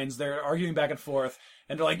favorite lines, they're arguing back and forth.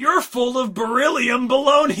 And they're like, "You're full of beryllium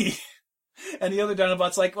baloney." And the other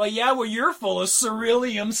Dinobot's like, "Well, yeah, well, you're full of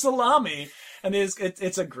ceruleum salami." And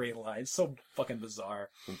it's a great line. It's so fucking bizarre.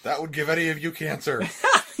 That would give any of you cancer.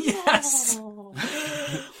 Yes.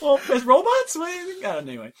 Well, as robots?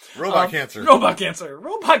 Anyway. Robot cancer. Robot cancer.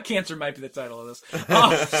 Robot cancer might be the title of this.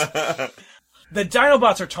 The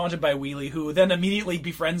Dinobots are taunted by Wheelie, who then immediately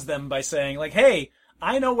befriends them by saying, like, "Hey,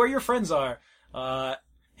 I know where your friends are.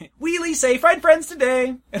 Wheelie, say friends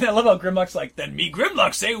today." And I love how Grimlock's like, "Then me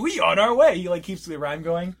Grimlock say we on our way." He like keeps the rhyme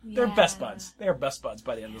going. They're best buds. They are best buds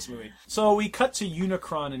by the end of this movie. So we cut to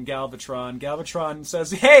Unicron and Galvatron. Galvatron says,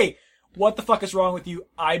 "Hey, what the fuck is wrong with you?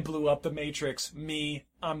 I blew up the Matrix. Me,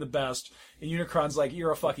 I'm the best." And Unicron's like,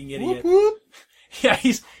 "You're a fucking idiot." Whoop, whoop. Yeah,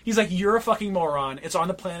 he's like, "You're a fucking moron. It's on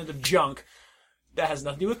the planet of junk. That has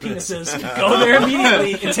nothing to do with penises. Go there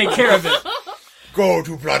immediately and take care of it." Go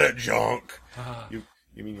to Planet Junk.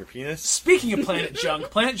 You mean your penis? Speaking of Planet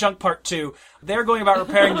Junk Part 2, they're going about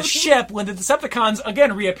repairing the ship when the Decepticons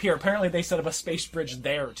again reappear. Apparently they set up a space bridge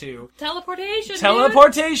there, too. Teleportation!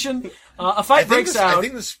 A fight breaks out. I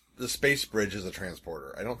think the space bridge is a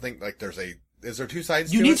transporter. I don't think, like, is there two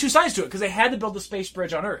sides to it? You need two sides to it, because they had to build the space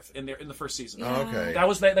bridge on Earth in the first season. Yeah. Oh, okay. That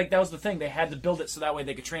was the thing. They had to build it so that way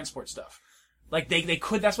they could transport stuff. Like, they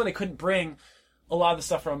could, that's why they couldn't bring a lot of the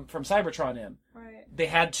stuff from Cybertron in. Right. They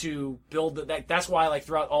had to build that's why, like,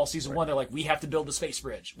 throughout all season 1, they're like, "We have to build the space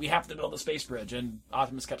bridge. We have to build the space bridge," and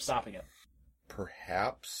Optimus kept stopping it.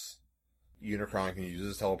 Perhaps Unicron can use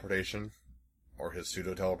his teleportation or his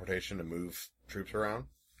pseudo-teleportation to move troops around?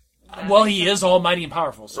 Well, he is almighty and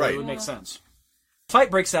powerful, so Right. it would make sense. Fight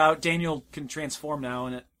breaks out. Daniel can transform now,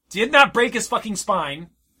 and it did not break his fucking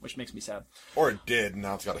spine, which makes me sad. Or it did, and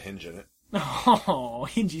now it's got a hinge in it. Oh,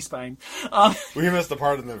 hingy spine. We missed the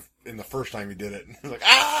part in the first time he did it. Like,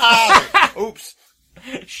 ah! Oops.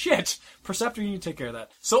 Shit. Perceptor, you need to take care of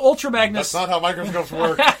that. So Ultra Magnus... That's not how microscopes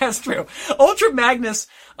work. That's true. Ultra Magnus...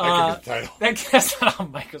 That could be the title. That's not how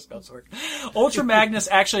microscopes work. Ultra Magnus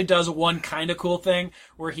actually does one kind of cool thing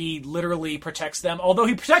where he literally protects them. Although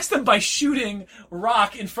he protects them by shooting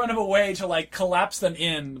rock in front of a way to, like, collapse them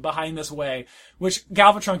in behind this way, which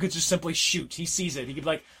Galvatron could just simply shoot. He sees it. He could be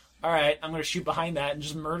like, "Alright, I'm gonna shoot behind that and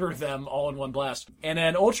just murder them all in one blast." And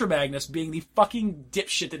then Ultra Magnus, being the fucking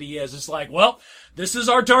dipshit that he is like, "Well, this is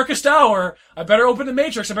our darkest hour. I better open the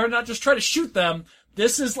Matrix. I better not just try to shoot them.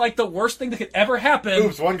 This is like the worst thing that could ever happen."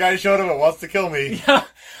 Oops, one guy showed up and wants to kill me. Yeah,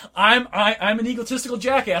 I'm an egotistical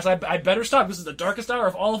jackass. I better stop. This is the darkest hour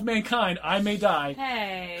of all of mankind. I may die.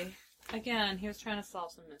 Hey. Again, he was trying to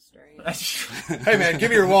solve some mystery. Hey man, give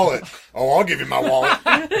me your wallet. Oh, I'll give you my wallet.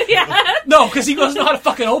 Yeah. No, because he doesn't know how to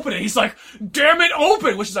fucking open it. He's like, "Damn it,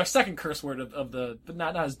 open!" Which is our second curse word of the, but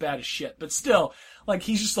not as bad as shit. But still, like,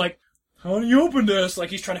 he's just like, "How do you open this?" Like,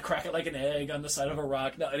 he's trying to crack it like an egg on the side of a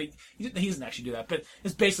rock. No, he doesn't actually do that, but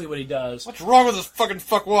it's basically what he does. What's wrong with this fucking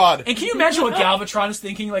fuckwad? And can you imagine what Galvatron is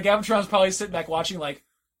thinking? Like, Galvatron's probably sitting back watching, like,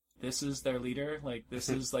 this is their leader? Like, this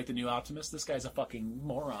is, like, the new Optimus? This guy's a fucking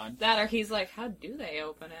moron. That or he's like, "How do they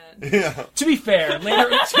open it?" Yeah. To be fair, you're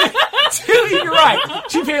right.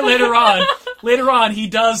 To be fair, later on, he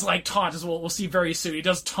does, like, taunt, as we'll see very soon. He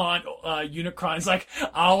does taunt Unicron. He's like,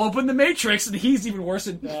 "I'll open the Matrix," and he's even worse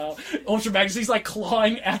than Ultra Magnus. He's, like,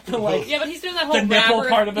 clawing at the, like, Yeah, but he's doing that whole the nipple rapper-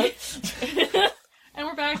 part of it. And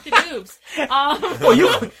we're back to boobs. Well,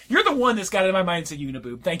 you're the one that's got it in my mind to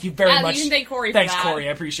Uniboob. Thank you very much. You can thank Corey for Thanks, that. Corey.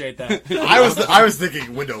 I appreciate that. I was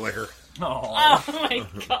thinking window licker. Oh. Oh my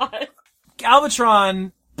god.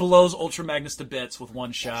 Galvatron blows Ultra Magnus to bits with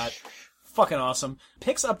one shot. Fucking awesome.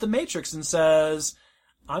 Picks up the Matrix and says,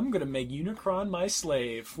 "I'm gonna make Unicron my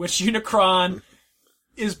slave." Which Unicron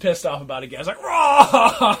is pissed off about again. He's like,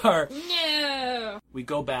 "Roar!" No. We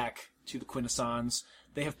go back to the Quintessons.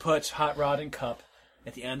 They have put Hot Rod and Cup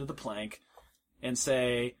at the end of the plank and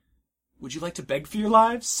say, "Would you like to beg for your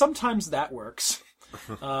lives?" Sometimes that works.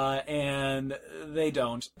 And they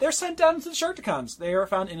don't. They're sent down to the Sharkticons. They are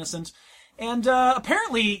found innocent. And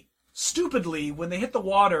apparently, stupidly, when they hit the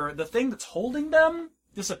water, the thing that's holding them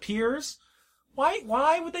disappears.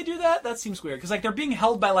 Why would they do that? That seems weird. Because, like, they're being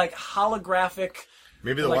held by, like, holographic...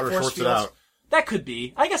 Maybe the like, water force shorts it fields. out. That could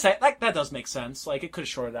be. I guess that does make sense. Like, it could have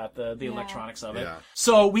shorted out the electronics of it. Yeah.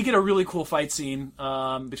 So we get a really cool fight scene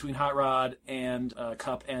between Hot Rod and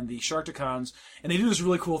Cup and the Sharkticons. And they do this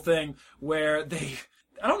really cool thing where they...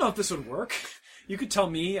 I don't know if this would work. you could tell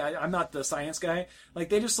me, I'm not the science guy. Like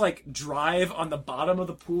they just like drive on the bottom of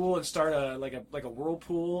the pool and start a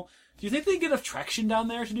whirlpool. Do you think they get enough traction down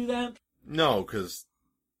there to do that? No, because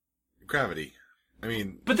gravity. I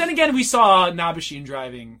mean, but then again, we saw Nabashin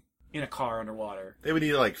driving in a car underwater. They would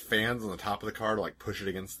need like fans on the top of the car to like push it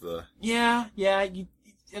against the. Yeah.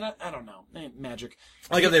 And I don't know, magic.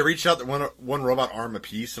 Like if they reached out one robot arm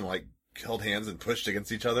apiece and like held hands and pushed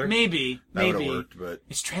against each other. Maybe that would have worked, but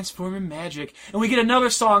it's transforming magic, and we get another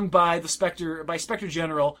song by Spectre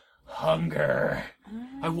General, Hunger.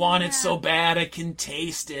 I want it so bad I can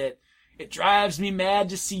taste it. It drives me mad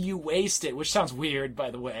to see you waste it, which sounds weird,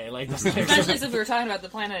 by the way. Like, especially since we were talking about the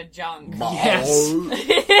planet of junk. Yes.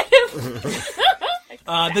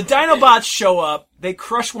 The Dinobots show up. They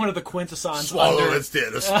crush one of the Quintessons. Swallow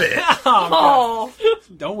instead of spit. Oh,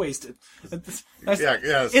 don't waste it.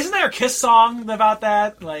 Yes. Isn't there a Kiss song about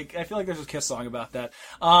that? Like, I feel like there's a Kiss song about that.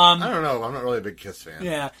 I don't know. I'm not really a big Kiss fan.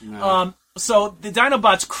 Yeah. No. So the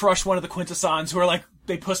Dinobots crush one of the Quintessons, who are like,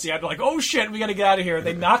 they pussy out. They're like, oh shit, we gotta get out of here.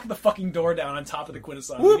 They knock the fucking door down on top of the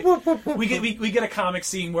Quintesson. We get a comic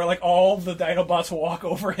scene where like all the Dinobots walk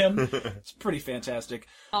over him. It's pretty fantastic.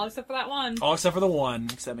 all except for that one. All except for the one.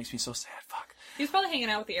 That makes me so sad. Fuck. He was probably hanging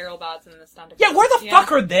out with the aerial bots and the stunt. Yeah, where the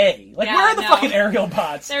fuck are they? Like, where are the fucking aerial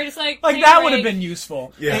bots? They were just like that would have been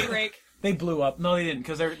useful. Yeah. They blew up. No, they didn't,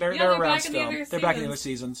 because they're around back in the still. other They're back in the other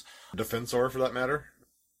seasons. Defensor, for that matter.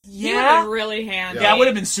 He would have been really handy. Yeah, it would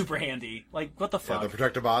have been super handy. Like, what the fuck? Yeah, the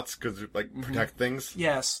Protectobots, because like protect things.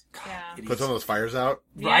 Yes. Yeah. Put some of those fires out.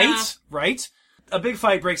 Right? A big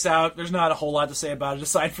fight breaks out. There's not a whole lot to say about it,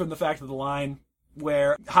 aside from the fact of the line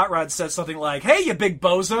where Hot Rod says something like, hey, you big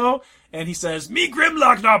bozo! And he says, me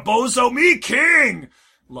Grimlock, not bozo, me king!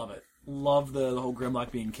 Love it. Love the whole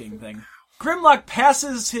Grimlock being king thing. Grimlock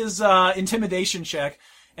passes his intimidation check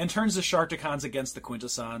and turns the Sharkticons against the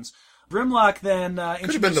Quintessons. Grimlock then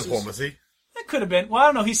Could have been diplomacy. It could have been. Well, I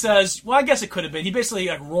don't know. He says, well, I guess it could have been. He basically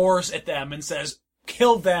like roars at them and says,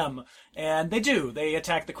 kill them. And they do. They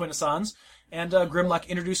attack the Quintessons. And Grimlock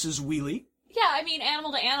introduces Wheelie. Yeah, I mean,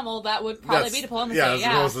 animal to animal, that would probably be diplomacy. Yeah, as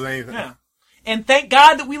close as anything. Yeah. And thank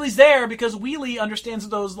God that Wheelie's there, because Wheelie understands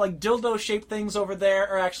that those like dildo-shaped things over there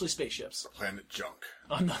are actually spaceships. Planet junk.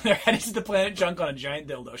 They're headed to the planet junk on a giant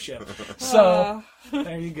dildo ship. So,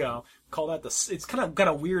 there you go. Call that it's kind of got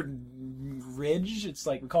a weird ridge. It's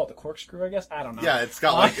like, we call it the corkscrew, I guess? I don't know. Yeah, it's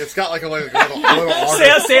got like a little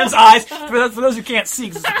arc. Sam's eyes, for those who can't see,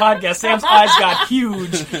 because it's a podcast, Sam's eyes got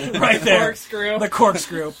huge right there. Corkscrew. The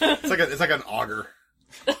corkscrew. It's like an auger.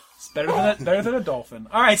 It's better than a dolphin.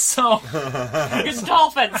 Alright, so. It's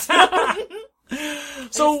dolphins.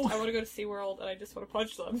 So I want to go to SeaWorld and I just want to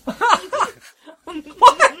punch them.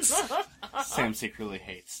 What? Sam secretly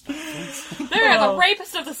hates dolphins. They're the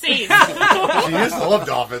rapist of the seas. Genius. I love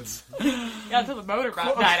dolphins. Yeah, until the motor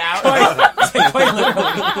died out. Quite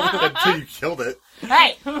literally. Until you killed it.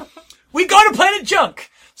 Hey! We go to Planet Junk!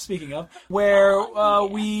 Speaking of, where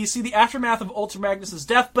we see the aftermath of Ultra Magnus'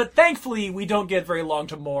 death, but thankfully we don't get very long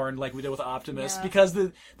to mourn like we did with Optimus, because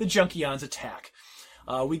the Junkions attack.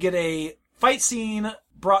 We get a fight scene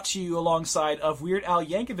brought to you alongside of Weird Al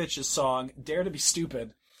Yankovic's song, Dare to Be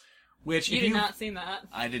Stupid. Which You did not see that.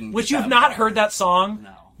 I didn't. Which you've not heard that song?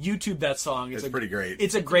 No. YouTube that song. It's pretty great.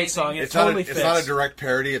 It's a great song. It It's totally not fits. it's not a direct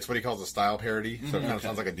parody. It's what he calls a style parody. So it kind of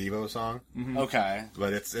sounds like a Devo song. Okay.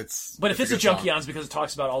 But it's But it fits the a good song. Junkions because it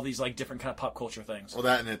talks about all these like different kind of pop culture things. Well,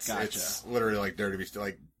 that and it's Gotcha. literally like Dare to Be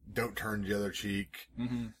Like, don't turn the other cheek.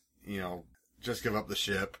 You know, just give up the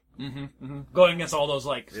ship. Going against all those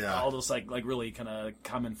like Yeah. all those like really kind of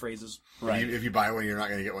common phrases. Right. If you buy one, you're not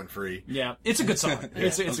going to get one free. Yeah, it's a good song.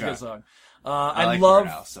 It's a Okay. good song. I like love.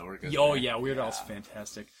 Weird Al, so we're good Oh there. yeah, Weird Al's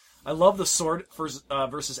fantastic. I love the sword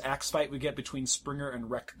versus axe fight we get between Springer and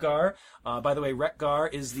Wreck-Gar. By the way, Wreck-Gar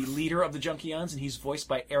is the leader of the Junkions, and he's voiced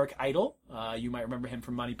by Eric Idle. You might remember him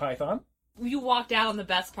from Monty Python. You walked out on the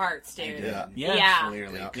best parts, dude. Yeah. Yeah.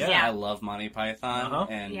 Clearly. Yeah. I love Monty Python. Uh-huh.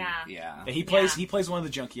 And Yeah. He plays one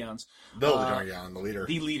of the Junkions. The Junkion, the leader.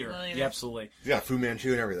 The leader. The leader. Yeah, absolutely. He's got Fu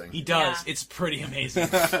Manchu and everything. He does. Yeah. It's pretty amazing.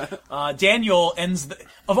 Daniel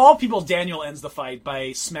of all people, Daniel ends the fight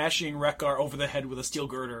by smashing Wreck-Gar over the head with a steel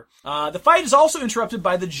girder. The fight is also interrupted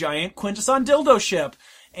by the giant Quintesson dildo ship.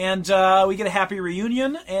 And we get a happy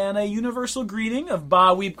reunion and a universal greeting of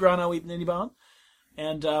Ba Weep Grana Weep Ninny Bon.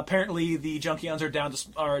 And apparently the Junkions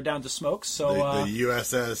are down to smoke. So the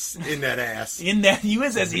USS in that ass. in that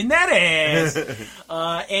USS in that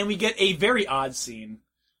ass. And we get a very odd scene.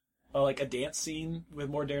 Like a dance scene with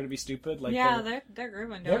more Dare to Be Stupid. Like they're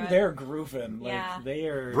grooving. they're grooving. Like Yeah. they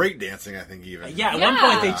are Break dancing, I think, even. Yeah, at one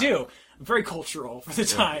point they do. Very cultural for the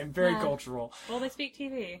time. Very cultural. Well, they speak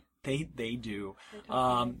TV. They do.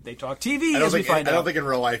 They talk TV. I as we find don't out. think in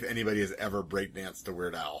real life anybody has ever breakdanced to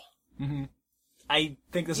Weird Al. I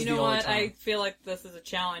think this is You the know only what? time. I feel like this is a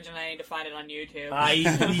challenge, and I need to find it on YouTube.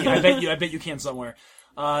 I bet you can somewhere.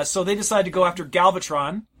 So they decide to go after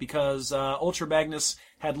Galvatron because Ultra Magnus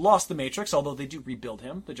had lost the Matrix, although they do rebuild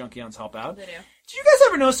him. The Junkions help out. They do. Did you guys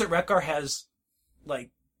ever notice that Wreck-Gar has,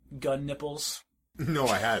 like, gun nipples? No,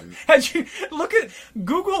 I hadn't. Had you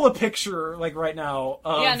Google a picture like right now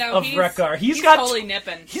of he's, Wreck-Gar? He's totally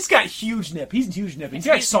nipping. He's got huge nip. He's huge nipping. He's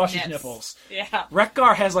got He's sausage nips. nipples. Yeah.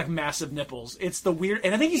 Wreck-Gar has like massive nipples. It's the weird,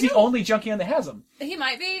 and I think he's the only Junkion that has them. He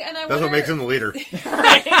might be, and I That's wonder... what makes him the leader.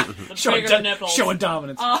 Showing, bigger nipples. showing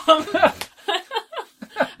dominance. I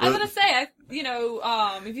was gonna say, if you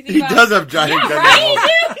think He about... does have giant gun nipples.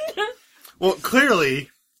 right? Well, clearly,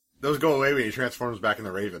 those go away when he transforms back in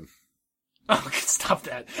the Raven. Oh, stop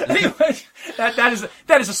that. Anyway,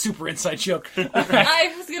 that is a super inside joke.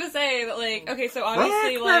 I was gonna say that, like, okay, so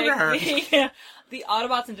obviously, like, the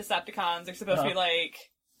Autobots and Decepticons are supposed to be, like,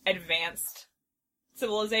 advanced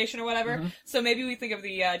civilization or whatever. Mm-hmm. So maybe we think of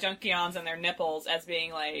the Junkions and their nipples as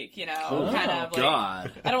being, like, kind of, like,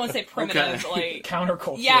 God. I don't want to say primitive, Okay. but, like,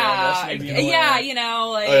 Counterculture. yeah, I guess, maybe in a way. yeah,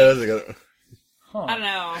 like, Oh, yeah, that's a good. Huh. I don't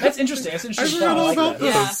know. That's interesting. That's an I interesting. forgot thought. all I about like that.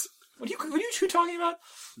 this. Yeah. What are you two talking about?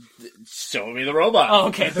 Show me the robot. Oh,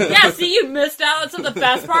 okay. Yeah, see, you missed out on some of the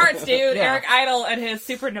best parts, dude. Yeah. Eric Idle and his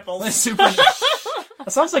super nipples. Super. That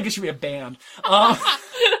sounds like it should be a band. I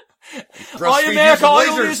Breastfeed am Eric using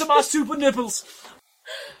Idle. lasers. These are my super nipples.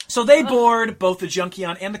 So they board both the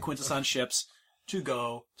Junkion and the Quintesson ships to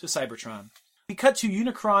go to Cybertron. We cut to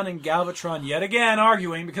Unicron and Galvatron yet again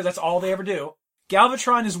arguing because that's all they ever do.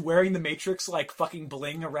 Galvatron is wearing the Matrix like fucking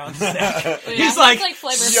bling around his neck. Yeah, He's like,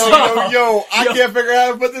 flavor Yo, I can't figure out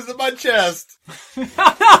how to put this in my chest.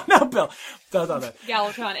 no, Bill. No.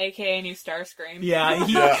 Galvatron, aka New Starscream. Yeah,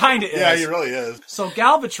 he kind of is. Yeah, he really is. So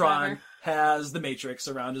Galvatron Clever. has the Matrix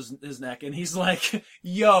around his neck, and he's like,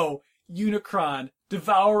 yo, Unicron,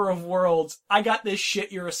 Devourer of Worlds, I got this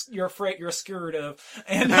shit you're afraid you're scared of.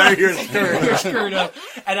 And You're scared. you're scared of.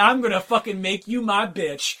 And I'm gonna fucking make you my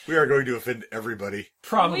bitch. We are going to offend everybody.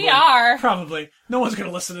 Probably. We are. Probably. No one's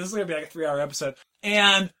gonna listen to this. It's gonna be like a 3-hour episode.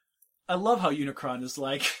 And I love how Unicron is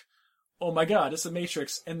like, oh my god, it's the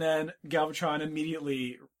Matrix. And then Galvatron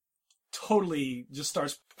immediately totally just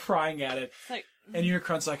starts prying at it. Like, And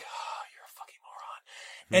Unicron's like, oh, you're a fucking moron.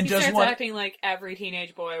 And he does starts one, acting like every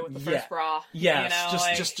teenage boy with the Yeah. first bra. yes, you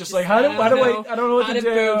know, just like, how do I don't know what how to did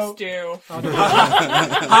do. boobs do?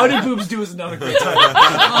 How did boobs do is another great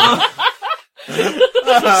title.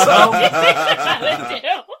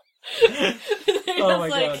 Oh my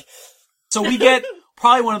god. So we get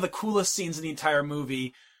probably one of the coolest scenes in the entire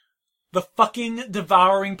movie. The fucking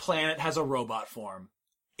devouring planet has a robot form.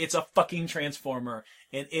 It's a fucking transformer,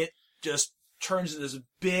 and it just turns into this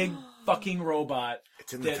big fucking robot.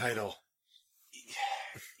 It's in the that- title.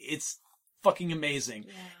 It's fucking amazing.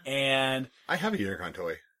 And I have a Unicron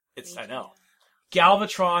toy. I know.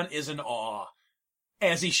 Galvatron is in awe,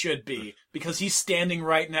 as he should be, because he's standing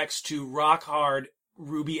right next to rock hard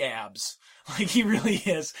Ruby abs. Like, he really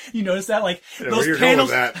is. You notice that? Like, Yeah, those where you're going panels.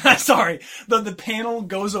 with that. Sorry. The panel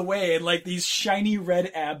goes away and, like, these shiny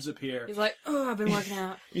red abs appear. He's like, oh, I've been working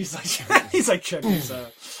out. He's like, check this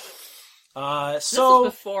out. This So,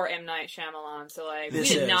 was before M. Night Shyamalan, so, like, we This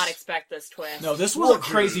did is. not expect this twist. no, this was a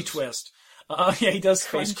crazy twist. Yeah, he does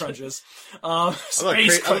face crunches. Space I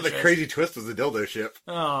thought crunches. the crazy twist was the dildo ship.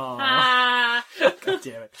 Oh, Ah! god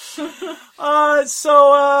damn it.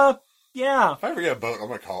 Yeah. If I ever get a boat, I'm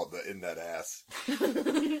gonna call it the In That Ass.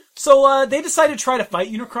 So, they decide to try to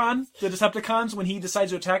fight Unicron, the Decepticons, when he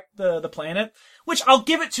decides to attack the planet. Which, I'll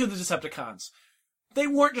give it to the Decepticons. They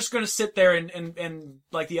weren't just gonna sit there and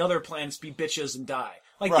like the other planets, be bitches and die.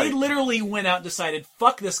 Like, they Right. literally went out and decided,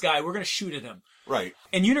 fuck this guy, we're gonna shoot at him. Right.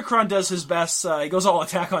 And Unicron does his best, he goes all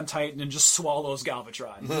Attack on Titan and just swallows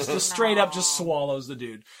Galvatron. Just straight up just swallows the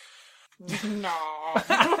dude. No.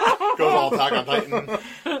 Goes all Attack on Titan.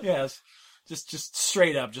 Yes. Just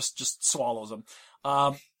straight up, just swallows him.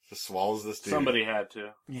 Just swallows this dude. Somebody had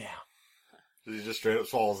to. Yeah. He just straight up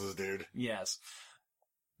swallows this dude. Yes.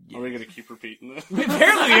 Are we going to keep repeating this?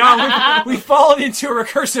 Apparently we are. We followed into a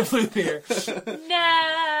recursive loop here. No!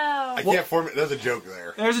 I can't form it. There's a joke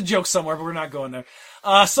there. There's a joke somewhere, but we're not going there.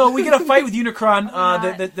 So we get a fight with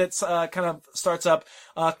Unicron, that's kind of starts up.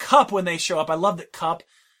 Cup, when they show up, I love that Cup,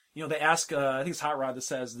 they ask, I think it's Hot Rod that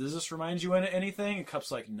says, does this remind you of anything? And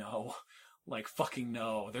Cup's like, no. Like, fucking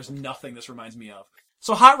no. There's nothing this reminds me of.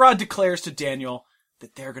 So Hot Rod declares to Daniel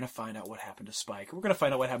that they're going to find out what happened to Spike. We're going to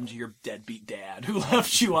find out what happened to your deadbeat dad who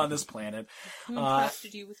left you on this planet. Who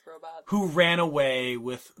entrusted you with robots? Who ran away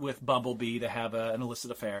with Bumblebee to have an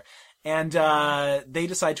illicit affair. And they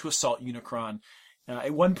decide to assault Unicron.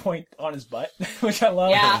 At one point on his butt, which I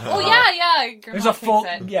love. Yeah. Oh, yeah. Grimlock There's a full...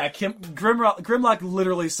 takes it. Yeah, Grimlock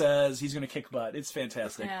literally says he's going to kick butt. It's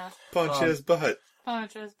fantastic. Yeah. Punch his butt.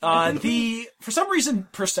 For some reason,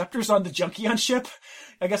 Perceptor's on the Junkion ship.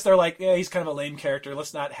 I guess they're like, yeah, he's kind of a lame character.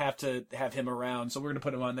 Let's not have to have him around. So we're going to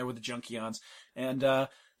put him on there with the Junkions. And,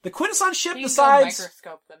 the Quintesson ship You decides... can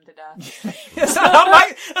microscope them to death. that's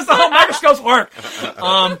not how microscopes work.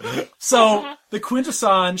 So the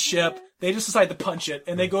Quintesson ship, they just decide to punch it,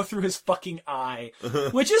 and they go through his fucking eye,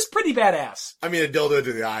 which is pretty badass. I mean, a dildo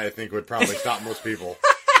to the eye, I think, would probably stop most people.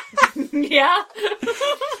 Yeah.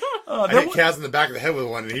 I hit Kaz in the back of the head with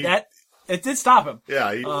one, and it did stop him.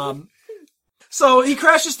 Yeah. So he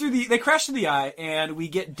crashes they crash through the eye, and we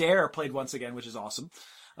get Dare played once again, which is awesome.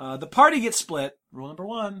 The party gets split. Rule number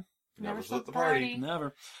 1. Never split the party.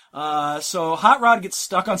 Never. So Hot Rod gets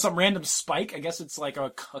stuck on some random spike. I guess it's like a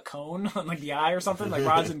cone on like the eye or something, like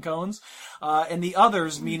rods and cones. And the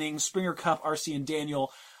others, meaning Springer, Cup, RC, and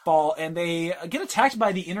Daniel, fall, and they get attacked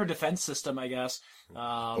by the inner defense system, I guess.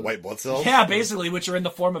 The white blood cells? Yeah, basically, which are in the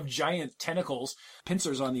form of giant tentacles,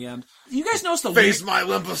 pincers on the end. You guys notice the Face my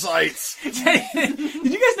lymphocytes!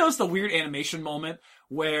 Did you guys notice the weird animation moment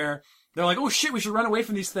where they're like, oh shit, we should run away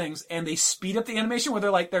from these things, and they speed up the animation where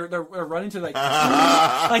they're like, they're running to like,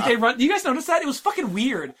 like they run. Do you guys notice that? It was fucking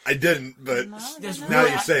weird. I didn't, but Now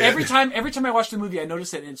you say it. Every time I watch the movie, I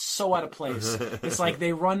notice it, and it's so out of place. It's like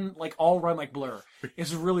they all run like Blur.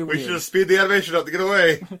 It's really weird. We should have speed the animation up to get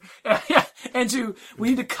away. Yeah, and we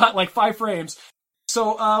need to cut like 5 frames.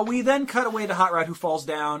 So we then cut away to Hot Rod, who falls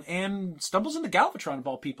down and stumbles into Galvatron, of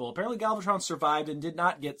all people. Apparently Galvatron survived and did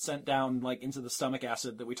not get sent down like into the stomach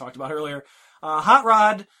acid that we talked about earlier. Hot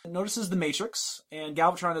Rod notices the Matrix, and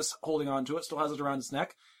Galvatron is holding on to it, still has it around his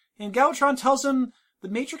neck. And Galvatron tells him the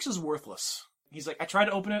Matrix is worthless. He's like, I tried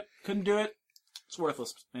to open it, couldn't do it. It's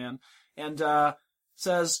worthless, man. And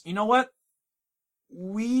says, you know what?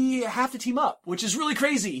 We have to team up, which is really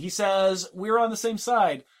crazy. He says, we're on the same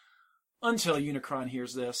side. Until Unicron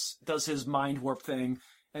hears this, does his mind warp thing,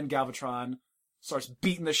 and Galvatron starts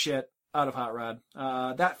beating the shit out of Hot Rod.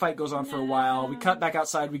 That fight goes on for a while. We cut back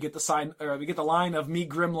outside. We get the line of me,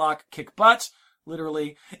 Grimlock, kick butt,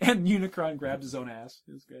 literally, and Unicron grabs his own ass.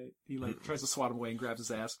 It was great. He tries to swat him away and grabs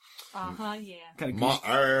his ass. Yeah.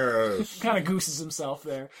 Kind of gooses himself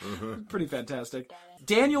there. Pretty fantastic.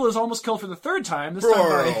 Daniel is almost killed for the 3rd time.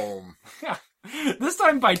 This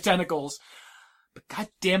time by tentacles. But god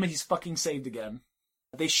damn it, he's fucking saved again.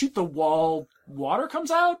 They shoot the wall, water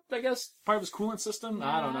comes out, I guess, part of his coolant system?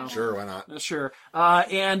 I don't know. Sure, why not? Sure.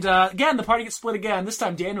 Again, the party gets split again. This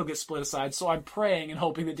time Daniel gets split aside, so I'm praying and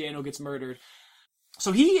hoping that Daniel gets murdered.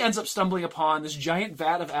 So he ends up stumbling upon this giant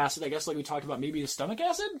vat of acid, I guess like we talked about, maybe his stomach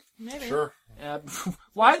acid? Maybe. Sure.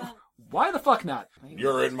 Why the fuck not?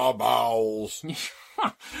 You're in my bowels.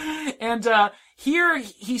 And here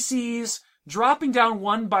he sees, dropping down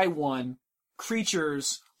one by one,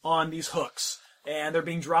 creatures on these hooks, and they're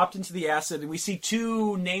being dropped into the acid, and we see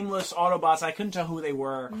 2 nameless Autobots. I couldn't tell who they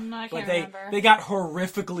were, I but can't remember. they got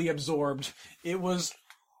horrifically absorbed. It was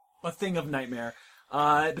a thing of nightmare.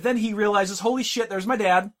 But then he realizes, holy shit, there's my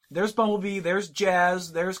dad, there's Bumblebee, there's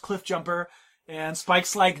Jazz, there's Cliffjumper, and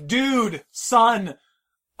Spike's like, dude, son,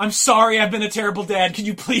 I'm sorry, I've been a terrible dad. Can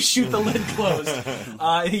you please shoot the lid closed?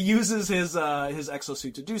 He uses his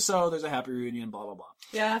exosuit to do so. There's a happy reunion, blah, blah, blah.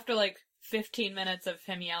 Yeah, after 15 minutes of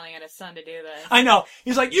him yelling at his son to do this. I know.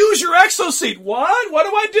 He's like, use your exosuit. What? What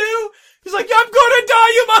do I do? He's like, I'm gonna die,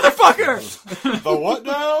 you motherfucker! The what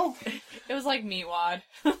now? It was like Meatwad.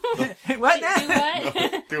 What now? Do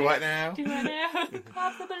what? Do what now? Do what now?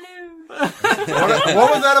 Pop the balloon.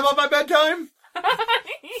 What was that about my bedtime?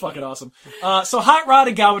 Fucking awesome. So Hot Rod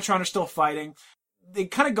and Galvatron are still fighting. It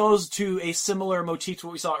kind of goes to a similar motif to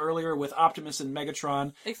what we saw earlier with Optimus and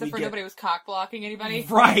Megatron. Except for nobody was cock blocking anybody.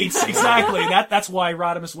 Right, exactly. That's why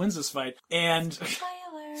Rodimus wins this fight. And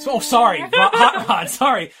Spoiler. so sorry, Hot Rod.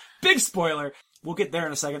 Sorry, big spoiler. We'll get there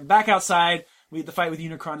in a second. Back outside, the fight with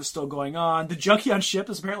Unicron is still going on. The Junkion ship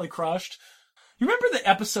is apparently crushed. You remember the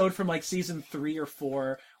episode from season 3 or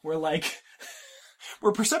 4 where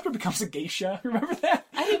where Perceptor becomes a geisha? Remember that?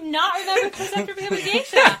 I do not remember Perceptor becoming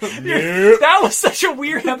geisha. Nope. That was such a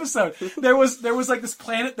weird episode. There was like this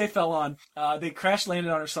planet they fell on. They crash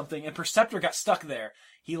landed on or something, and Perceptor got stuck there.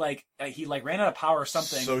 He ran out of power or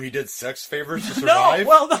something. So he did sex favors to no, survive?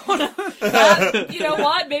 well, no. You know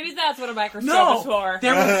what? Maybe that's what a microscope No, is for.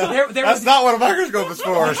 there That's was not what a microscope is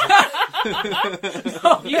for.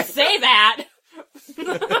 You say that.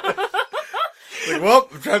 Like, well,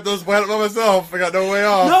 I tried those planet by myself. I got no way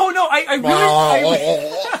off. no.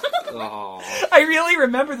 I really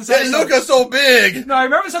remember this That episode. look is so big. No, I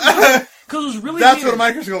remember this episode because it was really That's what weird. a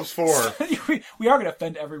microscope's for. we are going to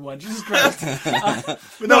offend everyone. Jesus Christ.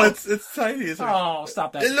 But no, it's tiny. It's like, Oh,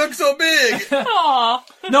 stop that. it looks so big. Aw.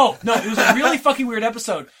 No, it was a really fucking weird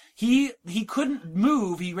episode. He couldn't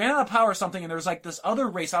move. He ran out of power or something, and there was like this other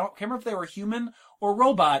race. Can't remember if they were human or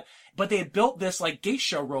robot, but they had built this like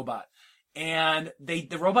geisha robot. And the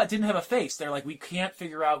robot didn't have a face. They're like, we can't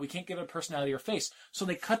give it a personality or face. So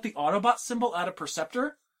they cut the Autobot symbol out of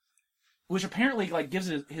Perceptor, which apparently like gives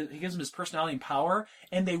him his personality and power,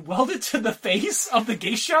 and they weld it to the face of the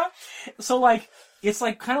geisha. So like, it's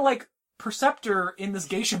like kind of like Perceptor in this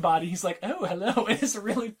geisha body. He's like, oh, hello. It is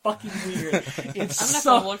really fucking weird. It's I'm gonna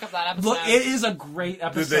so, have to look up that episode. it is a great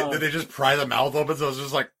episode. Did they just pry the mouth open so it's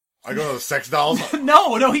just like, I go to the sex dolls?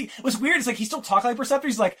 No, it was weird. It's like he still talked like Perceptor.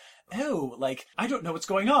 He's like, oh, like, I don't know what's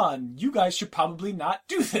going on. You guys should probably not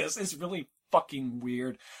do this. It's really fucking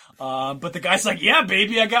weird. But the guy's like, yeah,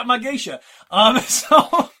 baby, I got my geisha.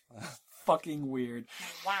 So fucking weird.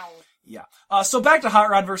 Wow. Yeah. So back to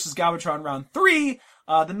Hot Rod versus Galvatron round 3.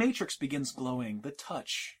 The Matrix begins glowing. The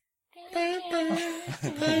touch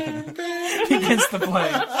begins to play.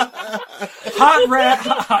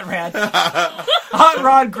 Hot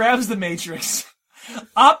Rod grabs the Matrix.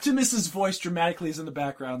 Optimus's voice dramatically is in the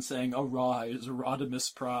background saying, "Arise,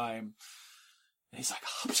 Rodimus Prime." And he's like,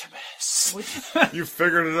 Optimus. You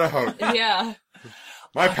figured it out. Yeah.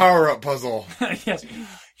 My power-up puzzle. Yes.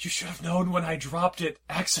 You should have known when I dropped it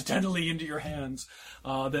accidentally into your hands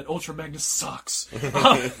that Ultra Magnus sucks.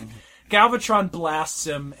 Galvatron blasts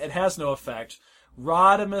him. It has no effect.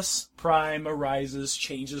 Rodimus Prime arises,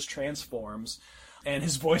 changes, transforms, and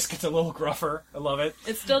his voice gets a little gruffer. I love it.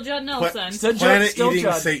 It's still Judd Nelson. Still Planet-eating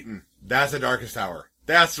Judd. Satan. That's the Darkest Hour.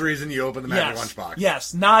 That's the reason you open the Magic Lunchbox.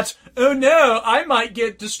 Yes, not, oh no, I might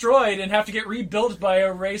get destroyed and have to get rebuilt by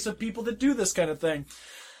a race of people that do this kind of thing.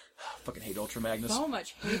 I fucking hate Ultra Magnus. So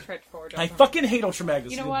much hatred for Judd. I fucking hate Ultra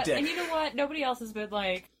Magnus. You know He's a what? dick. And you know what? Nobody else has been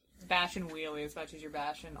like bashing Wheelie as much as you're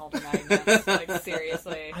bashing Ultra Magnus. Like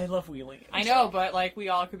seriously. I love Wheelie. I know, but like we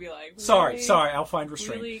all could be like, Sorry, Wheelie- I'll find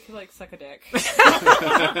restraint. Wheelie could like suck a dick. It's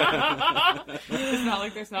not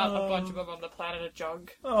like there's not a bunch of them on the planet of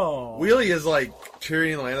junk. Oh. Wheelie is like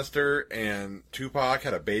Tyrion Lannister and Tupac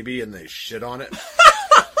had a baby and they shit on it.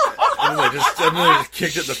 and then they just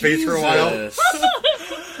kicked it in the face for a while. Jesus.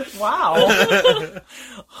 Wow.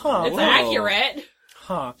 Huh. It's Whoa. accurate.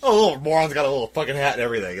 Huh. Oh, little moron's got a little fucking hat and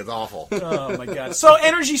everything. It's awful. Oh my god. So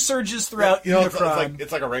energy surges throughout You know, it's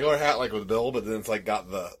Unicron. like a regular hat, like with Bill, but then it's like got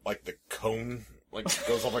the cone, like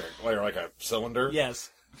goes off like a cylinder. Yes.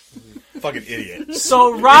 Fucking idiot.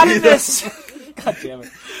 So Rodimus... God damn it.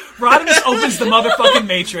 Rodimus opens the motherfucking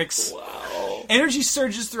Matrix. Wow. Energy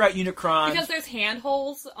surges throughout Unicron. Because there's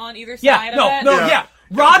handholds on either side yeah, of no, it. no, Yeah. yeah.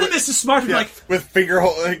 Rodimus is smart to be Yeah, like, with finger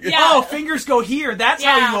hole. Like, Yeah. oh, fingers go here. That's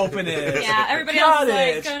how Yeah. you open it. Yeah, everybody else Got is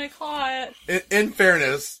like, it. gonna claw it. In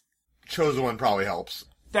fairness, Chosen One probably helps.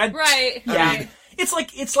 That, Right. Yeah. Right. It's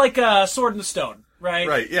like Sword in the Stone, right?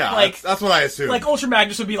 Right? Yeah. Like, that's what I assume. like Ultra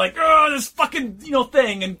Magnus would be like, oh, this fucking,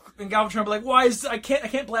 thing. And Galvatron would be like, why I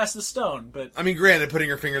can't blast the stone. But I mean, granted, putting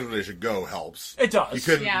your fingers where they should go helps. it does. You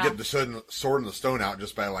couldn't Yeah. get the sword and the stone out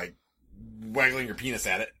just by like waggling your penis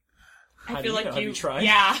at it. How I do feel you like know? Have you. you tried?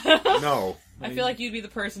 Yeah. No. I feel like you'd be the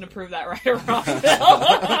person to prove that right or wrong. Bill.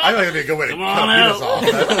 I think it'd be a good way to cut on a penis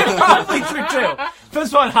off. Probably true too.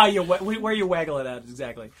 Depends on how where you waggle it at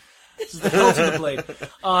exactly. This is the hilt of the blade.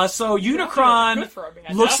 So Unicron Good for a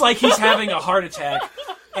man, looks huh? like he's having a heart attack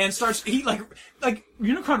and starts. He like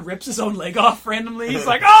Unicron rips his own leg off randomly. He's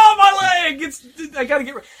like, "Oh, my leg! I gotta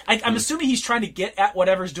get." I'm assuming he's trying to get at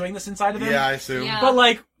whatever's doing this inside of him. Yeah, I assume. Yeah. But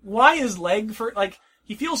like, why his leg for like?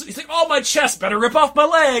 He's like, "Oh, my chest! Better rip off my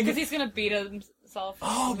leg." Because he's gonna beat himself.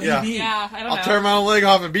 Oh, Yeah. maybe. Yeah, I don't know. I'll tear my own leg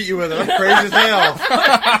off and beat you with it. I'm crazy as hell.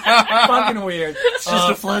 Fucking weird. It's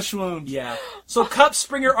just a flesh wound. Yeah. So Cup,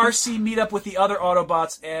 Springer, RC meet up with the other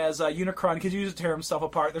Autobots as Unicron continues to tear himself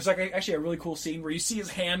apart. There's actually a really cool scene where you see his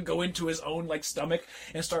hand go into his own stomach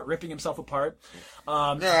and start ripping himself apart.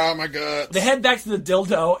 Oh my god. They head back to the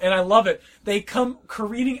dildo, and I love it. They come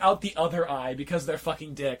careening out the other eye because they're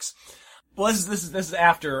fucking dicks. Well, this is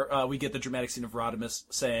after we get the dramatic scene of Rodimus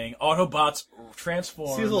saying, Autobots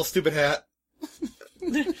transform. See his little stupid hat?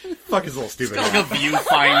 Fuck his little stupid Like hat. a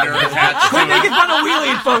viewfinder attached Quit to making fun of Wheelie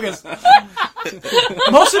and Focus.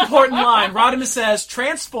 Most important line, Rodimus says,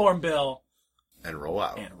 transform, Bill. And roll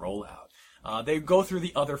out. And roll out. They go through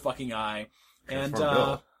the other fucking eye. And,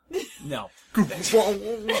 Transform no.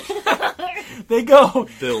 They go.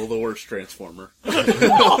 Bill, the worst Transformer.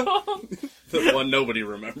 The one nobody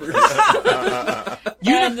remembers.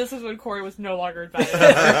 And this is when Corey was no longer invited.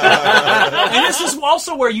 And this is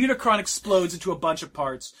also where Unicron explodes into a bunch of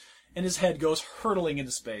parts, and his head goes hurtling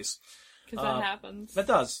into space. Because that happens. That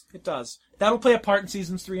does. It does. That'll play a part in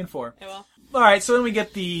seasons 3 and 4. It will. Alright, so then we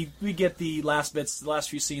get the last bits, the last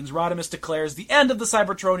few scenes. Rodimus declares the end of the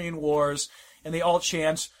Cybertronian Wars, and they all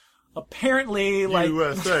chant, apparently, like...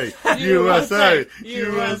 USA! USA!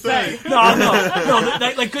 USA! No,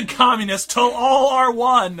 like good communists, till all are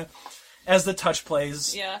one, as the touch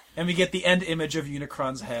plays. Yeah. And we get the end image of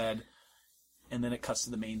Unicron's head, and then it cuts to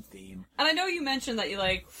the main theme. And I know you mentioned that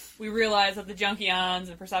we realize that the Junkions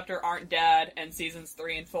and Perceptor aren't dead in seasons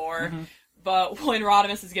 3 and 4. Mm-hmm. But when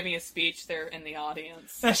Rodimus is giving a speech, they're in the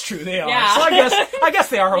audience. That's true, they are. Yeah. So I guess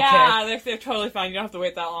they are okay. Yeah, they're totally fine. You don't have to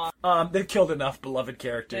wait that long. They've killed enough beloved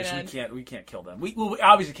characters. They We can't kill them. We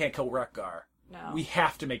obviously can't kill Wreck-Gar. No. We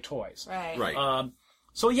have to make toys. Right.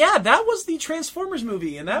 So yeah, that was the Transformers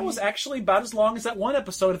movie, and that was actually about as long as that one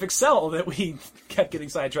episode of Excel that we kept getting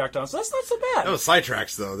sidetracked on. So that's not so bad. That was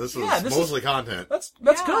sidetracks, though. This was mostly content. That's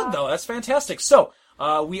Yeah. good though. That's fantastic. So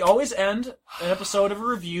we always end an episode of a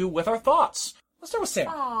review with our thoughts. Let's start with Sam.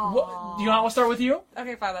 Do you want to start with you?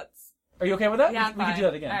 Okay, fine. Are you okay with that? Yeah, we can do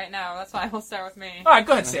that again. All right, no, that's fine. We'll start with me. All right,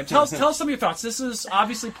 go ahead, Sam. Tell us some of your thoughts. This is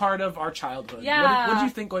obviously part of our childhood. Yeah. What did you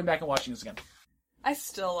think going back and watching this again? I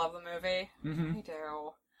still love the movie. Mm-hmm. I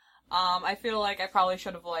do. I feel like I probably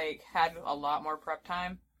should have had a lot more prep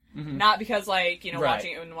time. Mm-hmm. Not because Right.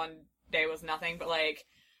 watching it in one day was nothing, but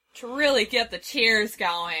to really get the cheers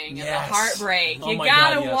going and the Yes. heartbreak. Oh You my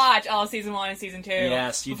gotta God, yes. watch all of season 1 and season 2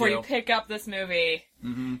 Yes, you before do. you pick up this movie.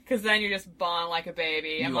 Mm-hmm. Because then you're just bawling like a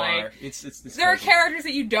baby. And You are. It's there are crazy. characters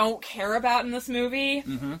that you don't care about in this movie,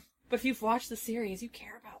 Mm-hmm. but if you've watched the series, you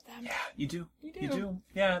care about them. Yeah, you do. You do. You do.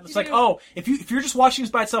 Yeah, it's You like, do. if you're just watching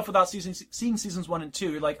this by itself without seeing seasons 1 and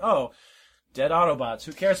 2, you're like, dead Autobots.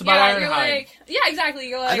 Who cares about Yeah, you're Ironhide? yeah, exactly.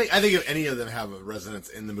 You're like, I think if any of them have a resonance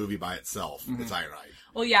in the movie by itself, Mm-hmm. it's Ironhide.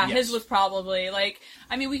 well, yeah, Yes. his was probably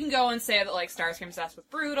we can go and say that Starscream obsessed with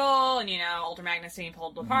Brutal, and Ultra Magnus being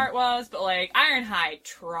pulled Mm-hmm. apart was, but Ironhide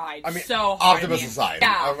tried I mean, so hard. Optimus aside,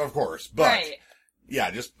 Yeah. of course, but Right.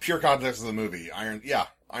 yeah, just pure context of the movie.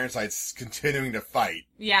 Ironside's continuing to fight.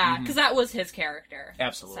 Yeah, because that was his character. Mm-hmm.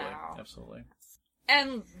 Absolutely. So. Absolutely.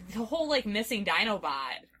 And the whole missing Dinobot.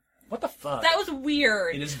 What the fuck? That was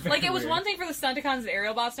weird. It is very it was weird. one thing for the Stunticons and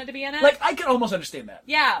Aerial Bots not to be in it. I could almost understand that.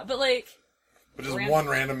 yeah, but But just one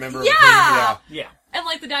random member of Yeah! the team, Yeah.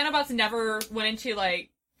 and the Dinobots never went into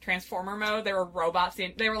Transformer mode. They were robots.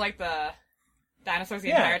 They were the dinosaurs the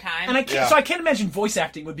entire time. And so I can't imagine voice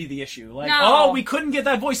acting would be the issue. No. We couldn't get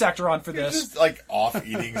that voice actor on for yeah. this. Just off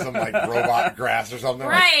eating some robot grass or something.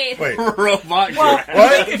 Right. Wait, Robot Well,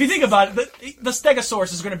 grass. if you think about it, the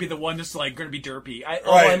Stegosaurus is going to be the one that's going to be derpy.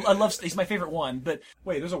 Right. I love. He's my favorite one. But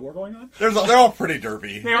wait, there's a war going on. they're all pretty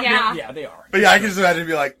derpy. They are. Yeah. Yeah, they are. But yeah, I can just imagine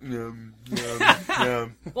be like, yum,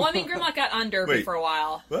 yum. Well, Grimlock got underby Wait. for a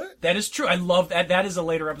while. What? That is true. I love that. That is a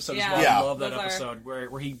later episode Yeah. as well. Yeah. I love that Those are- episode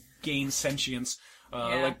where he gains sentience,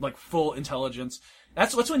 Yeah. like full intelligence.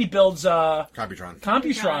 That's when he builds Computron.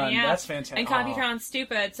 Computron. Yeah. That's fantastic. And Computron's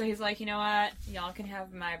stupid, so he's like, you know what? Y'all can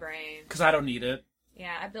have my brain. Because I don't need it.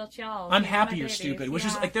 Yeah, I built y'all. I'm You're happy my you're babies. stupid, which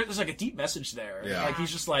is Yeah. there's a deep message there. Yeah.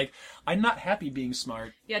 He's just like, I'm not happy being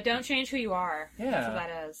smart. Yeah, don't change who you are. Yeah. That's what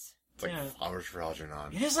that is. It's like Yeah. Flowers for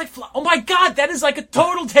Algernon. It is like, oh my god, that is like a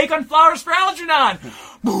total take on Flowers for Algernon.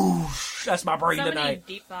 Boosh, that's my brain So many tonight.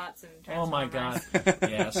 deep thoughts and Oh my god.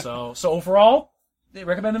 Transformers. Yeah. So overall, they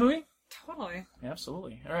recommend the movie. Totally.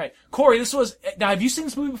 Absolutely. All right, Corey. This was now. Have you seen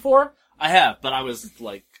this movie before? I have, but I was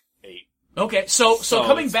 8. Okay. So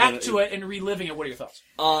coming it's back been- to it and reliving it, what are your thoughts?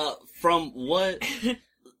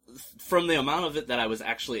 From the amount of it that I was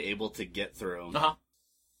actually able to get through, Uh-huh.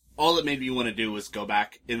 all it made me want to do was go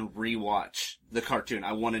back and rewatch the cartoon.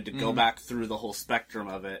 I wanted to go back through the whole spectrum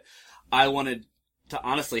of it. I wanted to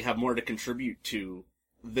honestly have more to contribute to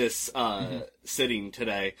this sitting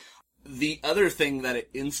today. The other thing that it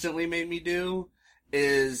instantly made me do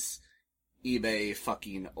is eBay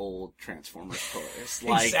fucking old Transformers toys.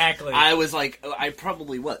 Exactly. I was I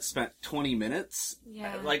probably spent 20 minutes,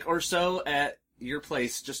 Yeah. or so at your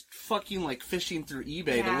place, just fucking fishing through eBay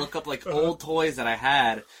to Yeah. look up old toys that I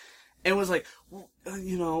had, and was like, well,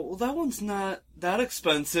 that one's not that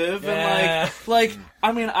expensive, Yeah. and like,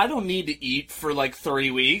 I mean, I don't need to eat for like 3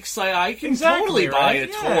 weeks. I can Exactly, totally buy a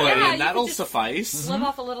right? toy, Yeah, you and that'll could just suffice. Live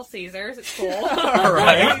off a Little Caesars. It's cool.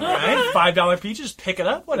 right? $5 peaches, pick it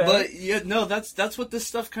up, whatever. But yeah, no, that's what this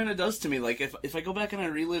stuff kind of does to me. Like if I go back and I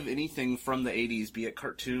relive anything from the 80s, be it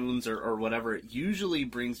cartoons or whatever, it usually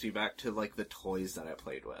brings me back to like the toys that I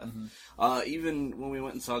played with. Even when we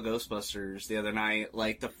went and saw Ghostbusters the other night,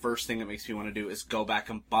 like the first thing that makes me want to do is go back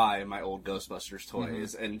and buy my old Ghostbusters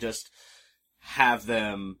toys and just have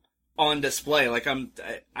them on display. Like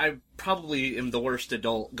I probably am the worst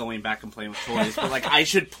adult going back and playing with toys, but like I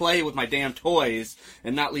should play with my damn toys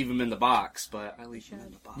and not leave them in the box. But I leave them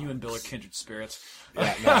in the box. You and Bill are kindred spirits.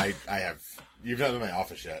 Yeah, no, I have. You've not been in my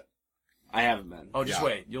office yet. I haven't been. Oh, just Yeah.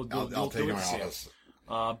 wait. I'll You'll take you do to it my to see it. office.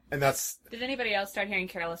 And that's Did anybody else start hearing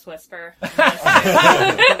Careless Whisper?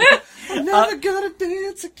 I'm never gonna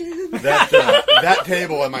dance again. that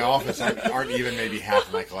table in my office aren't even maybe half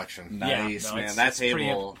of my collection. Nice, Yeah, no, man. it's- That it's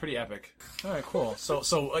table. pretty epic. All right, cool. So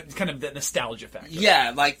it's kind of the nostalgia factor.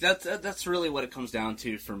 Yeah, like that's really what it comes down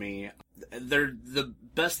to for me. They're the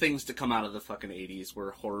best things to come out of the fucking 80s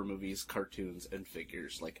were horror movies, cartoons, and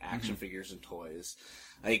figures, like action figures and toys.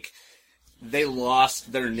 Like they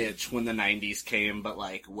lost their niche when the 90s came, but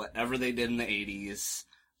like whatever they did in the 80s,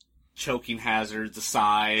 choking hazards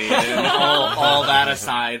aside and all that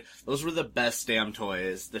aside, those were the best damn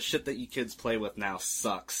toys. The shit that you kids play with now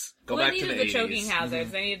sucks. Go Well, back they to the needed 80s. the choking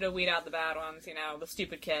hazards. They needed to weed out the bad ones, the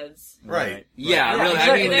stupid kids. Right. Yeah, Right. really. Yeah,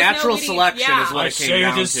 I mean, there's natural nobody- selection yeah. is what I it came say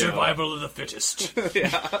down it is to. survival of the fittest.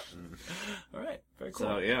 Yeah. All right, very cool.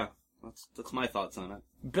 So yeah, that's my thoughts on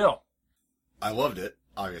it. Bill, I loved it,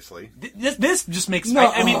 obviously. this just makes. No.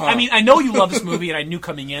 I mean, I know you love this movie, and I knew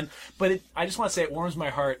coming in, but I just want to say it warms my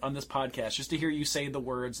heart on this podcast just to hear you say the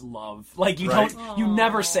words "love." Like you Right. don't, you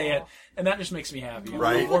never say it, and that just makes me happy. I'm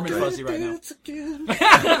Right. warm and Right. fuzzy right now.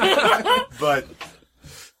 But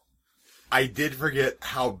I did forget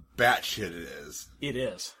how batshit it is. It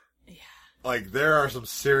is. Like, there are some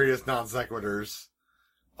serious non sequiturs.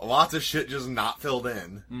 Lots of shit just not filled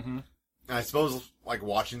in. Mm-hmm. And I suppose, like,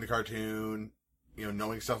 watching the cartoon,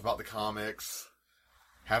 knowing stuff about the comics,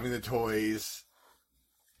 having the toys,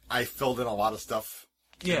 I filled in a lot of stuff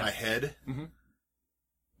in my head. Mhm.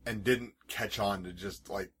 And didn't catch on to just,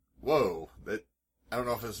 like, whoa, that, I don't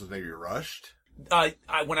know if this was maybe rushed. What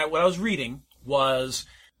I was reading was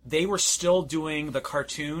they were still doing the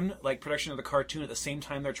cartoon, like production of the cartoon at the same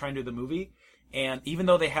time they're trying to do the movie. And even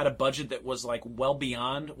though they had a budget that was like well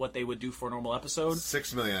beyond what they would do for a normal episode,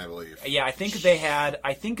 $6 million, I believe. yeah, I think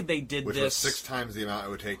they did Which this was 6 times the amount it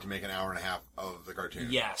would take to make an hour and a half of the cartoon.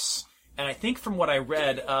 Yes, and I think from what I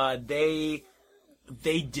read,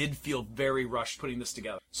 they did feel very rushed putting this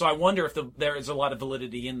together. So I wonder if there is a lot of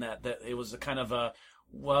validity in that it was a kind of a,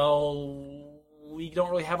 well, we don't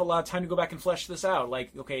really have a lot of time to go back and flesh this out.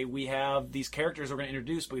 Like, okay, we have these characters we're going to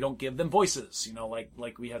introduce, but we don't give them voices.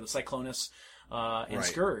 Like we have the Cyclonus and Right.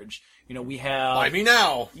 Scourge. We have. Buy me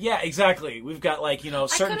now! Yeah, exactly. We've got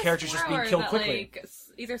certain characters just being killed quickly. Like,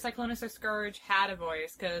 either Cyclonus or Scourge had a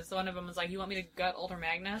voice, because one of them was like, "You want me to gut Ultra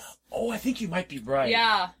Magnus?" Oh, I think you might be right.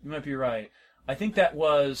 Yeah. You might be right. I think that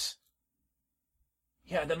was...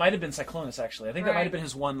 Yeah, that might have been Cyclonus, actually. I think that might have been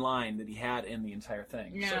his one line that he had in the entire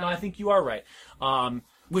thing. Yeah. So, no, I think you are right.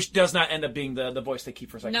 Which does not end up being the voice they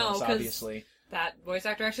keep for Cyclonus, No, 'cause obviously. that voice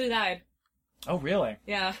actor actually died. Oh, really?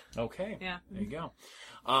 Yeah. Okay. Yeah. There you go.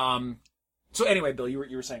 So anyway, Bill, you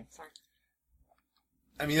were saying... Sorry.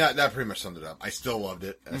 I mean, that pretty much summed it up. I still loved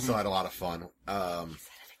it. I still had a lot of fun.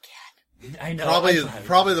 I know.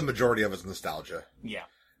 Probably the majority of it's nostalgia. Yeah,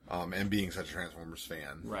 And being such a Transformers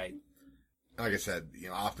fan. right. Like I said,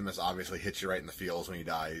 Optimus obviously hits you right in the feels when he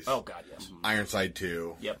dies. Oh, God, yes. Ironside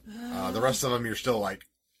too. Yep. The rest of them, you're still like,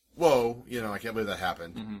 whoa, I can't believe that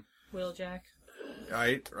happened. Wheeljack.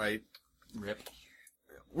 Right. Rip.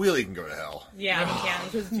 Wheelie can go to hell. Yeah, he can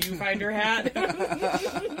with his viewfinder hat.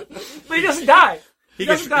 But he doesn't die! He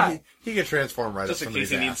doesn't die. He can transform right Just up in somebody's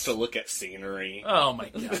case he ass. needs to look at scenery. Oh my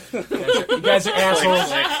God. You guys are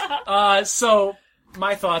assholes. So,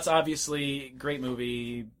 my thoughts, obviously, great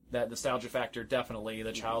movie. That nostalgia factor, definitely.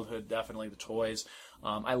 The childhood, definitely. The toys.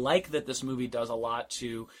 I like that this movie does a lot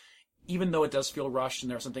to, even though it does feel rushed and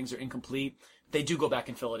there are some things that are incomplete, they do go back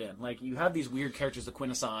and fill it in. Like, you have these weird characters, the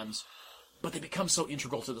Quintessons, but they become so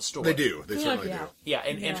integral to the story. They do. They Good, certainly yeah. do. Yeah,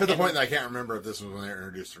 and To the point that I can't remember if this was when they were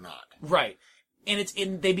introduced or not. right. And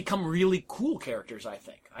they become really cool characters, I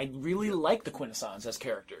think. I really like the Quintessons as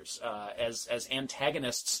characters, as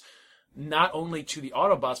antagonists. not only to the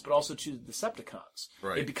Autobots, but also to the Decepticons.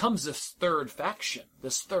 Right. It becomes this third faction,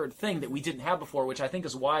 this third thing that we didn't have before, which I think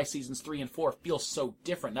is why seasons 3 and 4 feel so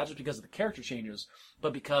different, not just because of the character changes,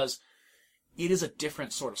 but because it is a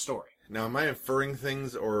different sort of story. Now, am I inferring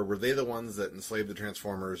things, or were they the ones that enslaved the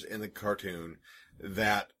Transformers in the cartoon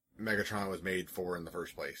that Megatron was made for in the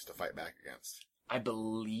first place, to fight back against? I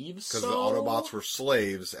believe so. Because the Autobots were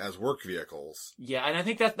slaves as work vehicles. Yeah, and I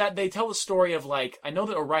think that they tell the story of, like, I know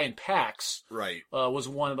that Orion Pax Right. was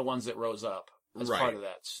one of the ones that rose up as Right. part of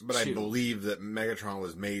that. But I too. believe that Megatron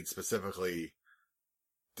was made specifically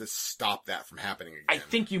to stop that from happening again. I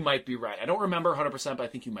think you might be right. I don't remember 100%, but I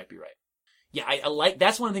think you might be right. Yeah, I like,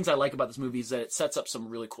 that's one of the things I like about this movie is that it sets up some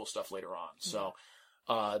really cool stuff later on. So,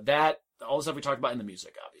 that, all the stuff we talked about in the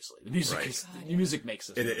music, obviously. The music Right. the music makes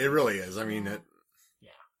it. It really is. I mean,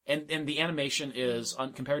 And the animation is,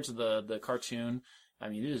 compared to the cartoon, I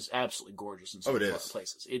mean, it is absolutely gorgeous in some it is.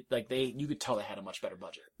 places. You could tell they had a much better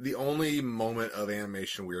budget. the only moment of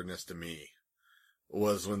animation weirdness to me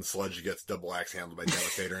was when Sludge gets double axe handled by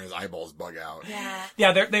Devastator and his eyeballs bug out. Yeah.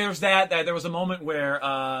 Yeah, there's that. There was a moment where,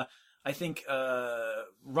 I think,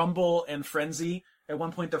 Rumble and Frenzy, at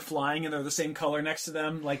one point they're flying and they're the same color next to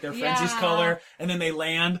them, like they're Frenzy's Yeah. color, and then they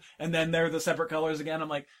land, and then they're the separate colors again. I'm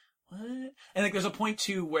like, what? And like, there's a point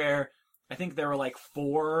too where I think there were like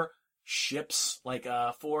 4 ships, like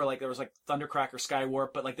there was like Thundercracker, Skywarp,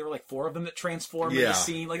 but like there were like 4 of them that transformed in Yeah, the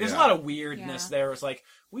scene. Like there's a yeah. lot of weirdness there. It's like,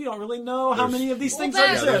 we don't really know how There's- many of these things Well,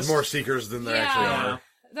 exist. Yeah, there's more Seekers than there actually Yeah. are.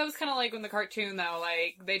 That was kind of like in the cartoon, though.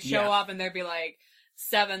 Like, they'd show Yeah. up and there'd be like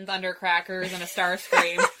 7 Thundercrackers and a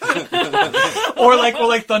Starscream. or like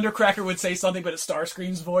Thundercracker would say something, but it's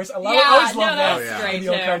Starscream's voice. I Yeah, always no, love that that was yeah. great, in the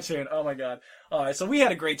old too. cartoon. Oh my god! All right, so we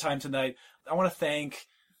had a great time tonight. I want to thank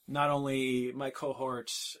not only my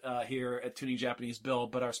cohort here at Tuning Japanese, Bill,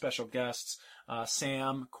 but our special guests,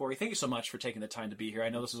 Sam, Corey. Thank you so much for taking the time to be here. I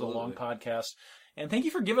know this is a long podcast. And thank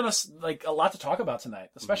you for giving us like a lot to talk about tonight,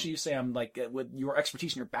 especially you, Sam, like with your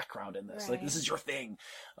expertise and your background in this. Like Right. this is your thing.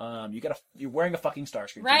 You're wearing a fucking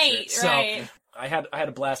Starscream Right, t-shirt. So right. I had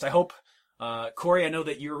a blast. I hope Corey, I know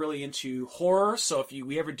that you're really into horror, so if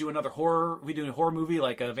we ever do a horror movie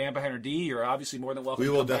like a Vampire Hunter D, you're obviously more than welcome We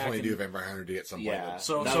to will come back definitely do and- Vampire Hunter D at some point. Yeah,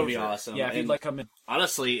 So that would be awesome. Yeah, if you'd And like to come in.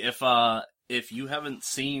 honestly, if you haven't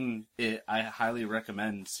seen it, I highly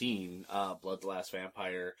recommend seeing Blood the Last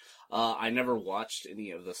Vampire. I never watched any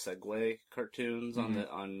of the Segway cartoons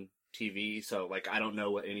on TV, so like I don't know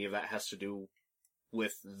what any of that has to do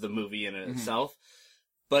with the movie in itself.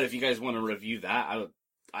 But if you guys want to review that,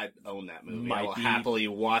 I'd own that movie. I will happily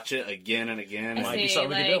watch it again and again. I Might be see,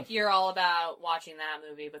 something we could like, do. you're all about watching that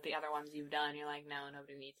movie, but the other ones you've done, you're like, no,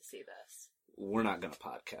 nobody needs to see this. We're not going to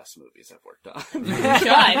podcast movies I've worked on. Should.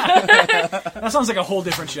 That sounds like a whole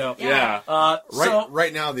different show. Yeah.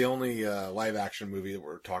 Right now, the only live action movie that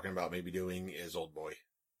we're talking about maybe doing is Old Boy.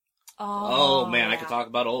 Oh man, I yeah. could talk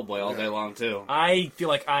about Old Boy all day long too. I feel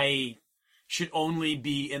like I should only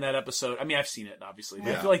be in that episode. I mean, I've seen it, obviously, but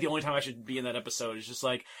I Yeah. feel like the only time I should be in that episode is just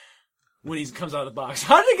like when he comes out of the box.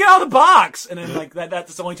 How did he get out of the box? And then like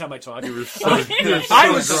that's the only time I talk. You were I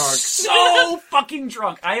was drunk. so fucking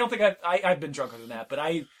drunk. I don't think I've been drunker than that, but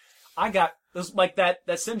I got this like that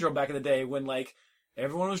syndrome back in the day when like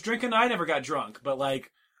everyone was drinking. I never got drunk, but like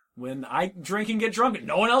when I drink and get drunk, and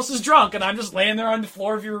no one else is drunk, and I'm just laying there on the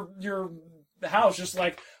floor of your house, just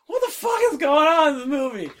like, what the fuck is going on in the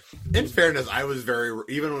movie? In fairness, I was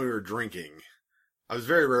even when we were drinking, I was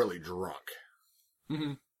very rarely drunk.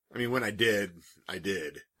 Mm-hmm. I mean, when I did, I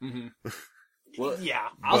did. Mm-hmm. Well, Yeah.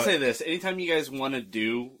 I'll But- say this: anytime you guys want to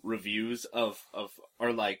do reviews of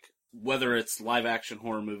or like whether it's live action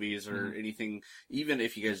horror movies or anything, even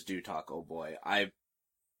if you guys do talk Old Boy, I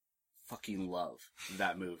fucking love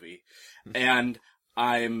that movie, and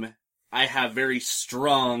I have very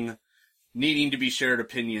strong needing to be shared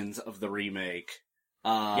opinions of the remake.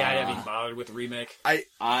 Yeah, I haven't even bothered with the remake.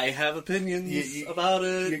 I have opinions You- about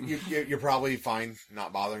it. You're probably fine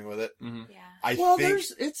not bothering with it. Mm-hmm. Yeah. I Well, think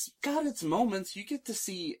it's got its moments. You get to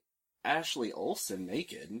see Ashley Olsen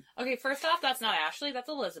naked. Okay, first off, that's not Ashley, that's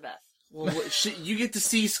Elizabeth. Well, you get to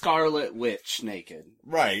see Scarlet Witch naked.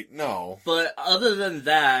 right. No, But other than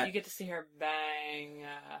that, You get to see her bang,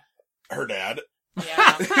 her dad.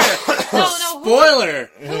 yeah. No, spoiler.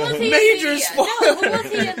 Who was he Major in the, spoiler. No, who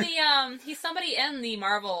was he in the, he's somebody in the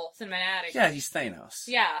Marvel Cinematic. Yeah, he's Thanos.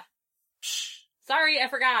 Yeah. Sorry, I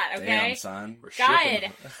forgot, okay? Damn, son. We're God.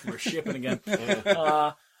 shipping. We're shipping again.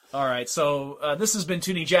 All right, so this has been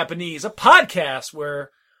Tuning Japanese, a podcast where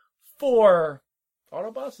 4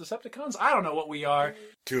 Autobots, Decepticons? I don't know what we are.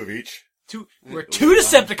 2 of each. We're 2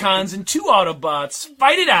 Decepticons and 2 Autobots.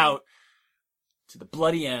 Fight it out to the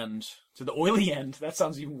bloody end. to the oily end. That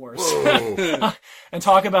sounds even worse. Whoa. And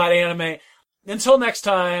talk about anime. Until next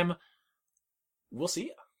time, we'll see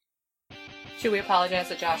you. Should we apologize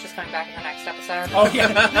that Josh is coming back in the next episode? Oh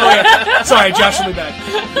yeah. Sorry, Josh will be back.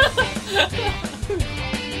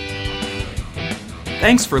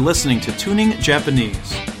 Thanks for listening to Tuning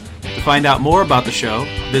Japanese. To find out more about the show,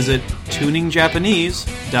 visit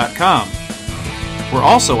tuningjapanese.com. We're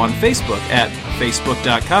also on Facebook at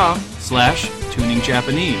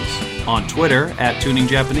facebook.com/tuningjapanese, on Twitter at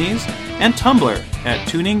tuningjapanese, and Tumblr at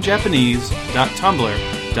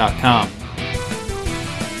tuningjapanese.tumblr.com.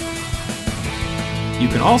 You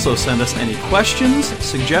can also send us any questions,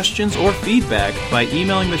 suggestions, or feedback by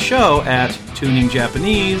emailing the show at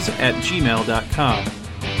tuningjapanese@gmail.com.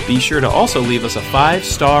 Be sure to also leave us a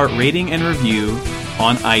 5-star rating and review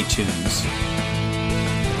on iTunes.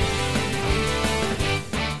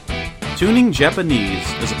 Tuning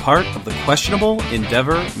Japanese is a part of the Questionable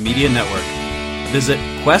Endeavor Media Network. Visit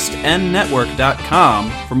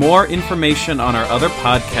questnnetwork.com for more information on our other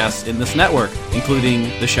podcasts in this network, including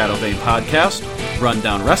the Shadow Vein Podcast,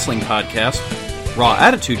 Rundown Wrestling Podcast, Raw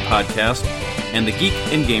Attitude Podcast, and the Geek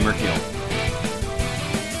and Gamer Guild.